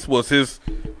this was his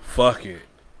fuck it.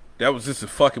 That was just a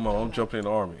fucking mom. I'm jumping in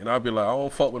the Army. And I'd be like, I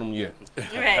don't fuck with them yet.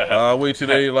 Right. Wait till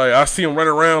they, like, I see them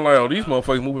running around like, oh, these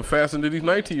motherfuckers moving faster than these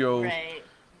 19-year-olds. Right.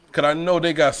 Because I know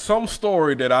they got some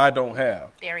story that I don't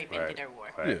have. They already been through their war.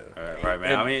 Right,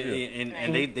 man. I mean,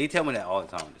 and they tell me that all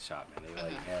the time in the shop, man. They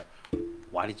like, man,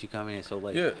 why did you come in so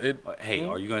late? Hey,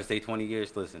 are you going to stay 20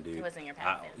 years? Listen, dude. It wasn't your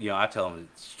path. I tell them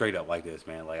straight up like this,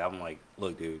 man. Like, I'm like,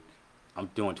 look, dude,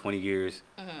 I'm doing 20 years.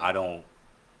 I don't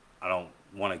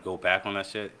want to go back on that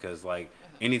shit because, like,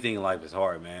 anything in life is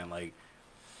hard, man. Like,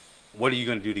 what are you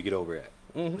gonna do to get over it?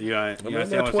 You know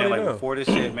understand what I'm saying? Like, before this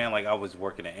shit, man, like, I was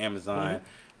working at Amazon.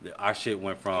 Our shit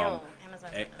went from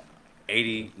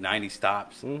 80, 90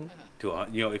 stops to,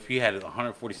 you know, if you had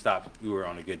 140 stops, you were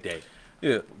on a good day.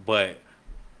 Yeah. But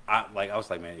I was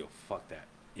like, man, yo, fuck that.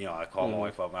 You know, I called my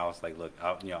wife up and I was like, look,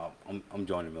 I'm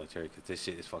joining the military because this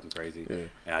shit is fucking crazy. Yeah.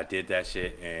 And I did that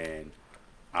shit and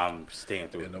I'm staying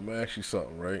through it. And I'm gonna ask you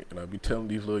something, right? And I be telling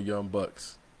these little young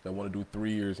bucks that want to do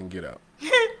 3 years and get out.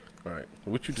 All right.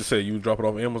 What you just say? You drop it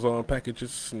off Amazon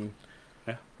packages and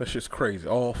that shit's crazy.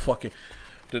 All fucking.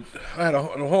 I had a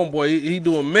homeboy. He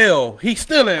doing mail. He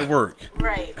still at work.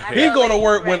 Right. He go to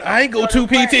work when I go to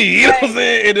PT. You know what I'm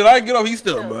saying? And then I get off. He's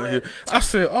still here. I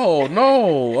said, oh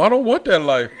no, I don't want that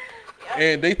life.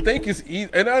 And they think it's easy.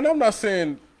 And I'm not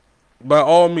saying. By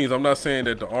all means, I'm not saying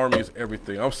that the Army is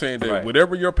everything. I'm saying that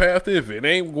whatever your path is, if it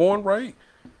ain't going right,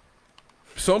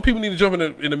 some people need to jump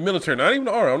in the military. Not even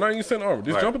the Army. I'm not even saying the Army.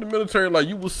 Just jump in the military. Like,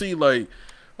 you will see, like,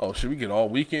 oh, should we get all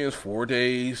weekends, 4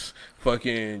 days,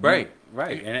 fucking. Right.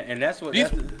 And that's what. My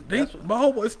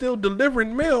homeboy is still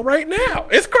delivering mail right now.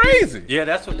 It's crazy. Yeah,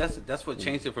 that's what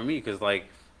changed it for me because, like,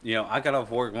 you know, I got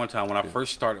off work one time when I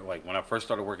first started,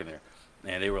 working there,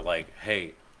 and they were like,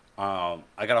 "Hey, I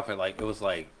got off at it was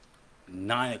like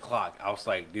 9 o'clock." I was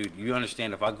like, "Dude, you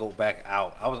understand if I go back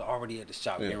out?" I was already at the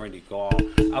shop getting ready to go off.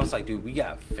 I was like, "Dude, we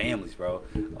got families, bro.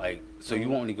 Like, so you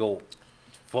want me to go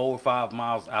 4 or 5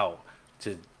 miles out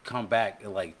to come back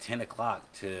at like 10 o'clock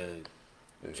to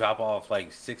drop off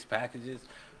like 6 packages?"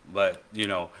 But you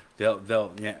know, they'll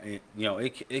you know,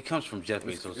 it comes from Jeff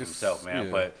Bezos himself, man.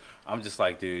 Yeah. But I'm just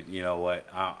like, dude, you know what?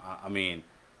 I mean,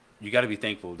 you got to be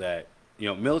thankful that, you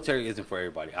know, military isn't for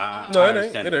everybody. I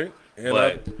understand it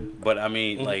ain't. But I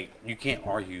mean, like, you can't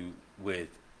argue with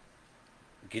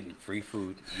getting free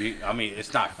food. I mean,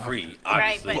 it's not free,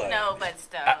 obviously. Right, but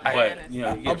still. But you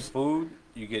know, you get food.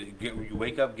 You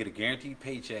wake up, get a guaranteed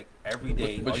paycheck every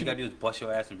day. All you gotta do is bust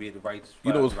your ass and be at the right spot.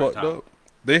 You know what's fucked up?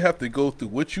 They have to go through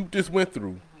what you just went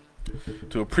through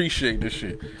to appreciate this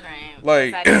shit. Right.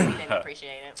 Like, I didn't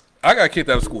appreciate it. I got kicked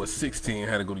out of school at 16,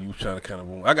 had to go to youth China kind of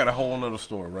room. I got a whole other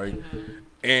story, right?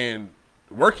 And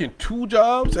working 2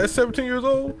 jobs at 17 years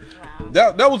old,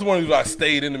 that was one of those I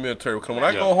stayed in the military. Because when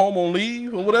I go home on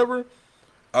leave or whatever,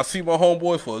 I see my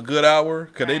homeboys for a good hour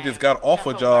because they just got off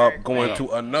a job going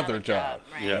to another job.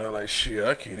 Yeah. And I'm like, shit,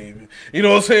 I can't even. You know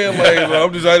what I'm saying? Like,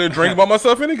 I'm just out there drinking by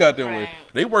myself any goddamn way.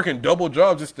 They working double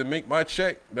jobs just to make my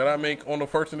check that I make on the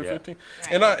 1st and the 15th.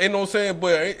 And I, you know what I'm saying?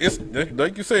 But it's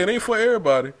like you say, it ain't for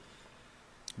everybody.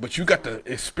 But you got to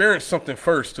experience something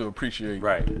first to appreciate.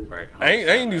 Right. I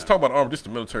ain't just talking about the army, just the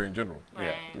military in general.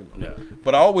 Right. Yeah.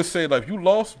 But I always say, like, if you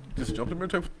lost, just jump in the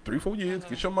military for 3-4 years,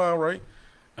 get your mind right.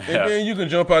 And then you can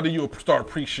jump out there, you'll start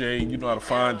appreciating, you know how to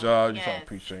find jobs, you start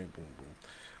appreciating, boom,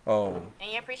 boom.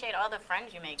 And you appreciate all the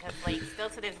friends you make, because, like, still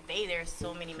to this day, there's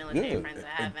so many military friends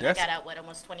I have, and I got out,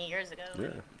 almost 20 years ago.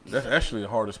 Yeah, that's actually the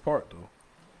hardest part, though.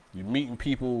 You're meeting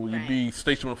people, you be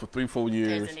stationed for 3-4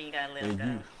 years, and then you gotta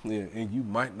live, and you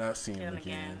might not see them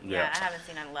again. Yeah, I haven't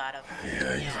seen a lot of them.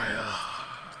 Yeah.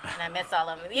 And I miss all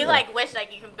of them. You like wish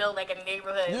like you can build like a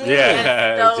neighborhood.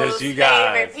 Just you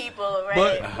guys. Favorite people,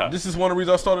 right? But this is one of the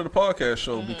reasons I started the podcast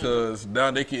show because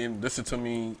now they can listen to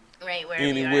me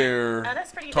anywhere,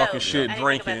 talking shit,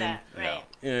 drinking. Right.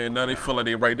 And now they feel like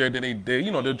they're right there. Then they you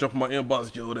know, they'll jump in my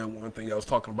inbox, yo, that one thing I was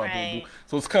talking about. Right.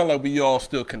 So it's kind of like we all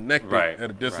still connected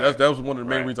at a distance. That was one of the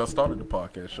main reasons I started the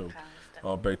podcast show.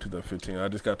 Back 2015. I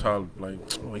just got tired of,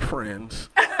 like, my friends.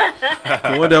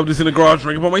 One day I was just in the garage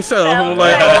drinking by myself. I'm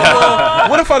like,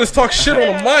 what if I just talk shit on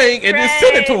the mic and just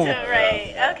send it to them?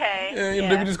 Right, okay.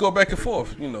 And then we just go back and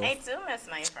forth, you know. I do miss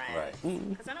my friends.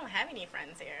 Because I don't have any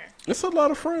friends here. It's a lot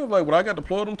of friends. Like, when I got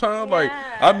deployed them times, like,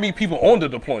 I meet people on the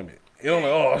deployment. You know,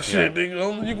 like, oh, shit,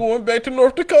 nigga, you going back to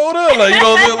North Dakota? Like, you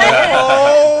know what I'm saying? Like,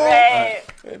 oh. Right.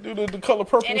 And do the color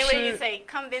purple shit. Anyway, you say,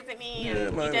 come visit me,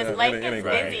 and you just life gets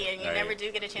busy, and you never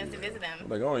do get a chance to visit them.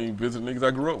 Like, I don't even visit niggas I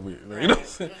grew up with. You know what I'm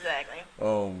saying? Exactly.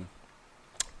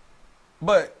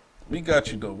 But we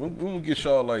got you, though. We're going to get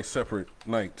y'all, like, separate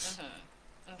nights.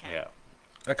 Okay. Yeah.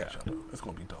 I got y'all, though. It's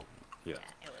going to be dope. Yeah.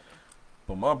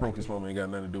 But my brokest moment ain't got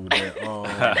nothing to do with that.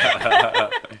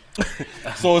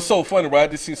 So it's so funny, right? I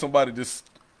just seen somebody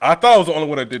I thought I was the only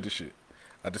one that did this shit.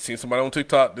 I just seen somebody on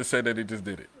TikTok that said that they just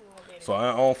did it. So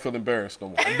I don't feel embarrassed no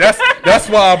more. That's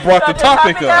why I brought the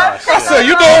topic up. I said,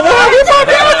 you know what?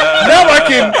 Now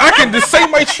I can just say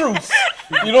my truth.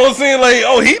 You know what I'm saying? Like,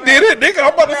 oh, he did it. Nigga,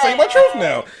 I'm about to say my truth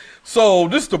now. So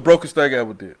this is the brokest thing I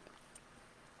ever did.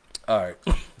 All right.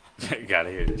 You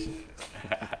gotta hear this shit.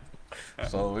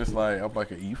 So it's like, I'm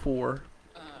like an E4,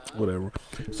 whatever.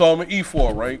 So I'm an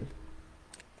E4, right?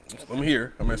 I'm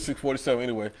here. I'm at 647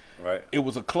 anyway. Right. It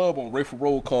was a club on Rayford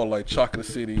Road called like Chocolate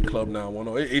City Club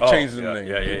 910. It changed the name.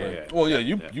 Yeah. Well, yeah,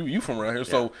 you from around here. Yeah.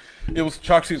 So it was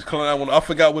Chocolate City Club 910. I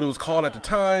forgot what it was called at the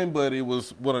time, but it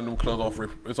was one of them clubs off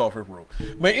Rayford Road.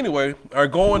 But anyway, I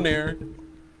go in there.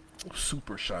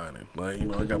 Super shining, like, you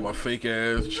know, I got my fake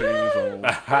ass chains on,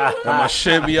 got my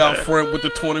Chevy out front with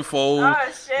the 24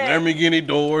 Lamborghini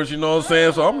doors, you know what I'm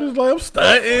saying? So I'm just like, I'm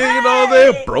stunting, you know what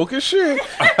I'm saying? Broke as shit,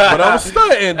 but I'm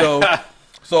stunting though.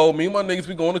 So me and my niggas,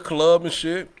 we go in the club and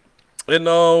shit, and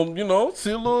you know,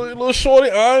 see a little shorty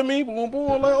eyeing me, boom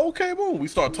boom. I'm like, okay, boom. We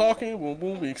start talking, boom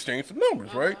boom. We exchange some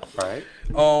numbers, right? Right.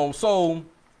 So,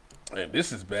 and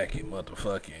this is back in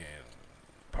motherfucking.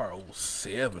 Part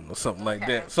 07 or something like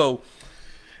that. So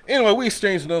anyway, we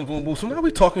exchanged numbers, boom boom. So now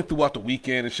we talking throughout the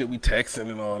weekend and shit. We texting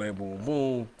and all that, boom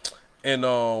boom. And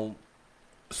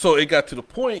so it got to the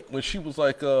point when she was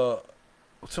like, so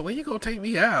when you gonna take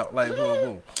me out? Like, boom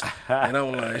boom. And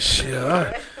I'm like, shit.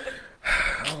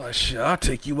 I'll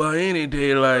take you out any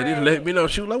day. Like, just let me know.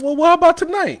 She was like, well, what about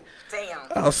tonight? Damn.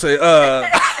 I'll say,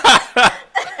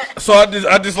 so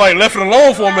I just like left it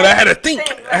alone for a minute. I had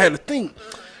to think.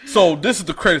 So this is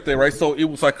the credit thing, right? So it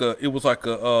was like a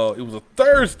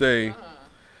Thursday,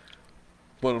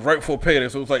 but it was right before payday.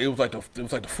 So it was like the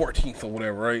 14th or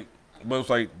whatever, right? But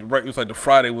it was like the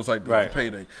Friday was like the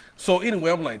payday. So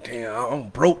anyway, I'm like, damn, I'm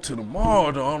broke to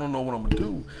tomorrow. Though. I don't know what I'm gonna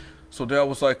do. So then I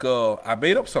was like, I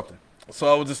made up something. So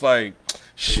I was just like,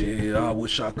 shit, I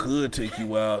wish I could take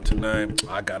you out tonight.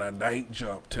 I got a night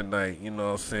jump tonight, you know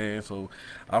what I'm saying? So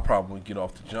I probably wouldn't get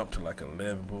off the jump till like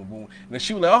 11, boom, boom. And then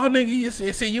she was like, oh, nigga, you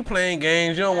see, you playing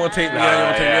games. You don't want to take me out. You don't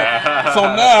want to take me out.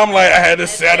 So now I'm like, I had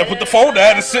to put the phone down. I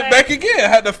had to sit back again. I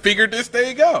had to figure this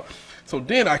thing out. So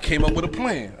then I came up with a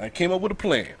plan. What was the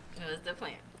plan?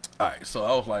 All right, so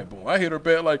I was like, boom. I hit her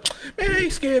back like, man, I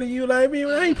ain't scared of you. Like,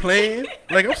 man, I ain't playing.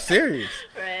 Like, I'm serious.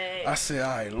 Right. I said,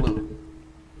 all right, look.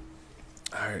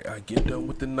 All right, I get done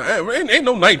with the night. Ain't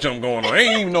no night jump going on.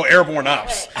 Ain't even no airborne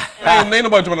ops. Ain't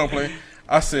nobody jumping on plane.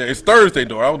 I said, it's Thursday,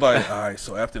 though. I was like, all right,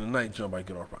 so after the night jump, I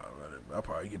get off. I'll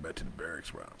probably get back to the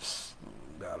barracks around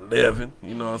about 11.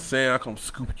 You know what I'm saying? I come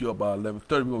scoop you up by 11:30.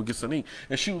 We're going to get something to eat.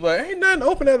 And she was like, ain't nothing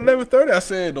open at 11:30. I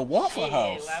said, the Waffle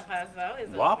House.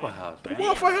 Waffle House. The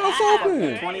Waffle House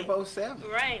open.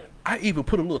 24/7. Right. I even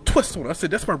put a little twist on it. I said,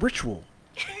 that's my ritual.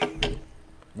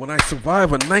 When I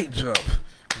survive a night jump,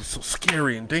 it's so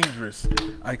scary and dangerous,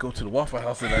 I go to the Waffle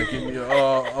House and I give me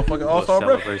a fucking all-star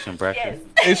celebration breakfast.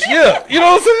 It's, yeah, you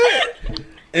know what I'm saying?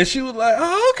 And she was like,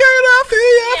 oh, okay, I feel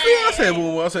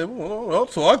you. I said, well,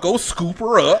 so I go scoop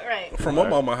her up from my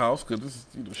mama's house, because this is,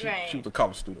 you know, she was a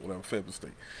college student, whatever, Fayetteville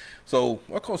State. So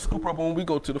I go scoop her up when we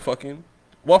go to the fucking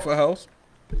Waffle House,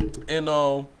 and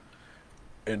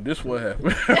this what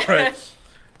happened, right?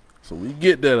 So we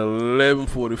get there at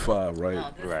 11:45, right?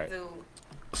 Oh, right.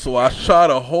 So I try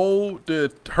to hold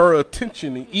her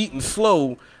attention and eating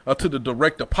slow until the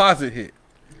direct deposit hit.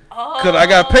 Cause I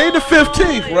got paid the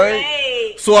 15th,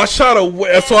 right? So I try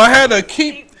to, so I had to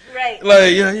keep,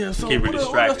 like, yeah. So keep her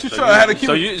distracted. I had to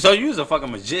keep. So you was a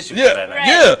fucking magician. Yeah, for that night.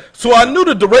 yeah. So I knew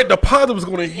the direct deposit was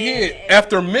gonna hit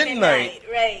after midnight,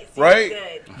 right?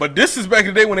 But this is back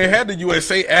in the day when they had the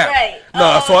USA app. Right.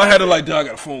 Nah, so I had to like, I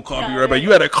got a phone call, be right back.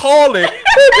 You had to call it.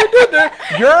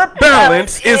 Your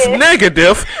balance is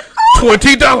negative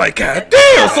 $20. Like, God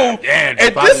damn. So, and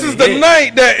this is the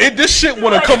night that this shit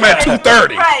want to come at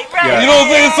 2:30. Right. You know what I'm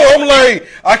saying? So I'm like,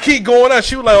 I keep going out.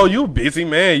 She was like, oh, you busy,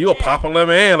 man. You a popular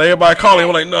man. Like, everybody calling.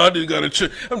 I'm like, no, I just got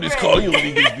to I'm just calling you.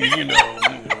 You know.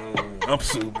 I'm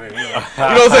sued, man. You know what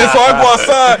I'm saying? So I go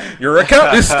outside. Your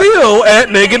account is still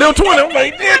at negative 20. I'm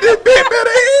like, damn, this bit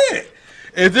better hit.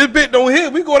 If this bit don't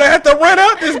hit, we gonna have to run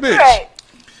out this bitch. Right.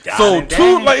 So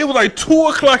it was like 2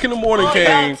 o'clock in the morning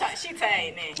came. She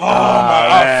tired, man. Oh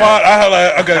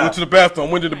my! I gotta go to the bathroom.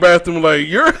 Went to the bathroom. Like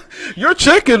your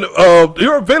checking,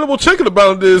 your available checking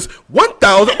about is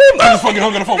 1,000. I just fucking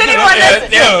hung on the phone.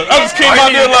 Yeah, I just came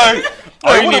out there like.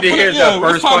 All you need to hear is that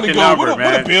first fucking number, man.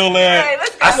 What a bill at?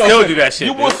 I still do that shit.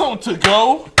 You want something to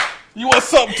go? You want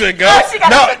something to go? Oh, she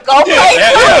got to go.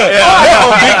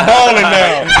 Yeah. Big balling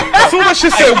now. As soon as she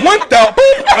said 1,000,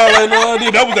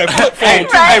 that was that flip phone.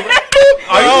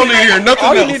 I don't need to hear nothing else.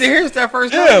 All you need to hear is that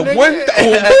first number. Yeah,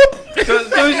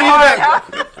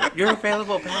 1,000. Your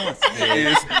available balance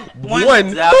is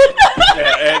 1,000.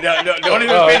 Don't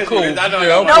even finish. Cool. I know.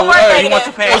 You want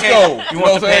some pancakes? Let's go. You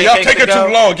want some pancakes? Y'all taking too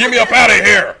long. Get me up out of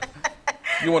here.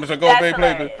 You want to go back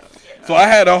play? So I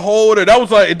had a hold it. That was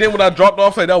like, and then when I dropped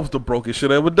off, that was the brokest shit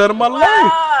I ever done in my life.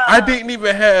 I didn't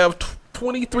even have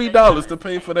 $23 to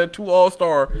pay for that 2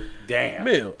 All-Star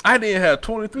meal. I didn't have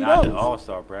 $23. Not the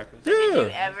All-Star breakfast. Yeah. Did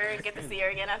you ever get to see her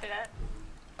again after that?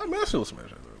 I mean, I still smash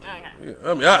her. Okay. Yeah.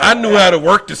 I mean, I knew how to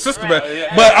work the system, but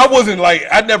I wasn't like,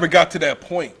 I never got to that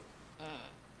point.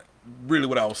 Really,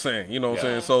 what I was saying, you know what I'm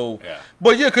saying? So,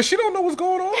 but yeah, cause she don't know what's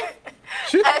going on.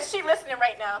 She listening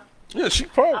right now. Yeah, she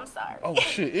probably. I'm sorry. Oh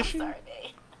shit, is she? I'm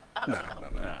sorry,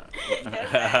 babe.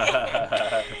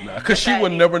 Nah, cause she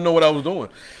would never know what I was doing.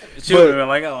 She would have been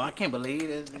like, "Oh, I can't believe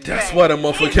it." That's why the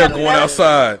motherfucker kept going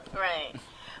outside. Right.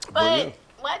 But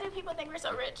why do people think we're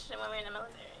so rich when we're in the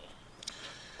military?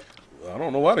 I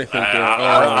don't know why they think that.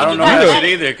 I don't know that shit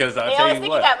either. Cause I tell you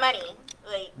what, you got money.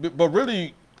 Like, but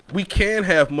really, we can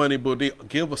have money, but they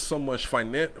give us so much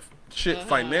financial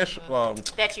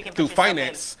that you can through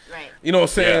finance. Right. You know what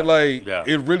I'm saying? Like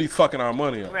it really fucking our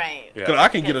money up. Right. Cause I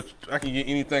can get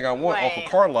anything I want off a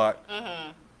car lot,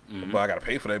 but I gotta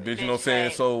pay for that bitch. You know what I'm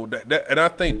saying? So that and I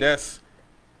think that's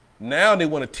now they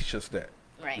want to teach us that.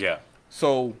 Right. Yeah.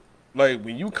 So like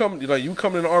when you come in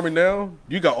the army now,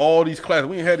 you got all these classes.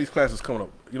 We ain't had these classes coming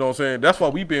up. You know what I'm saying? That's why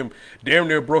we've been damn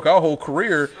near broke our whole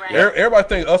career. Right. Everybody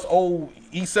think us old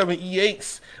E7,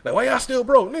 E8s. Like, why y'all still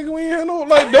broke? Nigga, we ain't had no,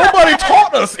 like, nobody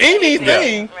taught us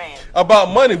anything about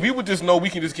money. We would just know we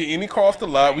can just get any car off the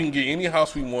lot. We can get any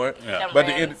house we want. But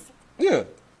the end,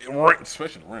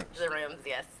 especially the rims. The rims,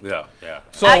 yes. Yeah.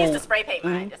 So, I used to spray paint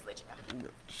mine, just to let you know.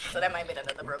 So that might be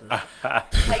another broke. I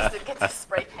used to get the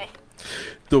spray paint.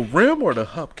 the rim or the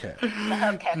hubcap? The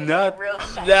hubcap is Not, real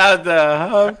shiny. not the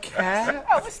hubcap.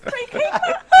 I was spray paint my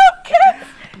hubcap.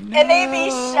 And they be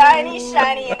shiny,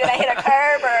 and then I hit a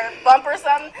curb or bump or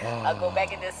something. I'll go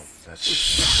back and just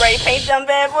spray paint them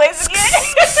bad boys again.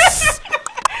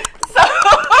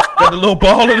 Got the little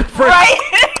ball in the front. Right.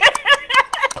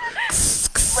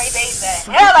 Spray paint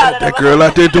the hell out of them. That girl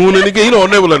out there doing it again. You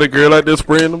don't never let that girl out there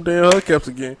spraying them damn hubcaps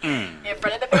again. In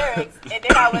front of the barracks. And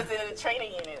then I was in a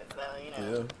training unit, so, you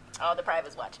know, all the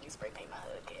privates watching me spray paint my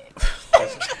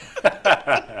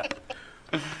hubcap.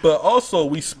 But also,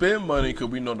 we spend money because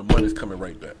we know the money's coming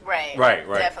right back. Right.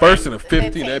 Right. First and the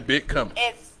 15, that bit coming.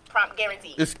 It's prompt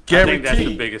guaranteed. It's guaranteed. I think that's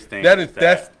the biggest thing.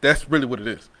 That's really what it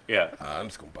is. Yeah. I'm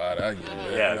just gonna buy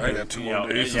that. I got 2 more more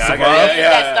days to I survive.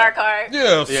 That star card.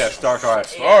 Yeah, star card.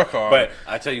 Star card. But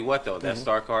I tell you what though, that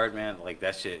star card, man, like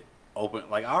that shit open.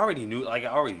 Like I already knew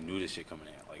this shit coming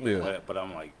in. Like, but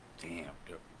I'm like, damn,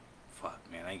 dude, fuck,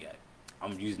 man, I ain't got.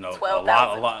 I'm using a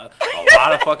lot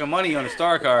of fucking money on the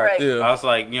star card. Right. Yeah. I was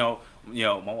like, you know,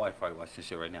 my wife probably watching this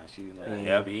shit right now. She like,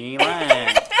 yeah, but he ain't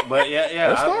lying. But yeah.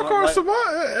 That star card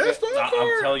survive.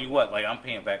 I'm telling you what, like I'm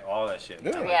paying back all that shit.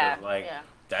 Man. Yeah. Like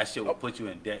that shit will put you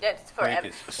in debt. That's forever.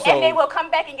 So, And they will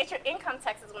come back and get your income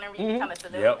taxes whenever you become a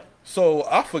civilian. Yep. So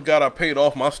I forgot I paid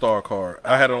off my star card.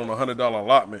 I had it on a $100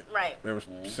 allotment. Right. Remember,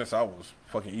 since I was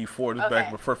fucking E4, this back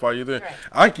in the first 5 years there. Right.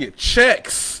 I get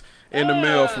checks in the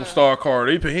mail from Star Card.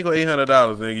 He go $800,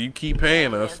 nigga. You keep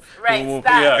paying us. Right, Boom, boom.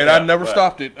 stop. And I never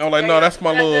stopped it. I was like, no, that's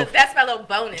my little. That's my little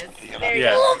bonus. There you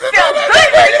Yeah. go. Feel good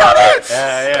when you know that.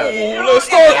 Yeah. Ooh, little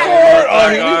Star Card. Oh,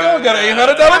 here we go. Got an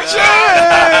 $800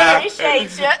 check.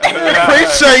 Appreciate you.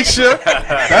 Appreciate you.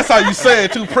 That's how you say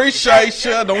it too. Appreciate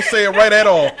you. Don't say it right at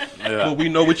all. But we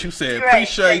know what you said. Right.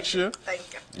 Appreciate you. Thank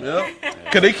you. Yeah.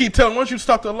 Because they keep telling, once you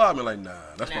stop the allotment, like, nah,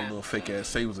 that's my little fake ass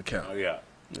savings account. Oh yeah.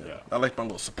 I like my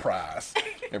little surprise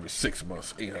every 6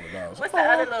 months, $800. What's the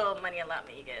other little money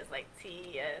allotment you guys like?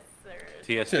 TS or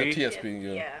TSP.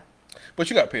 TSP, Yeah. But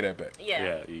you got to pay that back. Yeah.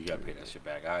 Yeah, you gotta pay that shit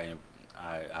back. I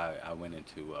went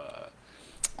into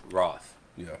Roth.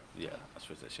 Yeah. I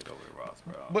switched that shit over to Roth,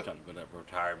 bro. I'm But- trying to build a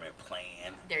retirement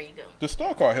plan. There you go. The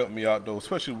Star Card helped me out, though,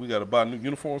 especially we got to buy new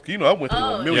uniforms. You know, I went through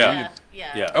a million.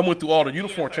 Yeah. I went through all the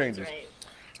uniform changes. Right.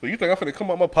 So you think I'm finna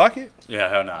come out my pocket? Yeah,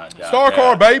 hell nah. Star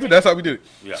Card, baby. That's how we did it.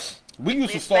 Yeah. We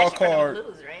used the Star Especially for Card. the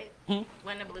blues, right?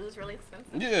 When the blues really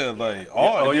expensive. Yeah, like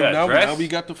now we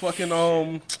got the fucking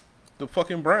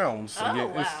Browns. So Oh, yeah,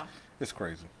 wow. it's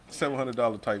crazy.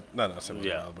 $700 type. Not $700,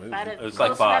 Yeah. but It's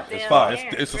like $5. It's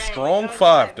 $5. It's a strong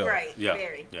 $5 though. Right. Yeah.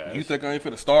 Very. Yeah. You think I ain't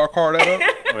finna Star Card that up?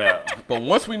 Yeah. But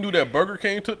once we knew that Burger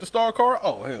King took the Star Card,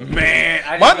 oh hell,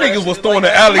 Man, my niggas was throwing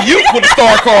the alley oop with the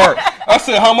Star Card. I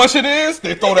said, how much it is?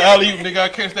 They throw the alley oop, nigga. I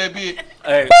catch that bit.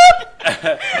 Hey,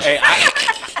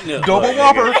 Double look,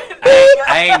 Whopper.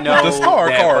 I ain't know The Star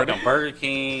that Card. fucking Burger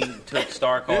King took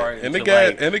Star Card And the until, gas,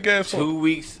 like, and the gas. 2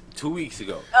 weeks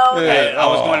ago. Oh, Yeah. And I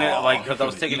was going to like because I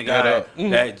was taking the Eat that guy up.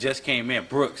 that just came in,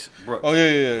 Brooks. Oh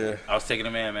yeah. I was taking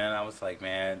him in, man. I was like,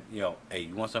 man, hey,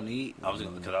 you want something to eat?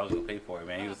 Because I was gonna pay for it,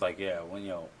 man. He was like, yeah,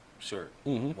 well, sure.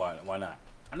 Why not?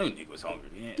 I knew nigga was hungry.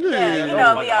 Yeah, you fucking know,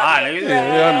 lie, we out nigga.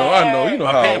 Yeah, I know. You know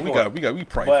I'm how paying we for got it. we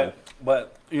prideful.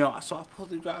 But so I pulled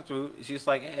the drive through. She's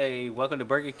like, "Hey, welcome to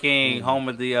Burger King, home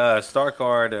of the Star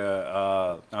Card.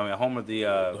 Home of the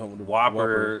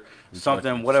Whopper,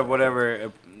 something,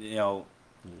 whatever.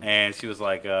 And she was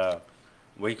like, "Where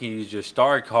you can use your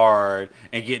Star Card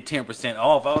and get 10%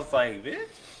 off." I was like, "Bitch,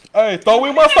 Hey, throw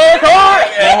in my Star Card.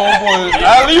 Homeboy,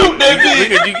 alley oop that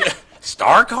bitch.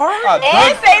 Star Card?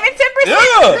 And saving 10%.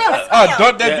 Yeah, I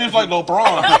dunked that bitch like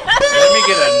LeBron. Let me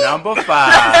get a number 5."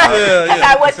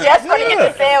 I was just going to get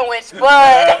the sandwich,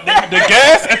 but The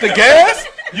gas at the gas.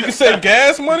 You can save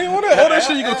gas money on that. All that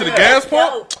shit. You go to the gas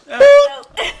pump.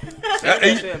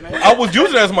 I was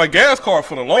using it as my gas card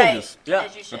for the longest. Yeah.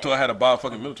 Until I had to buy a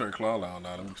fucking military clown. Now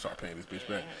let me start paying this bitch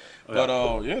back. But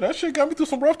that shit got me through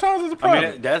some rough times as a private.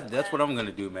 I mean, that's what I'm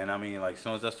gonna do, man. I mean, like, as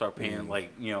soon as I start paying,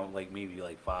 like maybe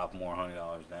like $500 more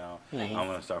now, I'm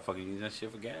gonna start fucking using that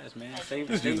shit for gas, man.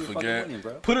 Just use it for gas. Money,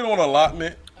 bro. Put it on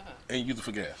allotment and use it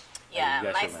for gas. yeah, You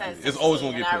got my your son's money. It's always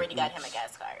 16 gonna and get I already paid. got him a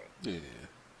gas card. Yeah.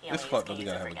 He It's only fucked up. used You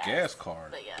to gotta use have it a for gas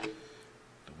card. But yeah,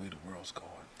 The way the world's going.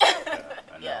 I know,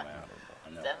 Yeah. man. I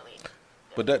know. definitely.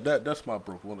 But that's my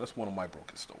broke one. That's one of my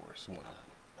broken stories.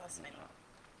 That's many.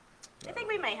 I think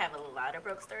we might have a lot of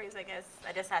broke stories, I guess.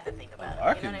 I just have to think about it.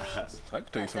 I You know what I mean? can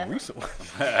tell you some Definitely. recent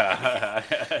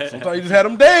ones. Sometimes you just had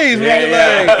them days, man.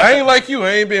 Yeah. Like, I ain't like you. I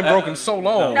ain't been broken so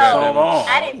long. No, So long,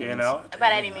 I didn't. you know? But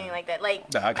I didn't mean like that.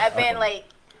 Like, Nah, I've been like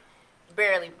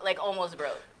barely, like almost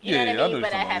broke. You know what I know mean?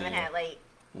 But I what you're haven't talking had like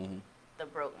Mm-hmm. the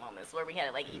broke moments where we had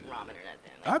to like eat ramen or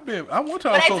nothing. Like, I one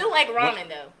time. but so, I do like ramen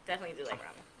though. Definitely do like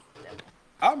ramen. Definitely.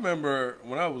 I remember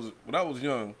when I was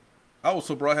young, I was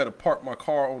so broke I had to park my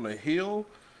car on a hill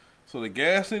so the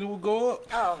gas needle would go up.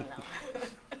 Oh no.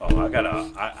 Oh, I got a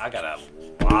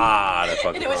lot of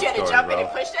fucking And then what you had to stories, jump bro. in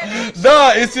and push that?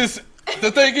 Nah, it's just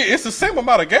the thing is, it's the same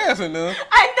amount of gas in there.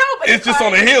 I know, but It's just the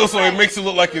on the car hill, is so it like- makes it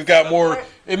look like it's got more.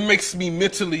 It makes me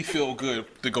mentally feel good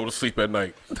to go to sleep at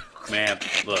night. Man,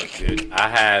 look, dude, I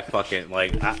had fucking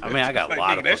like I mean I got a Like, lot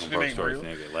nigga, of that fucking shit broke ain't stories,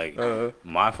 real. nigga. Like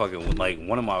my fucking like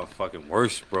one of my fucking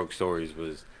worst broke stories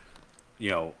was,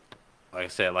 you know, like I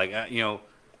said, like you know,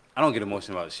 I don't get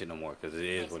emotional about shit no more because it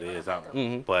is what it is.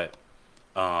 But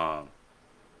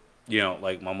you know,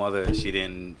 like my mother, she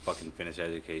didn't fucking finish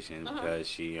education because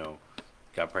she, you know,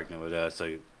 got pregnant with us,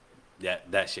 so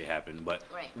that shit happened. But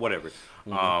Right. whatever.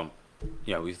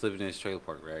 You know, we was living in this trailer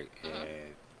park, right?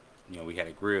 And you know, we had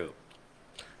a grill.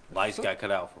 Lights got cut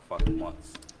out for fucking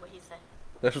months. What he said?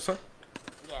 That's your son?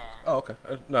 Yeah. Oh, okay.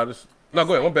 No, go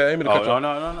ahead. My bad. I ain't mean to cut you Oh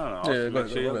off. no. Yeah, go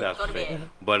Make sure ahead. you- that's Go to fair. bed.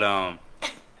 But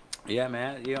yeah,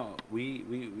 man. You know, we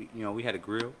you know we had a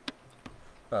grill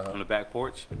on the back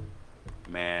porch.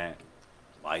 Man,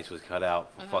 lights was cut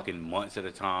out for fucking months at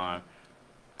a time.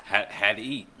 Had to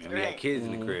eat, and we had Right. kids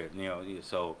in the crib. You know,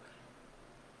 so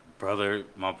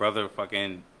my brother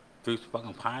fucking threw some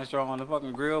fucking pine straw on the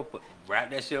fucking grill,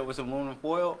 wrapped that shit up with some aluminum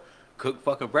foil, cooked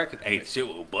fucking breakfast. Hey, the shit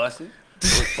was busting.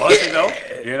 It was busting though,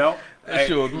 you know. That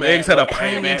shit was, eggs had a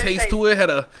piney man. taste to it. Had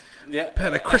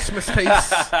a Christmas taste. I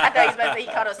thought he was about to say he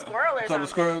caught a squirrel or Caught a something.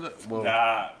 squirrel. Well,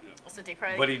 Nah. What's the deep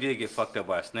But he did get fucked up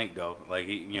by a snake though. Like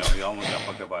he almost got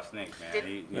fucked up by a snake, man.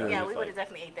 He, you know, yeah, it's we like- would have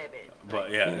definitely ate that bit.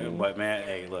 But yeah, but man,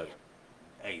 hey, look,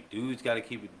 hey, dudes got to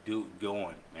keep it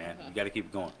going, man. You got to keep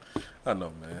it going. I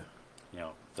know, man. You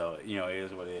know, so you know, it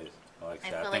is what it is. Like I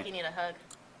I said, feel like you need a hug.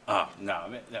 oh no,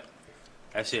 man,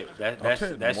 that shit, that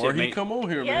Okay, the shit more he make come on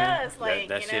here, Yeah, man. it's like,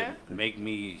 that you shit know. make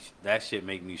me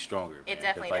stronger. It man. 'Cause,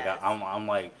 definitely like does. I'm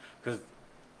like, cause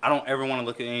I don't ever want to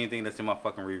look at anything that's in my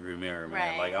fucking rearview mirror,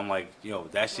 man. Right. Like I'm like,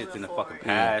 that shit's Moving in the forward. fucking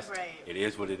past. Right. It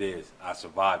is what it is. I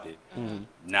survived it.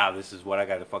 Now this is what I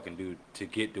got to fucking do to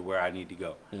get to where I need to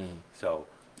go. So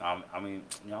I mean,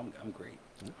 you know, I'm great.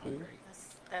 I'm great.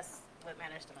 That's what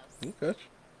matters the most. Okay.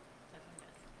 Definitely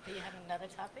does. Do you have another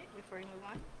topic before we move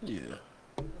on? Yeah.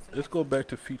 What's Let's go back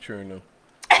to featuring them.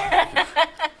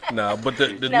 Nah, but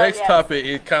the No, next yes. topic,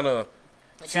 it kind of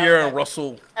Sierra and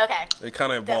Russell. Okay. It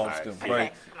kind of involves Definitely. them,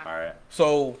 right? Okay, come on. All right.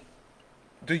 So,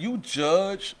 do you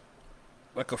judge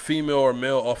like a female or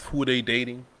male off who they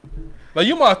dating? Like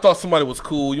you might have thought somebody was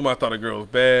cool, you might have thought a girl was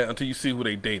bad until you see who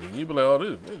they dating. You be like, oh,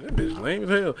 this bitch lame as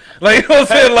hell. Like you know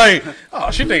what I'm saying? Like,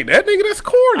 oh, she date that nigga? That's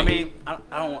corny. I mean, I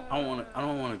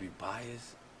don't want to be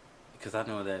biased because I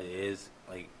know that it is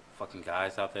like fucking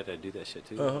guys out there that do that shit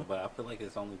too. But I feel like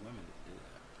it's only women that do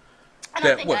that. I That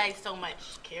don't think what? guys so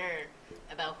much care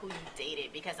about who you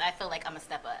dated because I feel like I'm a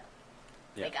step up.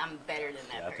 Yeah. Like I'm better than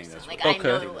that Yeah, I think person. that's Like right. I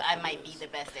Okay. know I might be the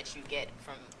best that you get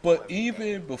from. But whoever you even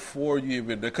date. before you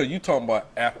even, because you talking about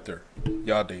after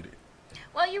y'all dated.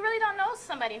 Well, you really don't know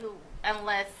somebody who,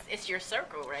 unless it's your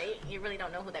circle, right? You really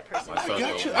don't know who that person My is. circle-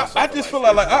 Got you. my I circle just feel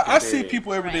like like I fucking see dead.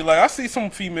 people every day. Right. Like I see some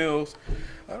females.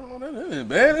 I don't know that is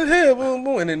bad as hell, boom,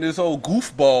 boom, and then this old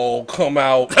goofball come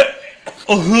out,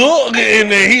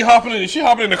 and then she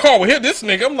hopping in the car with this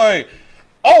nigga. I'm like,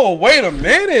 oh wait a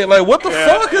minute, like what the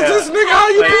fuck is this nigga? How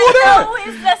you Like- do I that?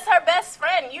 know that's her best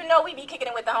friend. You know we be kicking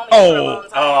it with the homies for a long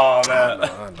time. Oh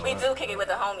man. We do kick it with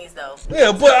the homies though.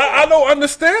 Yeah, but I don't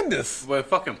understand this. But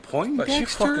fucking Like she Poindexter,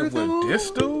 fucking though? with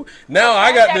this dude. Now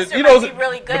I got Poindexter the, you know, might be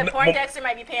really good. but- Poindexter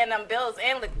might be paying them bills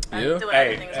and Yeah. doing other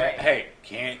Hey, things hey, right. hey,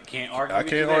 can't argue. I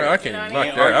with you can't, there. I can't know what I knock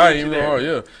mean? that. I ain't even Argue with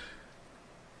you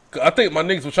yeah. I think my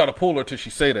niggas will try to pull her till she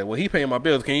say that. Well, he paying my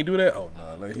bills. Can you do that? Oh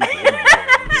no, like,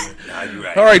 Nah, you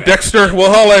right. all right, Dexter.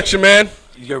 We'll holler at you, man.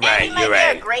 You're And right. he might You're be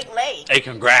right. a great lay. Hey,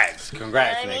 congrats, You know what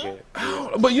I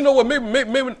nigga. But you know what?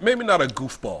 Maybe not a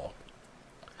goofball,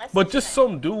 That's but what just I'm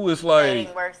some dude is saying.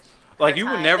 like, Worth Like, her you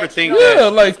would time never that think know that- yeah,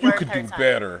 it's like you worth could her do time.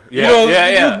 better. Yeah, you know,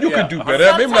 yeah, you yeah. could do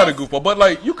better. Maybe not a Sometimes- goofball, but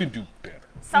like you could do better.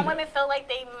 Some women feel like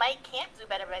they can't do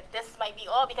better, but this might be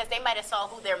all because they might have saw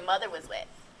who their mother was with,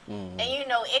 and you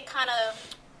know you kind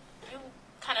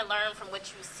of learn from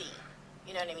what you see.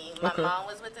 You know what I mean? My Okay. mom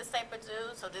was with this type of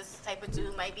dude, so this type of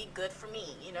dude might be good for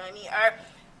me. You know what I mean? Or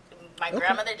my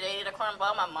grandmother dated a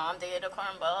cornball, my mom dated a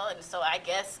cornball, and so I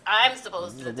guess I'm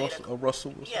supposed to date a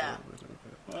Russell. Yeah.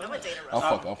 I would date a I'll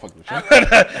Russell. fuck with you.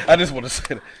 I just want to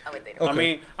say that. I would date a Russell.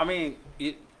 Okay. I mean,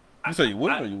 You say you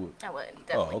would or you would? I would,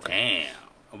 definitely. Oh, okay.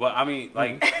 damn. But I mean,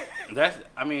 like,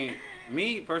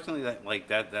 me personally,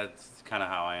 that's kind of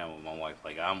how I am with my wife.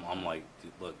 Like, I'm like,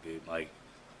 look, dude, like,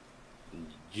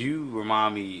 you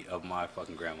remind me of my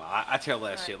fucking grandma. I tell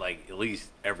that shit like at least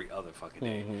every other fucking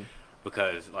day,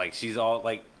 because like she's all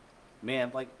like,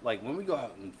 man, like when we go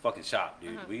out and fucking shop,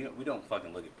 dude, we don't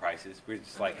fucking look at prices. We're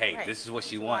just like, hey, this is what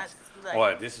she wants,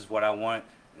 or this is what I want,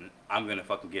 and I'm gonna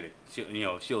fucking get it.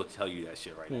 She'll tell you that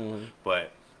shit right now.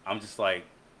 But I'm just like,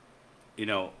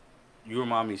 you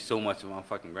remind me so much of my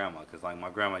fucking grandma, because like my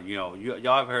grandma,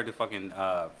 y'all have heard the fucking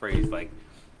phrase like,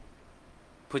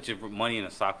 put your money in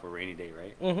a sock for a rainy day,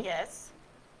 right? Yes.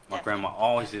 My grandma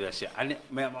always did that shit.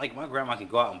 Man, like my grandma can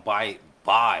go out and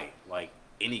buy like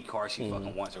any car she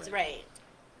fucking wants. That's right.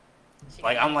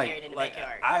 Like I'm like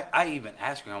I even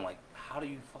ask her, I'm like, how do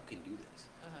you fucking do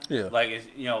this? Yeah. Like it's,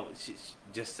 she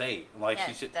just say like Yes,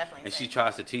 she should, definitely and say. she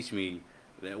tries to teach me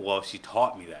that. Well, she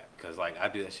taught me that, because like I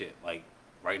do that shit like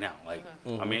right now. Like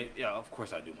I mean, of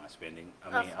course I do my spending.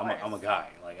 I mean, I'm a guy.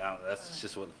 Like that's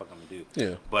just what the fuck I'm gonna do.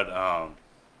 Yeah. But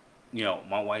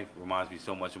my wife reminds me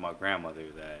so much of my grandmother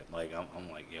that like I'm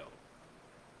like, yo,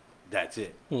 that's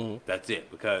it. That's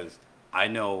it, because I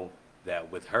know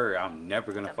that with her I'm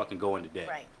never gonna fucking go into debt.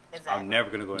 Right. Exactly. I'm never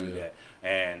gonna go into debt,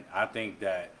 and I think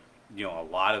that a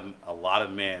lot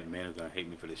of men are gonna hate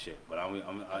me for this shit. But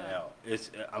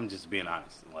I'm just being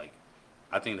honest. Like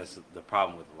I think that's the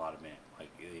problem with a lot of men. Like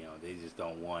they just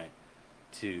don't want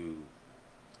to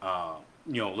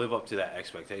live up to that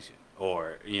expectation,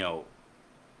 or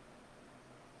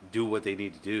do what they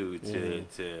need to do to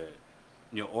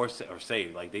or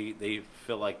save. Like they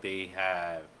feel like they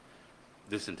have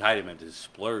this entitlement to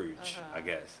splurge, I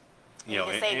guess. In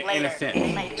a sense.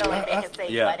 They might feel like they can save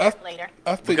later.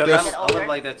 I think Because that's I live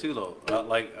like that too, though.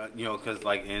 Because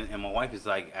and my wife is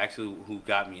like actually who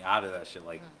got me out of that shit,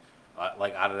 like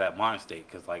out of that mind state.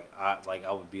 Because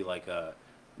I would be like a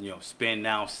spend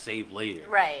now, save later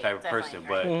type of person.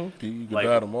 But you can like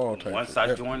buy them all type once shit.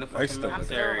 I joined the fucking I'm still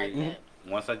military, like that.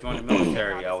 once I joined the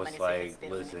military, I was Money like,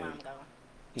 saved, listen. mom go.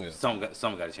 Yeah. Something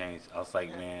got to change. I was like,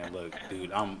 man, look,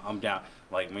 dude, I'm down.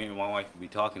 Like me and my wife would be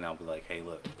talking. I'll be like, hey,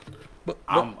 look,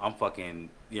 I'm fucking,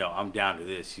 I'm down to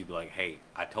this. She'd be like, hey,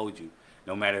 I told you.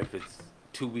 No matter if it's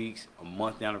 2 weeks, a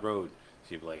month down the road,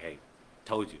 she'd be like, hey,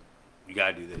 told you, you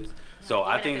gotta do this. So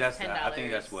I think that's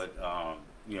what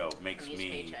makes Each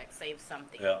me paycheck, save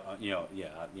something. I love it,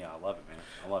 man.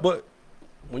 I love it. But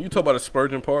when you talk about the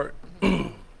spurging part,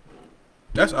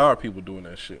 that's our people doing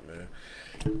that shit, man.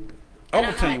 I'm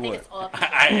gonna tell you what.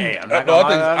 I'm not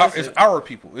gonna lie, it's our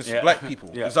people. It's Yeah. black people.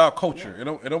 Yeah. It's our culture. And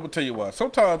I'm gonna tell you why.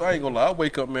 Sometimes I ain't gonna lie. I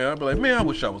wake up, man. I be like, man, I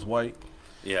wish I was white.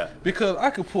 Yeah. Because I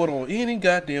could put on any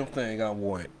goddamn thing I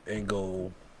want and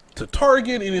go to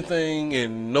Target, anything,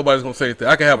 and nobody's gonna say anything.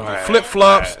 I can have some flip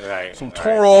flops, some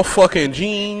tore off fucking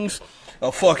jeans, a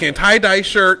fucking tie dye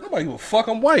shirt. Nobody give a fuck.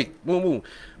 I'm white. Boom, boom.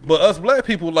 But us black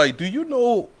people, like, do you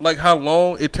know like how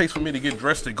long it takes for me to get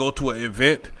dressed to go to an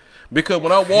event? Because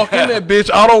when I walk in that bitch,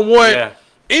 I don't want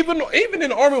even in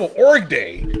the Army on Org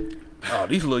Day. Oh,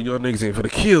 these little young niggas ain't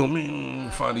finna kill me.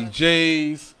 Find these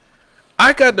J's.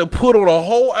 I got to put on a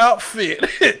whole outfit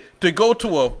to go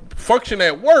to a function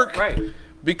at work,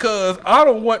 because I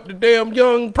don't want the damn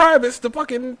young privates to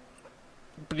fucking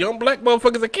young black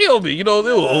motherfuckers to kill me. They were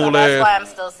old That's ass. why I'm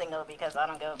still single, because I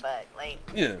don't go back. Like,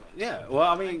 Yeah. Well,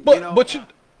 I mean, but you.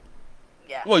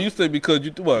 yeah. Well, you say because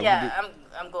you. Well, Yeah,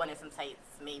 I'm going in some tights,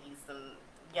 maybe some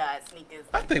sneakers.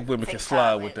 I think women can TikTok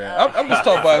slide with that. and, I'm just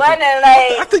talking about. wondering,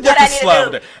 like, I think y'all what can I need to slide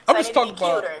do. with that. So I'm I just need to talking be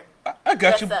about. cuter. I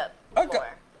got you. Dress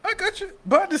up I got you.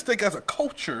 But I just think as a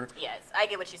culture, Yes, I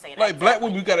get what you're saying. like black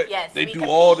women, gotta. Yes, they we do compete.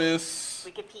 all this.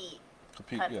 We compete.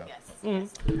 Yeah.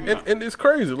 Yes. And it's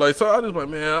crazy. Like, so I just like,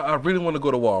 man, I really want to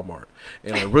go to Walmart,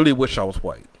 and I really wish I was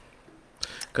white.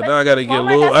 Cause now I gotta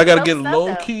get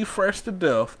low key fresh to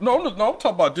death. No, I'm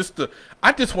talking about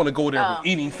I just want to go there with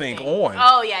anything on.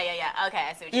 Oh yeah. Okay,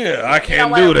 I see what you're saying. I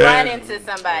can't do that. Run into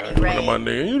somebody, right? My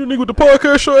nigga, you the nigga with the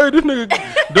podcast show? Hey, this nigga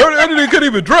dirty. That nigga can't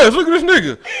even dress. Look at this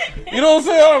nigga. You know what I'm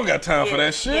saying? I don't got time for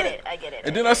that shit. I get it.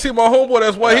 And then I see my homeboy.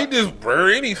 That's why he just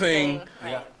wear anything.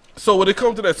 Right. So when it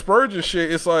comes to that spurging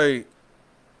shit, it's like,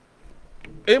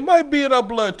 it might be in our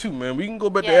blood too, man. We can go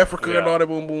back to Africa and all that,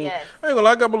 boom, boom. Yes. I ain't gonna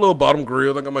lie, I got my little bottom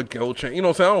grills, I got my gold chain. You know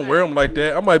what I'm saying? I don't wear them like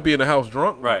that. I might be in the house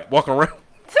drunk, walking around,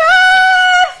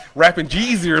 rapping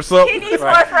Jeezy or something. He needs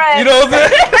more friends. You know what I'm saying?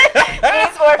 He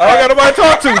needs more friends. I don't got nobody to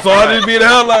talk to, so I just be in the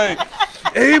house like,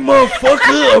 Hey,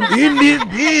 motherfucker, I'm in this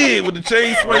bed with the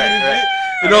chain swinging and shit.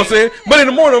 You know what I'm saying? But in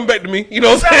the morning, I'm back to me. You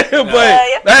know what I'm saying? But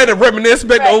I had to reminisce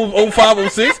back to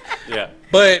 05, 06. Yeah.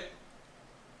 But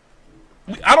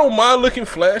I don't mind looking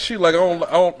flashy. Like I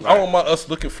don't mind us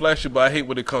looking flashy, but I hate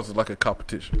when it comes to like a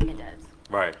competition. It does.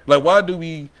 Right. Like, why do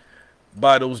we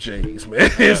buy those J's, man?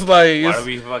 It's like, why do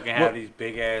we fucking have these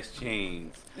big ass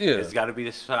chains? Yeah. It's got to be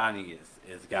the shiniest.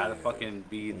 It's got to fucking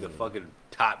be the fucking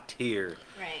top tier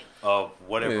of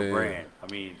whatever brand. I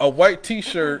mean, a white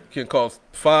T-shirt can cost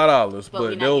 $5, but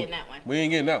we're not getting that one. We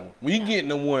ain't getting that one. We getting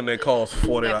the one that costs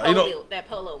 $40. You know, that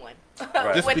polo one.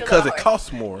 Right. Just because it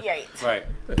costs more. Right. Right.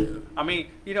 I mean,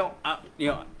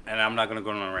 and I'm not gonna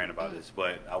go on a rant about this,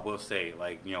 but I will say,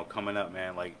 like, coming up,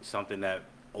 man, like something that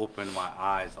opened my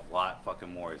eyes a lot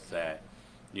fucking more is that,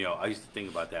 I used to think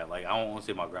about that. Like, I don't want to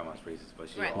say my grandma's racist, but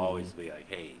she would always be like,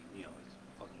 hey, this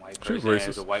fucking white person,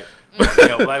 racist. a white,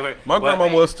 black, my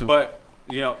grandma was too. But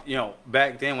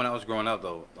back then when I was growing up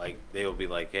though, like they would be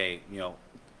like, hey,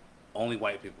 only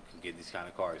white people can get these kind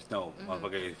of cars. No,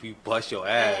 motherfucker, if you bust your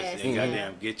ass and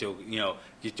goddamn get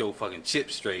your fucking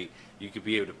chip straight, you could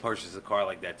be able to purchase a car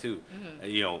like that too.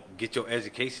 Get your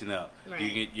education up.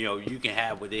 Right. You can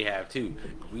have what they have too.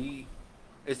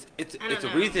 It's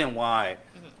a reason why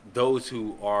those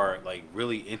who are like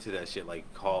really into that shit like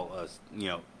call us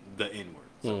the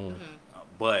N-word.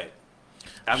 But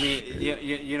I mean,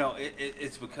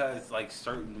 it's because like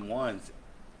certain ones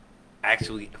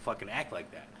actually fucking act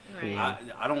like that. Right.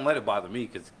 I don't let it bother me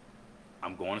because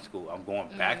I'm going to school. I'm going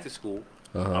back to school.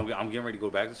 I'm getting ready to go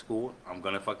back to school. I'm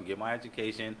going to fucking get my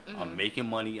education. I'm making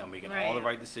money. I'm making all the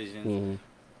right decisions.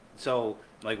 So,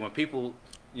 like, when people,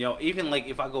 even, like,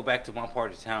 if I go back to my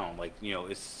part of town, like,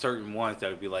 it's certain ones that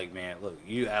would be like, man, look,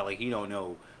 you act like you don't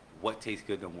know what tastes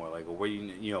good no more, like, or where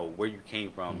where you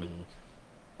came from. And,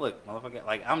 look, motherfucker,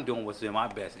 like, I'm doing what's in my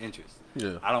best interest.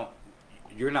 Yeah.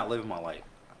 You're not living my life.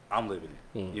 I'm living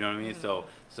it. You know what I mean?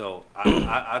 So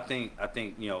I think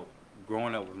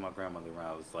growing up with my grandmother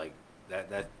around was like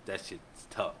that shit's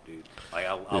tough, dude. Like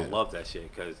I love that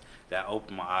shit because that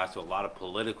opened my eyes to a lot of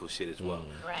political shit as well.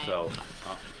 Right. So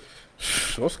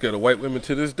I'm scared of white women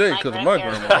to this day because of my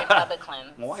grandma.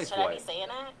 Republicans. My wife's Should I be white. saying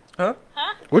that?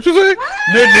 Huh? What you say?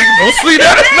 Nigga, don't sleep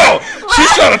that. No,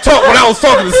 she's trying to talk when I was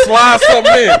talking to slide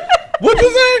something in. What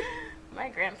you say? My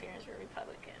grandparents were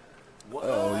Republican.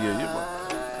 Oh yeah, you might.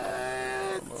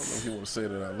 I don't know if you want to say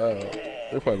that out loud.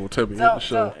 They're probably gonna tell me in the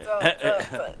show.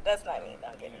 That's not me.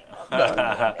 Don't get me.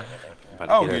 I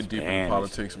don't get deep in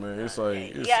politics, man. It's like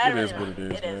it is what it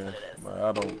is, man.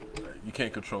 Like, you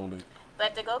can't control it.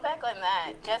 But to go back on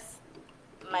that, just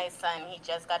my son, he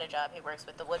just got a job. He works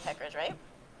with the woodpeckers, right?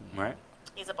 Right.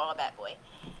 He's a ball bat boy.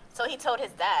 So he told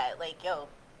his dad, like, yo,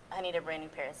 I need a brand new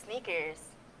pair of sneakers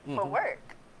for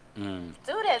work.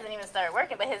 Dude hasn't even started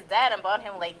working, but his dad bought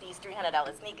him like these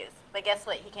 $300 sneakers. But guess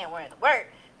what? He can't wear them to work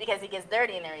because he gets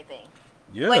dirty and everything.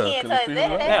 Yeah. But he ain't tell his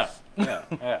dad. Yeah.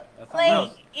 That's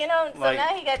Like, so Like, now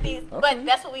he got these. But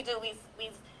that's what we do.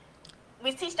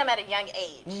 We teach them at a young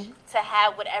age to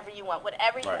have whatever you want,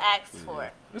 whatever you ask for.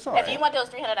 It's all If right. you want those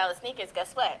 $300 sneakers,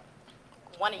 guess what?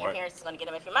 One of your parents is going to get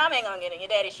them. If your mom ain't going to get them, your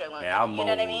daddy sure going to get them. You know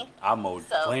what I mean? I mowed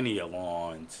plenty of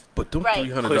lawns. But them Right.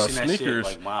 $300 Pushing that shit sneakers,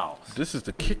 like miles. this is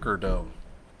the kicker though.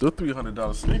 The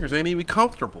 $300 sneakers ain't even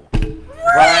comfortable.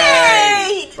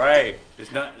 Right.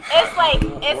 It's not like the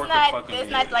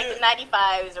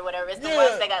 95s or whatever. It's the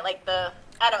ones that got like the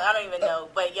I don't even know.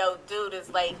 But yo, dude is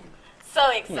like so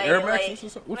excited. Air Like, Maxes or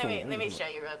something? let me show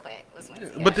you real quick. Which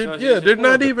ones he But got. they're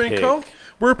not the even pick. comfortable.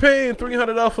 We're paying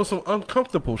 $300 for some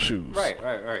uncomfortable shoes. Right.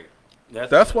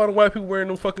 That's why the white people wearing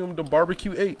them fucking the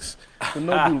barbecue 8s. The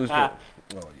no doolers. Oh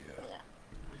yeah.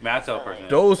 Man, I tell a person.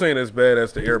 Those ain't as bad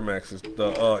as the Air Maxes.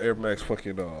 The Air Max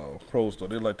fucking pros though.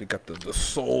 They got the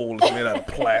sole is made out of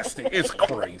plastic. It's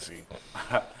crazy.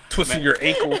 Twisting your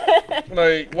ankle.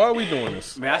 Like, why are we doing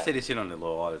this? Man, I say this shit on the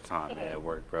low all the time, man, at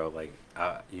work, bro. Like,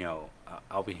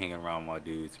 I'll be hanging around my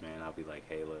dudes, man. I'll be like,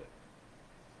 hey, look.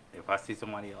 If I see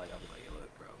somebody, like, I'll be like, hey,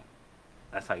 look, bro.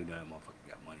 That's how you know that motherfucker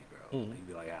got money, bro. Like, you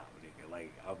be like, nigga.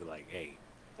 Like, I'll be like, hey,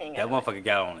 that motherfucker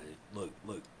got on it. Look,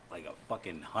 like a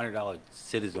fucking $100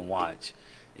 Citizen watch.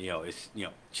 It's,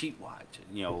 cheap watch.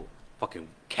 Fucking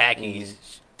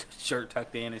khakis, shirt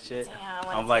tucked in and shit. Damn,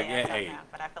 I'm like, hey. now,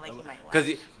 but I feel like he might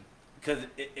watch. Because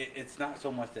it's not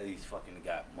so much that he's fucking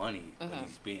got money, but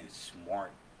he's being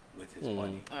smart with his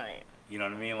money. Right. You know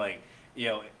what I mean? Like,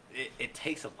 it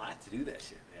takes a lot to do that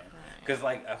shit, man. Because,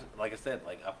 like I said,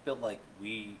 like, I feel like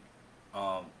we,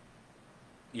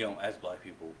 as black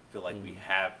people, feel like we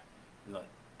have,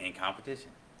 in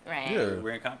competition. Right. Yeah.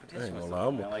 We're in competition with lie,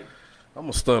 something, man. Like, I'm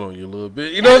gonna stun on you a little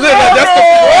bit. You know what I'm saying? Like,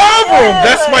 that's the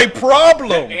That's my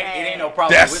problem. It ain't no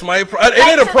problem. That's my problem. It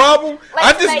ain't a problem.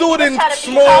 I just do it in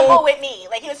small. Humble with me.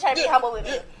 Like he was trying to be humble with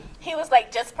me. He was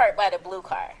like, just park by the blue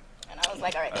car. And I was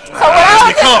like, all right. So when I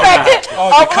was expecting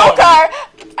a blue car,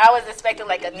 I was expecting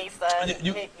like a Nissan.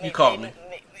 You called me.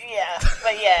 Yeah,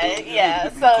 but yeah.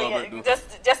 So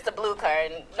just the blue car,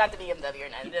 and not the BMW or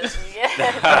nothing. Just,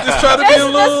 I'm just trying to be a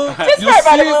little. You'll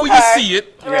see it when you see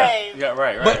it. Right. Yeah,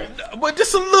 right. But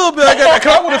just a little bit. Cause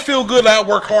I want to feel good. I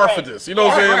work hard for this. You know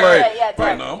what I'm saying?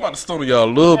 Like, no, I'm about to stone y'all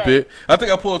a little bit. I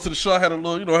think I pulled up to the show. I had a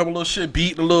little, have a little shit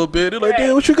beating a little bit. They're like,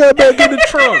 damn, what you got back in the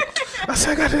trunk? I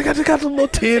said, I got some little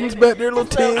tins back there, little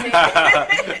tins.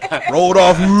 Rolled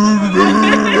off.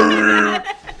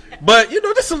 But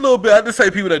just a little bit. I just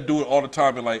say people that do it all the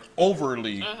time and like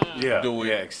overly do it,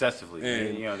 excessively.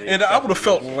 And I would have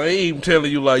felt lame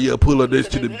telling you like, pull up this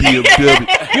to the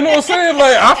BMW. You know what I'm saying?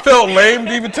 Like I felt lame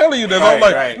even telling you that. I'm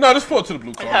like, no, just pull it to the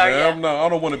blue car, man. I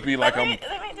don't want to be like let me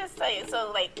just tell you.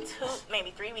 So like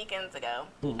 3 weekends ago,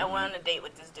 I went on a date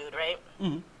with this dude, right?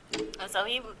 And so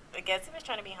I guess he was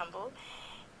trying to be humble,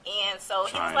 and so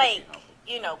he was like,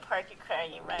 park your car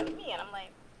and you ride with me, and I'm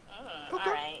like. All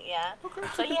right, yeah. Okay.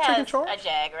 So he has a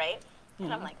Jag, right?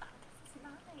 And I'm like, oh, this is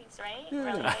nice, right?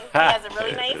 Really nice. He has a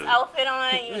really nice outfit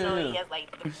on. He has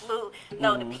like the blue,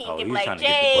 the pink and black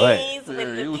J's with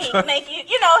the pink Nike.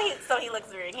 So he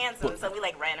looks very handsome. So we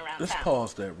like ran around Let's town.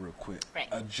 pause that real quick. Right.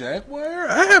 A Jaguar?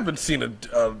 I haven't seen I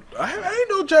didn't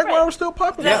know Jaguar was still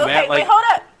popular. Yeah, okay, wait, hold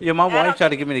up. Yeah, my wife tried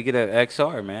to get me to get an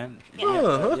XR, man.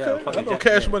 Okay. I know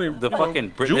Cash Money. The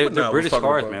fucking the British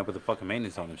cars, man, but the fucking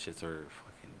maintenance on them shits are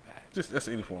fucking bad. That's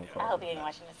any form of car. I hope you ain't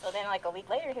watching this. So then, like a week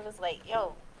later, he was like,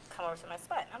 "Yo, come over to my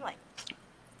spot." And I'm like,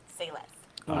 "Say less."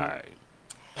 All right.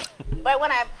 But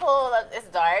when I pull up, it's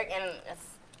dark, and it's,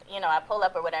 I pull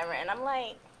up or whatever, and I'm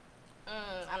like,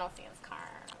 I don't see his car.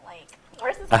 Like,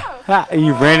 where's his car?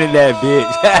 You rented that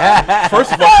bitch.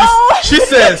 First of all, she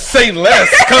said, "Say less"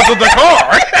 because of the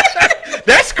car.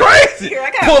 That's crazy.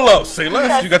 Pull up, say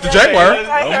less. You got the Jaguar.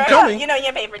 I'm coming. You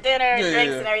pay for dinner,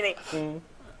 drinks, and everything.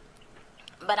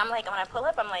 But I'm like, when I pull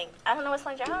up, I'm like, I don't know what's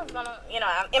on your house.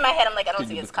 In my head, I'm like, I don't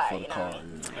see his car.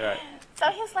 Right.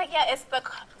 So he's like, yeah, it's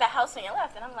the house on your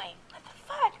left. And I'm like, what the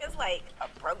fuck? It's like a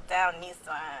broke down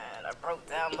Nissan, a broke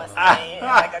down Mustang,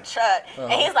 like a truck.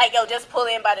 And he's like, yo, just pull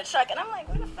in by the truck. And I'm like,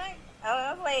 what the fuck?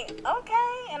 I was like,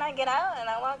 okay. And I get out and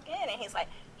I walk in, and he's like,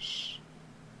 shh.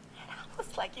 And I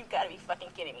was like, you gotta be fucking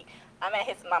kidding me. I'm at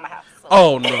his mama house. So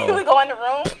oh no. We go in the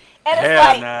room,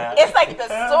 and it's like the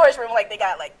storage room. Like they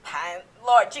got like pine.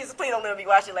 Lord Jesus, please don't let me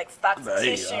watch it. Like stocks of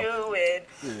tissue and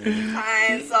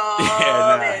pine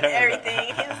saw and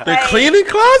everything. He's the cleaning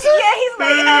closet? Yeah, he's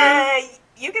like,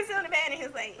 you can sit on the bed, and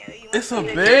he's like, yo, you want it's a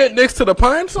bed next to the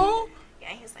pine saw? Yeah,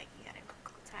 he's like, you gotta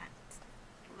go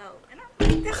low. And I'm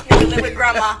like, this nigga live with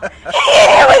grandma.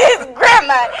 Yeah, with his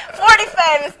grandma.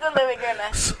 45 and still live with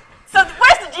grandma. So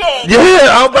where's the Jag? Yeah,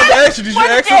 I was about to ask you. Did you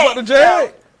ask him about the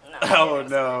Jag? Oh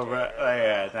no, bro.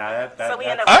 So we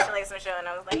ended up watching like some show, and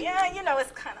I was like, yeah,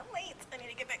 it's kind of late. I need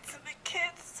to get back to my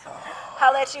kids.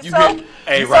 Holla at you.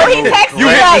 Hey, so he texted me you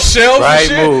hit like, the shelves right and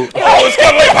shit? move. Oh, it's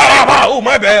kind of like, oh,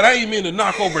 my bad. I didn't mean to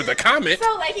knock over the comment. So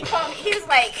like he called me. He was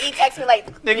like, he texted me like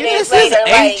 3 Nigga, days this is later.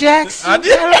 Like, Ajax. I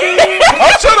did.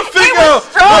 I was trying to figure out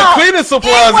what cleaning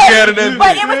supplies he had in that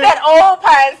but it was that old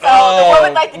pine saw, the one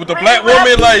with like with the black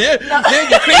woman, like,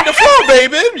 you clean the floor,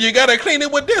 baby. You gotta clean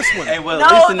it with this one. Hey, well, no,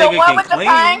 at least the nigga one can with the clean.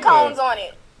 pine cones on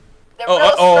it. The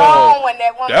real strong one.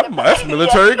 That's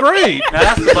military grade.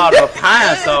 Now that's about a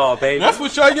pine saw, baby. That's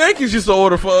what y'all Yankees used to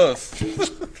order for us.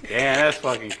 Damn, that's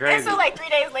fucking crazy. And so like 3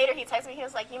 days later, he texted me. He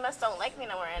was like, "You must don't like me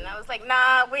no more." And I was like,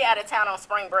 "Nah, we out of town on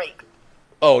spring break."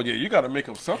 Oh yeah, you gotta make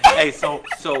him something. Hey, so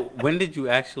when did you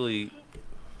actually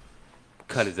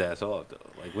cut his ass off though?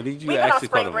 Like when did you actually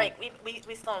cut him? We've been on spring break.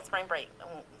 We still on spring break.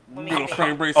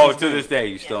 Spring break. Oh, to this day,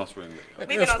 you still on spring break.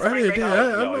 We've been on spring break.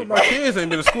 I know my kids ain't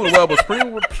been to school in a while, but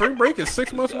spring break is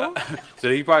 6 months long.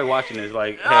 So he probably watching this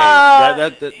like, hey,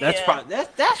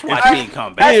 that's why she ain't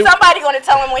come back. Somebody gonna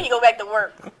tell him when he go back to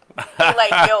work. He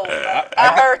like, yo,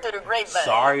 I heard through the grapevine.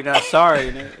 Sorry, not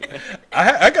sorry.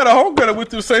 I got a homegirl that went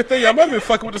through the same thing. I might have been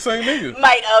fucking with the same nigga.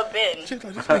 Might have been. She's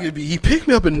like, this nigga he picked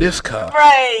me up in this car.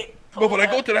 Right. But when I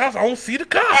go to the house, I don't see the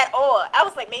car. At all. I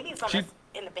was like, maybe it's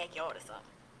in the backyard or something.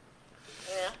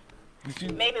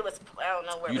 Yeah. Maybe it was, I don't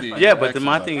know where it was. Yeah, but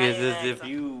my thing is if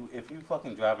you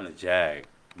fucking driving a Jag,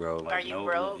 bro, like, are you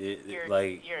broke?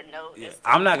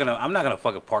 I'm not gonna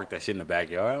fucking park that shit in the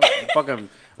backyard. I'm fucking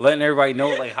letting everybody know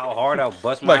like how hard I'll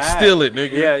bust my ass. Steal it,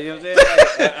 nigga. Yeah, you know what I'm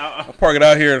saying? I'll park it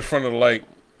out here in front of the light.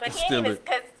 But he ain't even,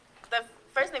 because the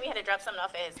first thing we had to drop something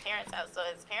off at his parents' house, so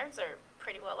his parents are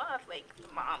pretty well off. Like,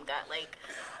 mom got like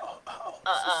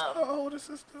How old is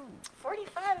this dude?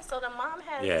 45. So the mom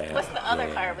has. Yeah. What's the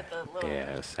other car with the little?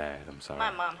 Yeah, it's sad. I'm sorry.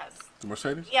 My mom has. The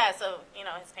Mercedes? Yeah. So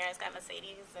his parents got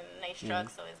Mercedes and nice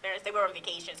trucks. So his parents they were on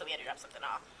vacation, so we had to drop something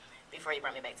off before he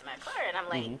brought me back to my car. And I'm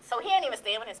like, so he ain't even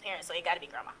staying with his parents, so it got to be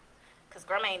grandma, because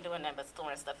grandma ain't doing nothing but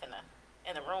storing stuff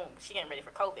in the room. She getting ready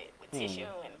for COVID with tissue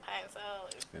and pine sol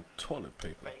And toilet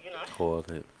paper. but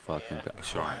Toilet fucking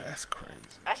sure. That's crazy.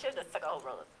 I should have just took a whole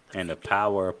roll of And the TP.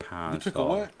 power of pound. You took a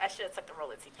what? I should have took the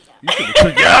roll of TP out. You should have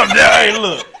took it out there. Hey,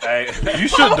 look. Hey. You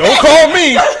should. Don't call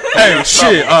me. Hey,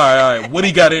 shit. All right. What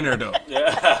he got in there, though?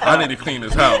 I need to clean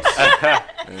this house.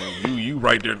 And you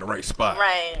right there in the right spot.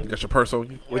 Right. You got your purse on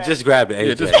you? Well, just grab the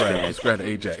Ajax. Yeah, just grab the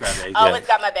Ajax. Oh, it's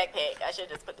got my backpack. I should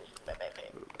just put my backpack.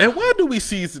 And why do we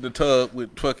season the tub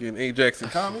with fucking Ajax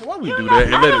and Tommy? Why we do that I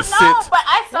and let don't it sit? know, but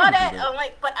I saw that. I'm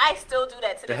like, but I still do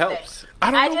that to this helps. day. I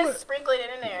don't know just what- sprinkle it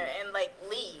in there and like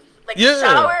leave, like Yeah.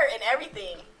 shower and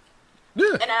everything,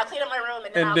 Yeah. and I'll clean up my room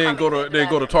and then I'll And then come go and to clean the then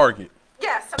go to bathroom. Target.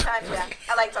 Yeah, sometimes yeah,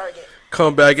 I like Target.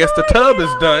 Come back. Guess the tub is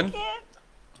I done. can't.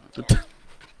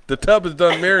 The tub is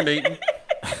done marinating.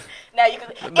 Now you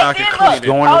can. Now I And can then clean look, it.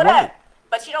 Going to hold work. up.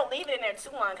 But you don't leave it in there too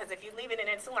long, because if you leave it in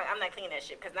there too long, I'm not cleaning that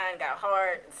shit, because now it got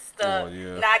hard and stuck. Oh,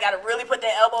 yeah. Now I got to really put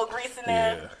that elbow grease in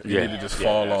there. You need to just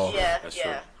fall off. Yeah, That's yeah,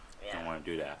 true. yeah. Don't want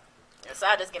to do that. So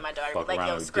I'll just get my daughter, Fuck like, around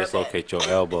yo, and scrub that. dislocate your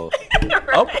elbow.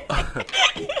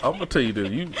 I'm gonna tell you this.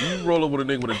 You roll up with a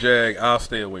nigga with a Jag, I'll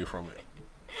stay away from it.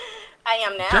 I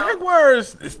am now.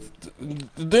 Jaguars, the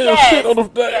damn Yes, shit on the.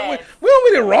 yes. We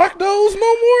don't really rock those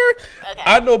no more. Okay.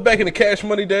 I know back in the Cash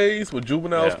Money days when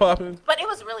Juvenile's Yeah. popping. But it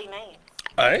was really nice.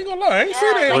 I ain't gonna lie, I ain't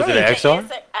say that. Was it nice. an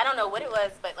XR? I don't know what it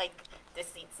was, but like the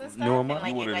seats and stuff. Newer and, model?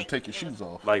 like, You wanted like, to take your it was- shoes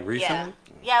off. Like Yeah, recently?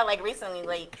 yeah, like recently,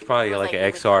 like. It's probably it was like an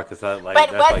really- XR because I like.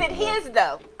 But that's was like it the one. his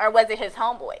though, or was it his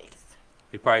homeboys,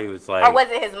 He probably was like. or was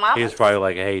it his mom? He was probably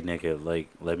like, "Hey, nigga, like,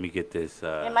 let me get this."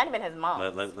 It might have been his mom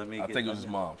Let me. I get think it was his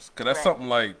this. mom's. Cause that's Right. something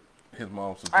like his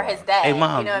mom's. or his dad. Hey,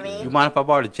 mom, you know what I mean? you mind if I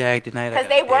borrow the Jag tonight? Because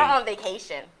they were on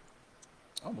vacation.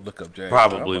 I'm gonna look up Jag.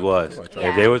 Probably was. Yeah.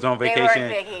 If they was on They were on vacation,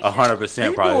 vacation. 100%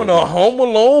 You probably. doing a Home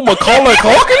Alone Macaulay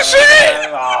Culkin shit?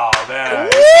 Oh man,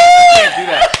 you can't do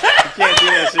that. You can't do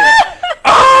that shit.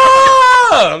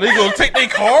 Ah! They gonna take their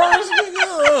cars?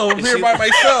 Nigga, I'm here by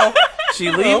myself. She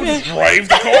I'm leaving? just drive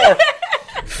the car.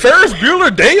 Ferris Bueller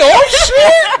day off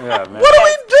shit? Yeah, man. What are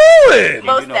we doing?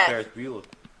 Most You know that. Ferris Bueller.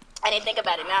 I didn't think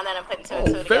about it. Now that I'm putting two and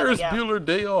two together. Ferris yeah. Bueller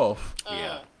day off.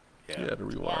 Yeah. You had to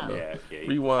rewind. Yeah.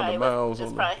 Rewind Probably the was miles just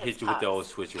on probably that. his Hit you with the old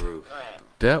pops. switcheroo. Right.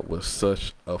 That was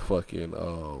such a fucking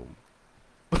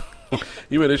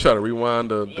you mean they try to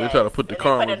rewind the they try to put the And they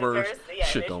car in put it reverse? Yeah,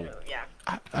 Shit they don't. should,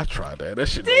 yeah. I tried that. That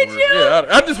shit Did don't work. you? Yeah,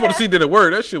 I just want to see that it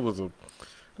worked. That shit was a.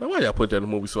 Now why y'all put that in the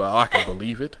movie so I can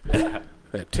believe it?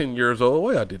 At 10 years old,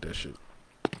 why y'all did that shit?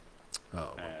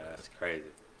 Oh, Man, that's crazy.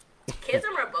 Kids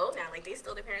are more bold now. Like, they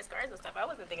stole their parents' cars and stuff. I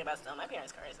wasn't thinking about stealing my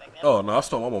parents' cars back then. oh no, I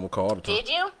stole my mama car all the time. Did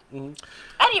you?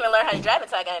 I didn't even learn how to drive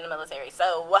until I got in the military.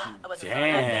 So, I was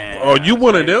Damn. Oh, you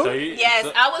one of them? So you- Yes,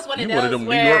 so- I was one of You one of those them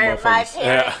New York where my motherfuckers.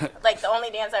 parents, Yeah. like, the only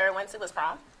dance I ever went to was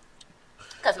prom.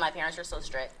 Because my parents were so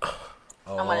strict.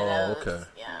 I'm one of those. okay.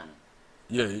 Yeah.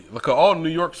 Yeah, like all New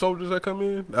York soldiers that come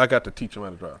in, I got to teach them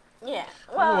how to drive. Yeah.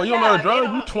 Oh, you don't know how to they drive?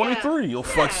 don't- You 23. yeah. Yo,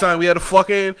 fuck, son. We had a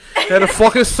fucking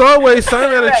subway, son.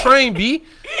 We had a Right. train, B.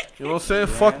 You know what I'm saying?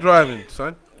 Fuck driving,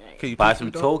 son. Can you Buy teach some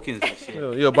me, dog? tokens and shit.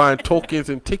 Yeah, you're buying tokens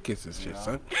and tickets and shit,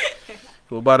 son.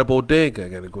 Go by the bodega. I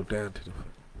gotta go down to the.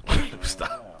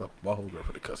 Stop. My whole girl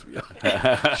for the cuss me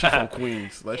out. She from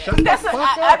Queens. Like, shut the That's fuck what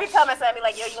up. I be telling my son, I be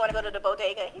like, yo, you want to go to the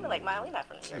bodega? He be like, Mom, we not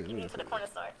from New York. You need to the corner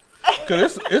store.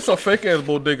 Cause it's a fake ass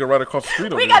bodega right across the street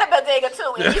over We there. got a bodega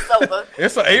too. We East over.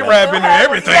 It's an A-Rab in there,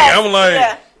 everything. Yes, I'm like,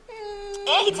 yeah.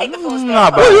 And he take the food stamps.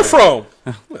 Nah, where you from?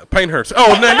 Pinehurst.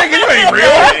 Oh, nah, nigga, you ain't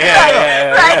real.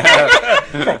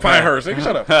 From Pinehurst. Nigga,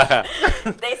 shut up.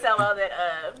 They sell all that,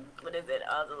 what is it,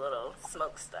 all the little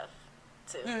smoke stuff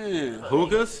too.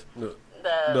 Hookahs?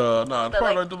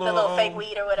 Probably like the little fake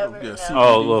weed or whatever. yeah, you CBD. know.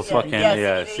 Oh, a little fucking,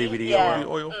 Yeah, CBD yeah.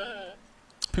 oil. Oil.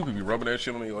 People be rubbing that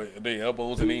shit on their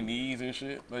elbows and their knees and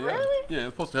shit. Like, yeah. Really? Yeah,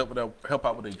 it's supposed to help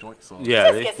out with their joints. So. Yeah,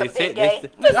 Just they get some said big gay.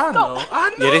 Yeah, I know.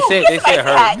 Yeah, they said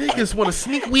her. Like Niggas want to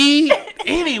sneak weed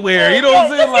anywhere. You know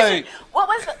what I'm saying? Like, What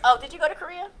was the, oh, did you go to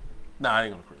Korea? nah, I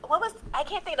ain't gonna. What was, I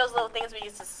can't think of those little things we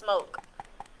used to smoke.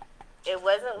 It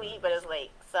wasn't weed, but it was like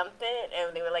something,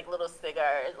 and they were like little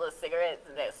cigars, little cigarettes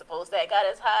that supposed to have got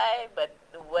us high, but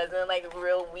it wasn't like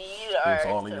real weed or. It's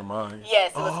all in your mind.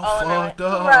 Yes, it was Oh, all in my fucked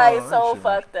up. Right, That so shit.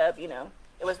 fucked up, you know.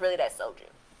 It was really that soju.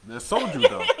 That soju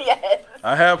though. Yes.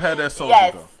 I have had that soju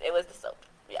Yes, though. it was the soju.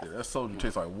 Yeah. Yeah, that soju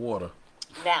tastes like water.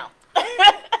 Now.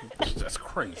 That's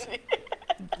crazy.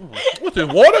 What's this,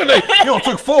 water? You don't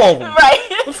took 4 of them.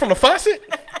 Right. What's from the faucet?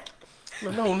 No,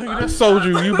 nigga, that's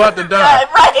soju. You about to die.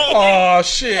 Right. Oh,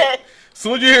 shit. As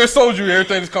soon as you hear soju,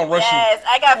 everything just come rushing. Yes,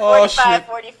 I got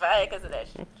 45 because of that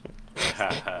shit.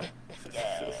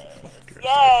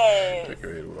 Yes. Take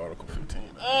your head with Article 15.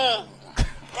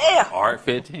 Damn. Art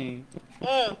 15.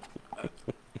 The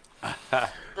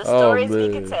stories we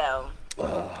could tell.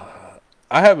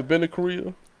 I haven't been to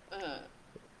Korea.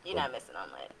 You're not missing on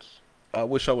much. I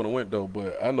wish I would have went though,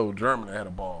 but I know Germany had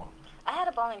a ball. I had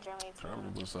a ball in Germany too.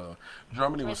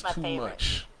 Germany was my too favorite.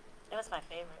 much. It was my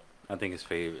favorite. I think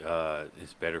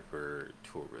it's better for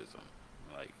tourism.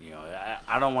 Like, you know,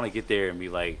 I don't want to get there and be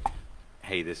like,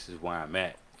 hey, this is where I'm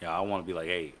at. You know, I want to be like,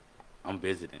 hey, I'm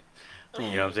visiting. You know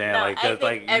what I'm saying? No, like, I cause, think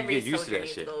like every you get used to soldier that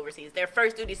needs shit. to go overseas. Their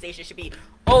first duty station should be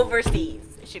overseas.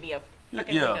 It should be a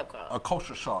fucking wake-up call. A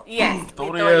culture shock. Yes.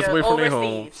 Throw we their ass you away from their home.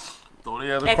 overseas. Throw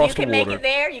their ass If across you the can water. make it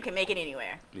there, you can make it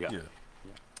anywhere. Yeah.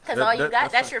 Because That- all you that- got,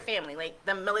 that's that's your family. Like,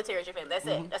 the military is your family. That's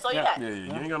it. That's all you got. Yeah,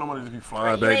 you ain't got no money to be flying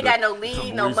Right, you back ain't got no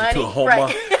leave, no money. to Oklahoma,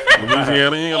 Right. Louisiana. You ain't got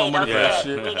no Hey, money don't for that forget,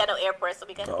 shit. we ain't got no airport, so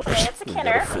we got to Oh, fly to you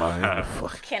Kenner. gotta fly in the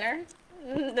fuck. Kenner.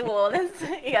 New Orleans.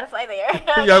 You got to fly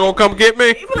there. Y'all gonna come get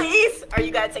me? Please. Or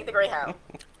you got to take the Greyhound.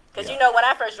 Because you know, when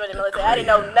I first joined the military, I didn't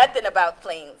know nothing about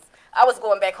planes. I was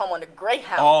going back home on the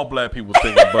Greyhound. All black people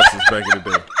taking buses back in the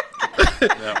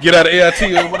day. Get out of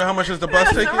AIT. What? How much is the bus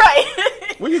ticket? Right.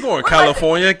 Where you going?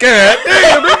 California? God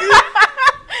damn, nigga.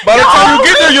 By the time you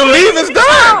get there, your leave is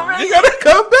done. Really? You gotta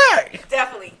come back.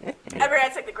 Definitely. I remember I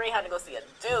took the Greyhound to go see a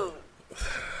dude.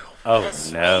 Oh in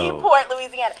no. Shreveport,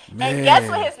 Louisiana. And guess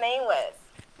what his name was?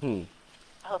 Hmm.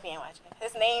 I hope he ain't watching it.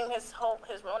 His name, his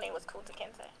real name was Kunta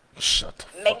Kinte. Shut the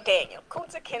McDaniel.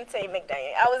 Kunta Kinte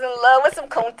McDaniel. I was in love with some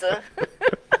Kunta.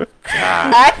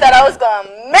 I thought I was going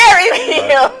to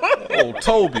marry him. Oh,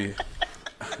 Toby.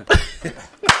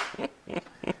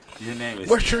 Your name is.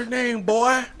 What's your name,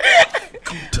 boy?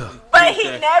 Kunta. But he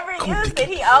never used it.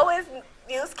 He always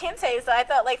used Kinte. So I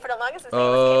thought, like, for the longest his name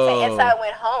was Kinte. Until I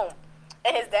went home.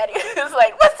 And his daddy was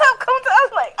like, what's up, Kunta? I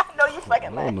was like, I know you fucking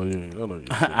I lying. know you ain't. I know you.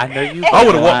 I know you. I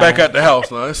would have walked back out the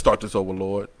house. Now let's start this over,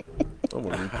 Lord. I'm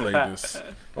gonna replay this.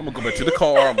 I'm gonna go back to the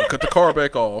car. I'm gonna cut the car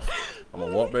back off. I'm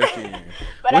gonna walk back in.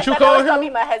 But What I you thought that call was going to him? be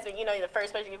my husband. You know, the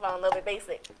first person you fall in love with,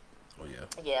 basic. Oh yeah.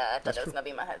 Yeah, I thought that was going to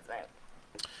be my husband.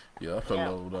 Yeah, I fell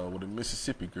in love with a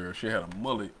Mississippi girl. She had a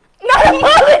mullet. Not a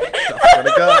mullet. I swear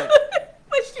to God.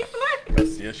 Was she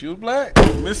black? Yeah, she was black.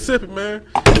 Mississippi, man.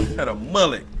 Had a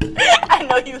mullet. I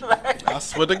know you lied. I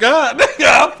swear to God.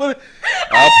 I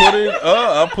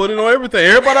put it on everything.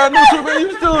 Everybody I knew, too, man,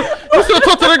 you still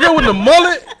talk to that girl with the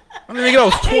mullet? I mean, that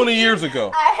was 20 years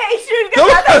ago. I hate you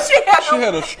because I know She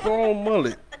had a strong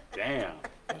mullet. Damn.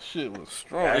 That shit was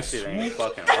strong. That It's shit smooth. ain't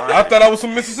fucking I right. thought I was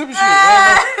some Mississippi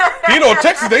shit. You know,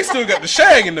 Texas, they still got the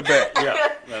shag in the back. Yeah.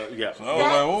 Yeah. I was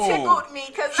like, whoa. tickled me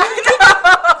because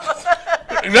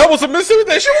I know. That was a Mississippi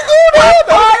thing. She was good. What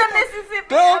part of Mississippi?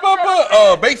 That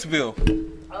was Batesville.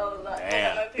 Oh, Lord.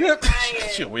 Damn. Yep.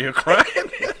 Shit, we were crying.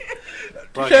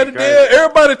 Fucking Had it crazy. there.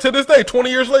 Everybody to this day, 20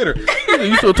 years later.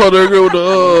 You still talk to that girl with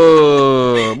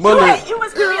the mullet. You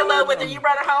was really in love with her. You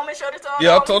brought her home and showed her to all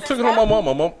Yeah, I the homies took and her to my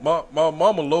stuff? mama. My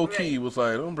mama low key was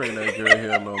like, don't bring that girl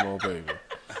here no more, baby.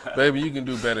 Baby, you can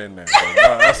do better than that. Baby.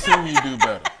 I seen you do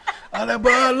better. I like,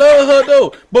 but I love her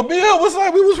though. But me and her was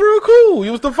like, we was real cool. It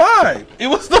was the vibe. It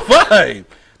was the vibe.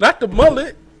 Not the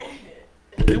mullet.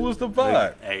 It was the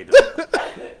vibe. Hey,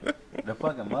 the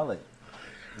fucking mullet.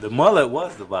 The mullet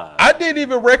was the vibe. I didn't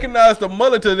even recognize the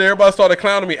mullet till everybody started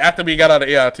clowning me after we got out of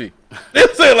AIT. They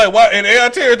said like, why? In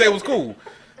AIT, everything was cool.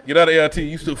 Get out of AIT,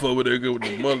 you still fuck with that girl with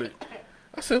the mullet.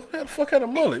 I said, who the fuck had a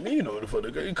mullet? Man, you know what the fuck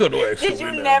that girl. You couldn't have asked Did you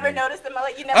her never that, man. notice the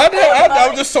mullet? You never I pulled the mullet?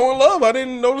 was just so in love. I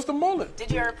didn't notice the mullet. Did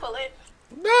you ever pull it?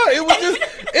 No, it was just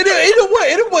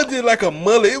it wasn't like a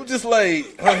mullet. It was just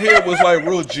like her hair was like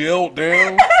real gelled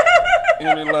down,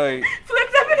 and it like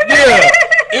Flipped up in the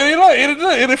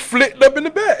yeah, and it flicked up in the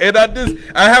back. And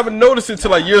I haven't noticed it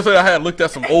until like years later. I had looked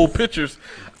at some old pictures.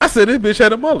 I said this bitch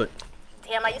had a mullet.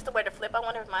 Damn, I used to wear the flip. I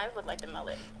wonder if mine looked like the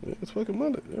mullet. Yeah, it's fucking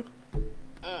mullet. Yeah.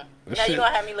 That Now shit, you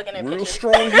gonna have me looking at real pictures.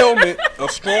 strong helmet, a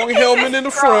strong helmet in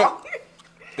the front,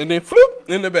 and then flip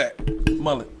in the back.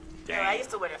 Mullet. Yeah, I used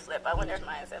to wear the flip. I wonder if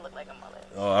mine said look like a mullet.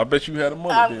 Oh, I bet you had a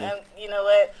mullet. Then. You know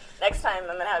what? Next time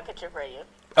I'm gonna have a picture for you.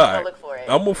 All I'll right. look for it.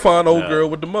 I'm gonna find old girl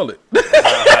with the mullet.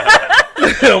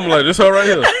 I'm like, this her right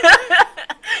here.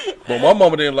 But my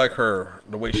mama didn't like her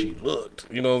the way she looked.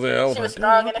 You know what I'm saying? I was She was like,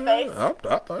 strong in the face?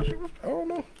 I thought she was. I don't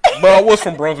know. But I was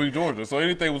from Brunswick, Georgia, so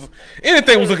anything was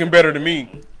looking better than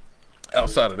me.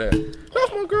 Outside of that,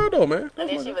 that's my girl though, man. And That's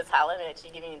then my she girl. was hollering at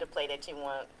you, giving you the play that you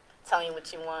want, telling you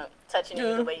what you want, touching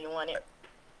you the way you want it.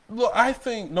 Well, I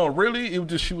think no, really, it was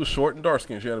just she was short and dark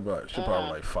skinned. She had about she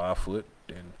probably like 5 foot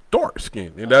and dark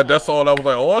skin, and that's all. I was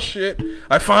like, oh shit,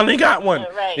 I finally got one.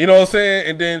 Right. You know what I'm saying?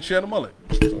 And then she had a mullet,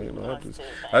 so you know,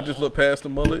 I just looked past the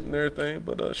mullet and everything.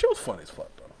 But she was funny as fuck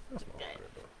though. That's my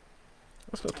favorite though.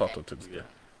 I still talk to her to this day.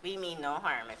 We mean no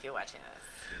harm if you're watching us.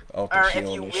 I don't think Or she if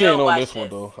on you it. She ain't will on this watch one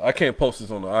this. though. I can't post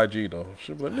this on the IG though.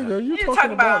 She be like, nigga, you You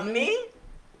talking about me?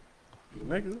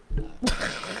 nigga?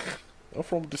 I'm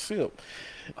from the SIP.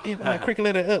 If I cricket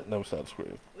let it up, no side square.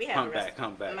 We have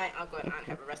Come back. My uncle and aunt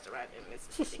have a restaurant in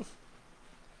Mississippi.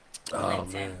 Oh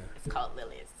Clinton. man, It's called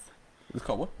Lily's. it's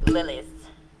called what? Lily's.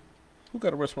 Who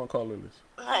got a restaurant called Lily's?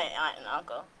 My aunt and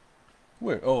uncle.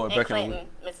 Where? Oh, In back Clinton,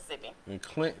 Mississippi. in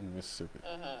Clinton, Mississippi.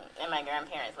 And my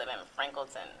grandparents live in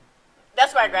Franklinton.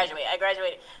 That's where I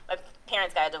graduated. My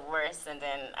parents got a divorce, and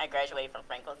then I graduated from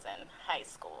Franklinton High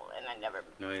School, and I never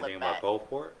Know anything looked about back.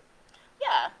 Gulfport?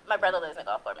 Yeah, my brother lives in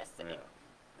Gulfport, Mississippi.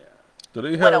 Yeah. Do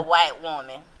they With a have white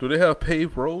woman. Do they have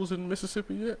paved roads in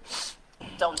Mississippi yet?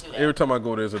 Don't do that. Every time I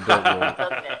go, there's a dirt road. Don't do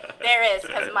that. There is,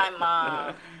 because my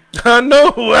mom, I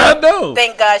know.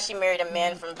 thank God she married a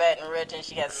man from Baton Rouge, and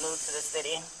she has moved to the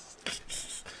city.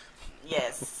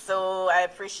 Yes, so I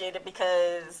appreciate it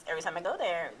because every time I go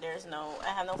there, I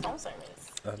have no phone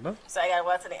service. I know. So I gotta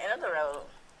walk to the end of the road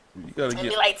You gotta and be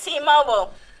get like,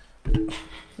 T-Mobile,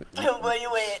 where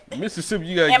you at? Mississippi.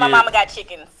 You gotta And my get mama got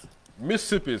chickens.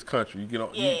 Mississippi is country. You get on.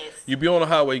 Yes. You be on the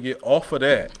highway, get off of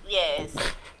that. Yes,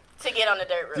 to get on the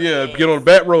dirt road. Yeah, yes. get on the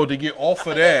back road. They get off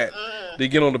of that. They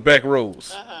get on the back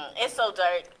roads. It's so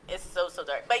dark. It's so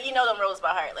dark. But you know them roads by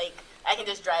heart. Like I can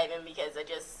just drive in because I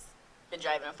just been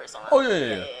driving for so long. Oh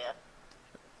yeah.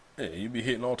 Yeah, you be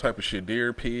hitting all type of shit,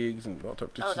 deer, pigs, and all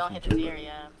type of Oh, shit. don't hit the deer.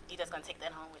 Yeah, you just gonna take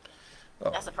that home with you.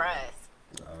 Oh. That's a prize.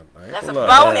 I ain't That's a gonna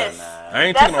lie. bonus. I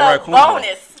ain't That's taking a a raccoon. though.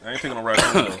 bonus. I ain't taking a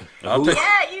raccoon. though. I'll take.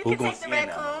 Yeah, you Who can gonna take the see that?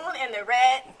 raccoon and the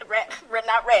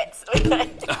not rats.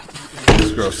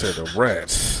 This girl said the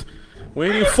rats. We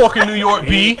ain't in fucking New York,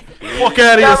 B. Fuck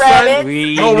out of here, No son.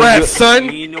 rabbits? No rats, son.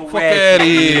 We ain't no Fuck rats. out of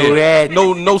We ain't no here. rats.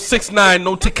 No 6ix9ine,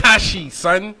 no Takashi,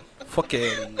 son. Fuck out of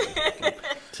here.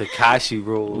 Takashi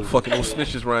rolls. Fucking no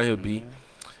snitches around here, B.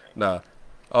 Nah.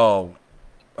 I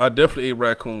definitely ate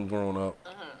raccoon growing up.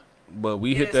 But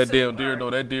we hit that damn deer though.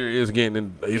 That deer is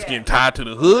getting tied to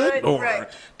the hood Hood, or right.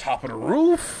 top of the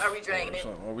roof. Are we dragging it?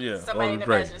 Oh yeah, Somebody or in the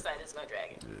dragging. passenger side is gonna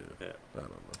drag it. Yeah, I don't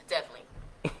know. Definitely.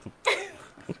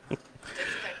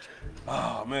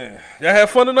 Oh man, y'all have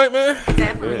fun tonight, man.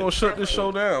 Definitely. We're gonna shut this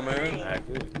show down, man.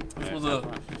 Alright, good.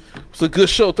 It's a good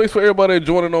show. Thanks for everybody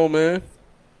joining on, man.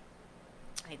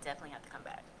 I definitely have to come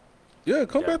back. Yeah,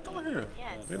 come back through here.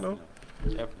 Yes. You know,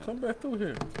 Definitely. come back through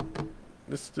here.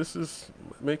 This is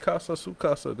me casa su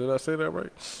casa. Did I say that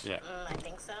right? Yeah. I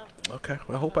think so. Okay,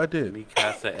 I hope I did. Mi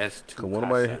casa es tu Cause one of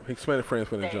my casa. Hispanic friends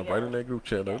finna There jump you right go. in that group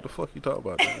chat. Like, what the fuck you talking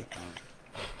about? Man?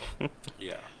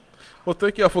 Yeah. Well,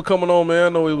 thank y'all for coming on, man. I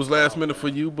know it was last minute for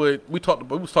you, but we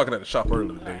was talking at the shop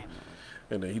earlier today.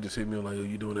 And then he just hit me like, yo,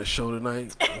 you doing that show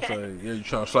tonight? I was like, yeah, you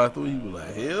trying to slide through? He was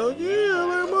like, hell yeah,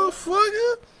 like,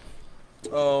 motherfucker.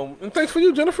 And thanks for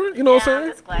you, Jennifer. You know what I'm I'm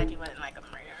saying? just glad you wasn't like a murderer.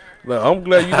 Like, I'm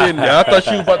glad you didn't. I thought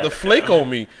she was about to flake on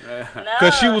me. No.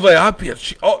 Because she was like, I'll be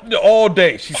all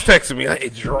day. She's texting me at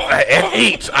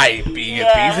 8. I be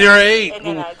at 8. And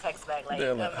then I text back like,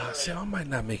 They're like, see, I might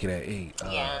not make it at 8.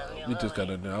 Yeah, We just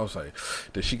got in there. I was like,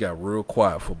 then she got real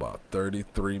quiet for about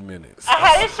 33 minutes. I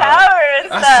had a shower and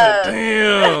stuff. I said,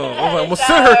 damn. I was like, I'm gonna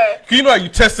send her. You know how you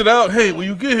test it out? Hey, when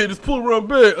you get here, just pull around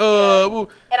bed.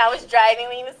 And I was driving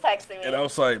when he was texting me. And I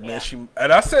was like, man,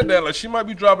 and I said that, like, she might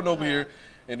be dropping over here.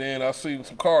 And then I seen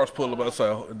some cars pull up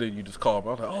outside. And then you just called me.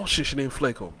 I was like, oh, shit, she didn't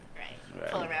flake on me.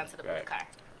 Right. Pull around to the blue car.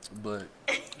 But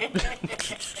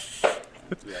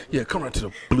yeah, come right to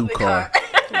the blue car.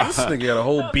 This nigga got a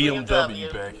whole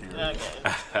BMW back here. Okay.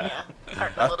 Yeah.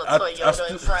 Parked a little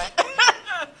Toyota in front.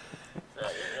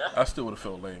 I still would have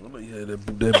felt lame. I'm like, yeah, that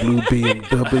blue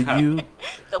BMW.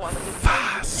 The one with the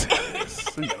 5 Series.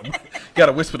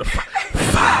 Gotta whisper the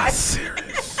 5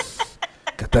 Series.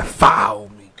 Got that 5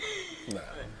 on me. Nah.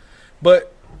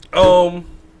 But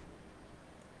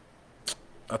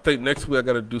I think next week I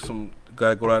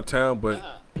gotta go out of town. But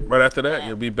right after that,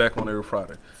 you'll be back on every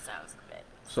Friday. Sounds good.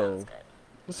 So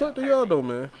what's up to y'all though,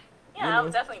 man? Yeah, I'll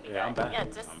definitely be Yeah, I'm back. back.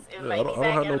 Yeah, just Yeah, invite I me don't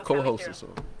back. have no and I'm coming co-hosts, through. so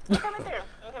I'm coming through.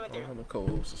 I don't have no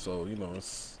co-hosts, so you know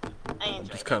I I'm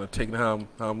enjoy just it. kind of taking how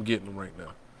I'm getting them right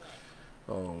now.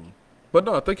 But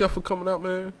no, thank y'all for coming out,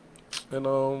 man. And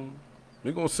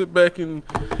we're gonna sit back and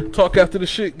talk after the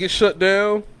shit get shut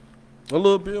down a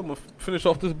little bit. I'm gonna finish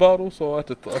off this bottle so I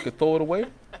could throw it away.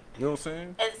 You know what I'm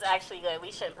saying? It's actually good.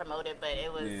 We shouldn't promote it, but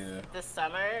it was Yeah. this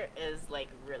summer is like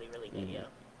really, really good. Yeah.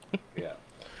 Yeah.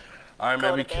 All right,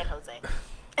 Go man. to bed, Jose.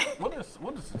 What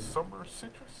is it? Summer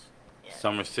citrus? Yeah.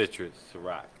 Summer citrus,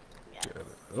 rock. Yes.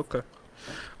 Okay.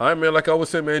 All right, man. Like I always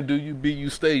say, man, do you be you,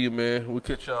 stay you, man. We'll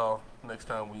catch y'all next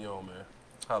time we on, man.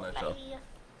 Holla at y'all. Bye.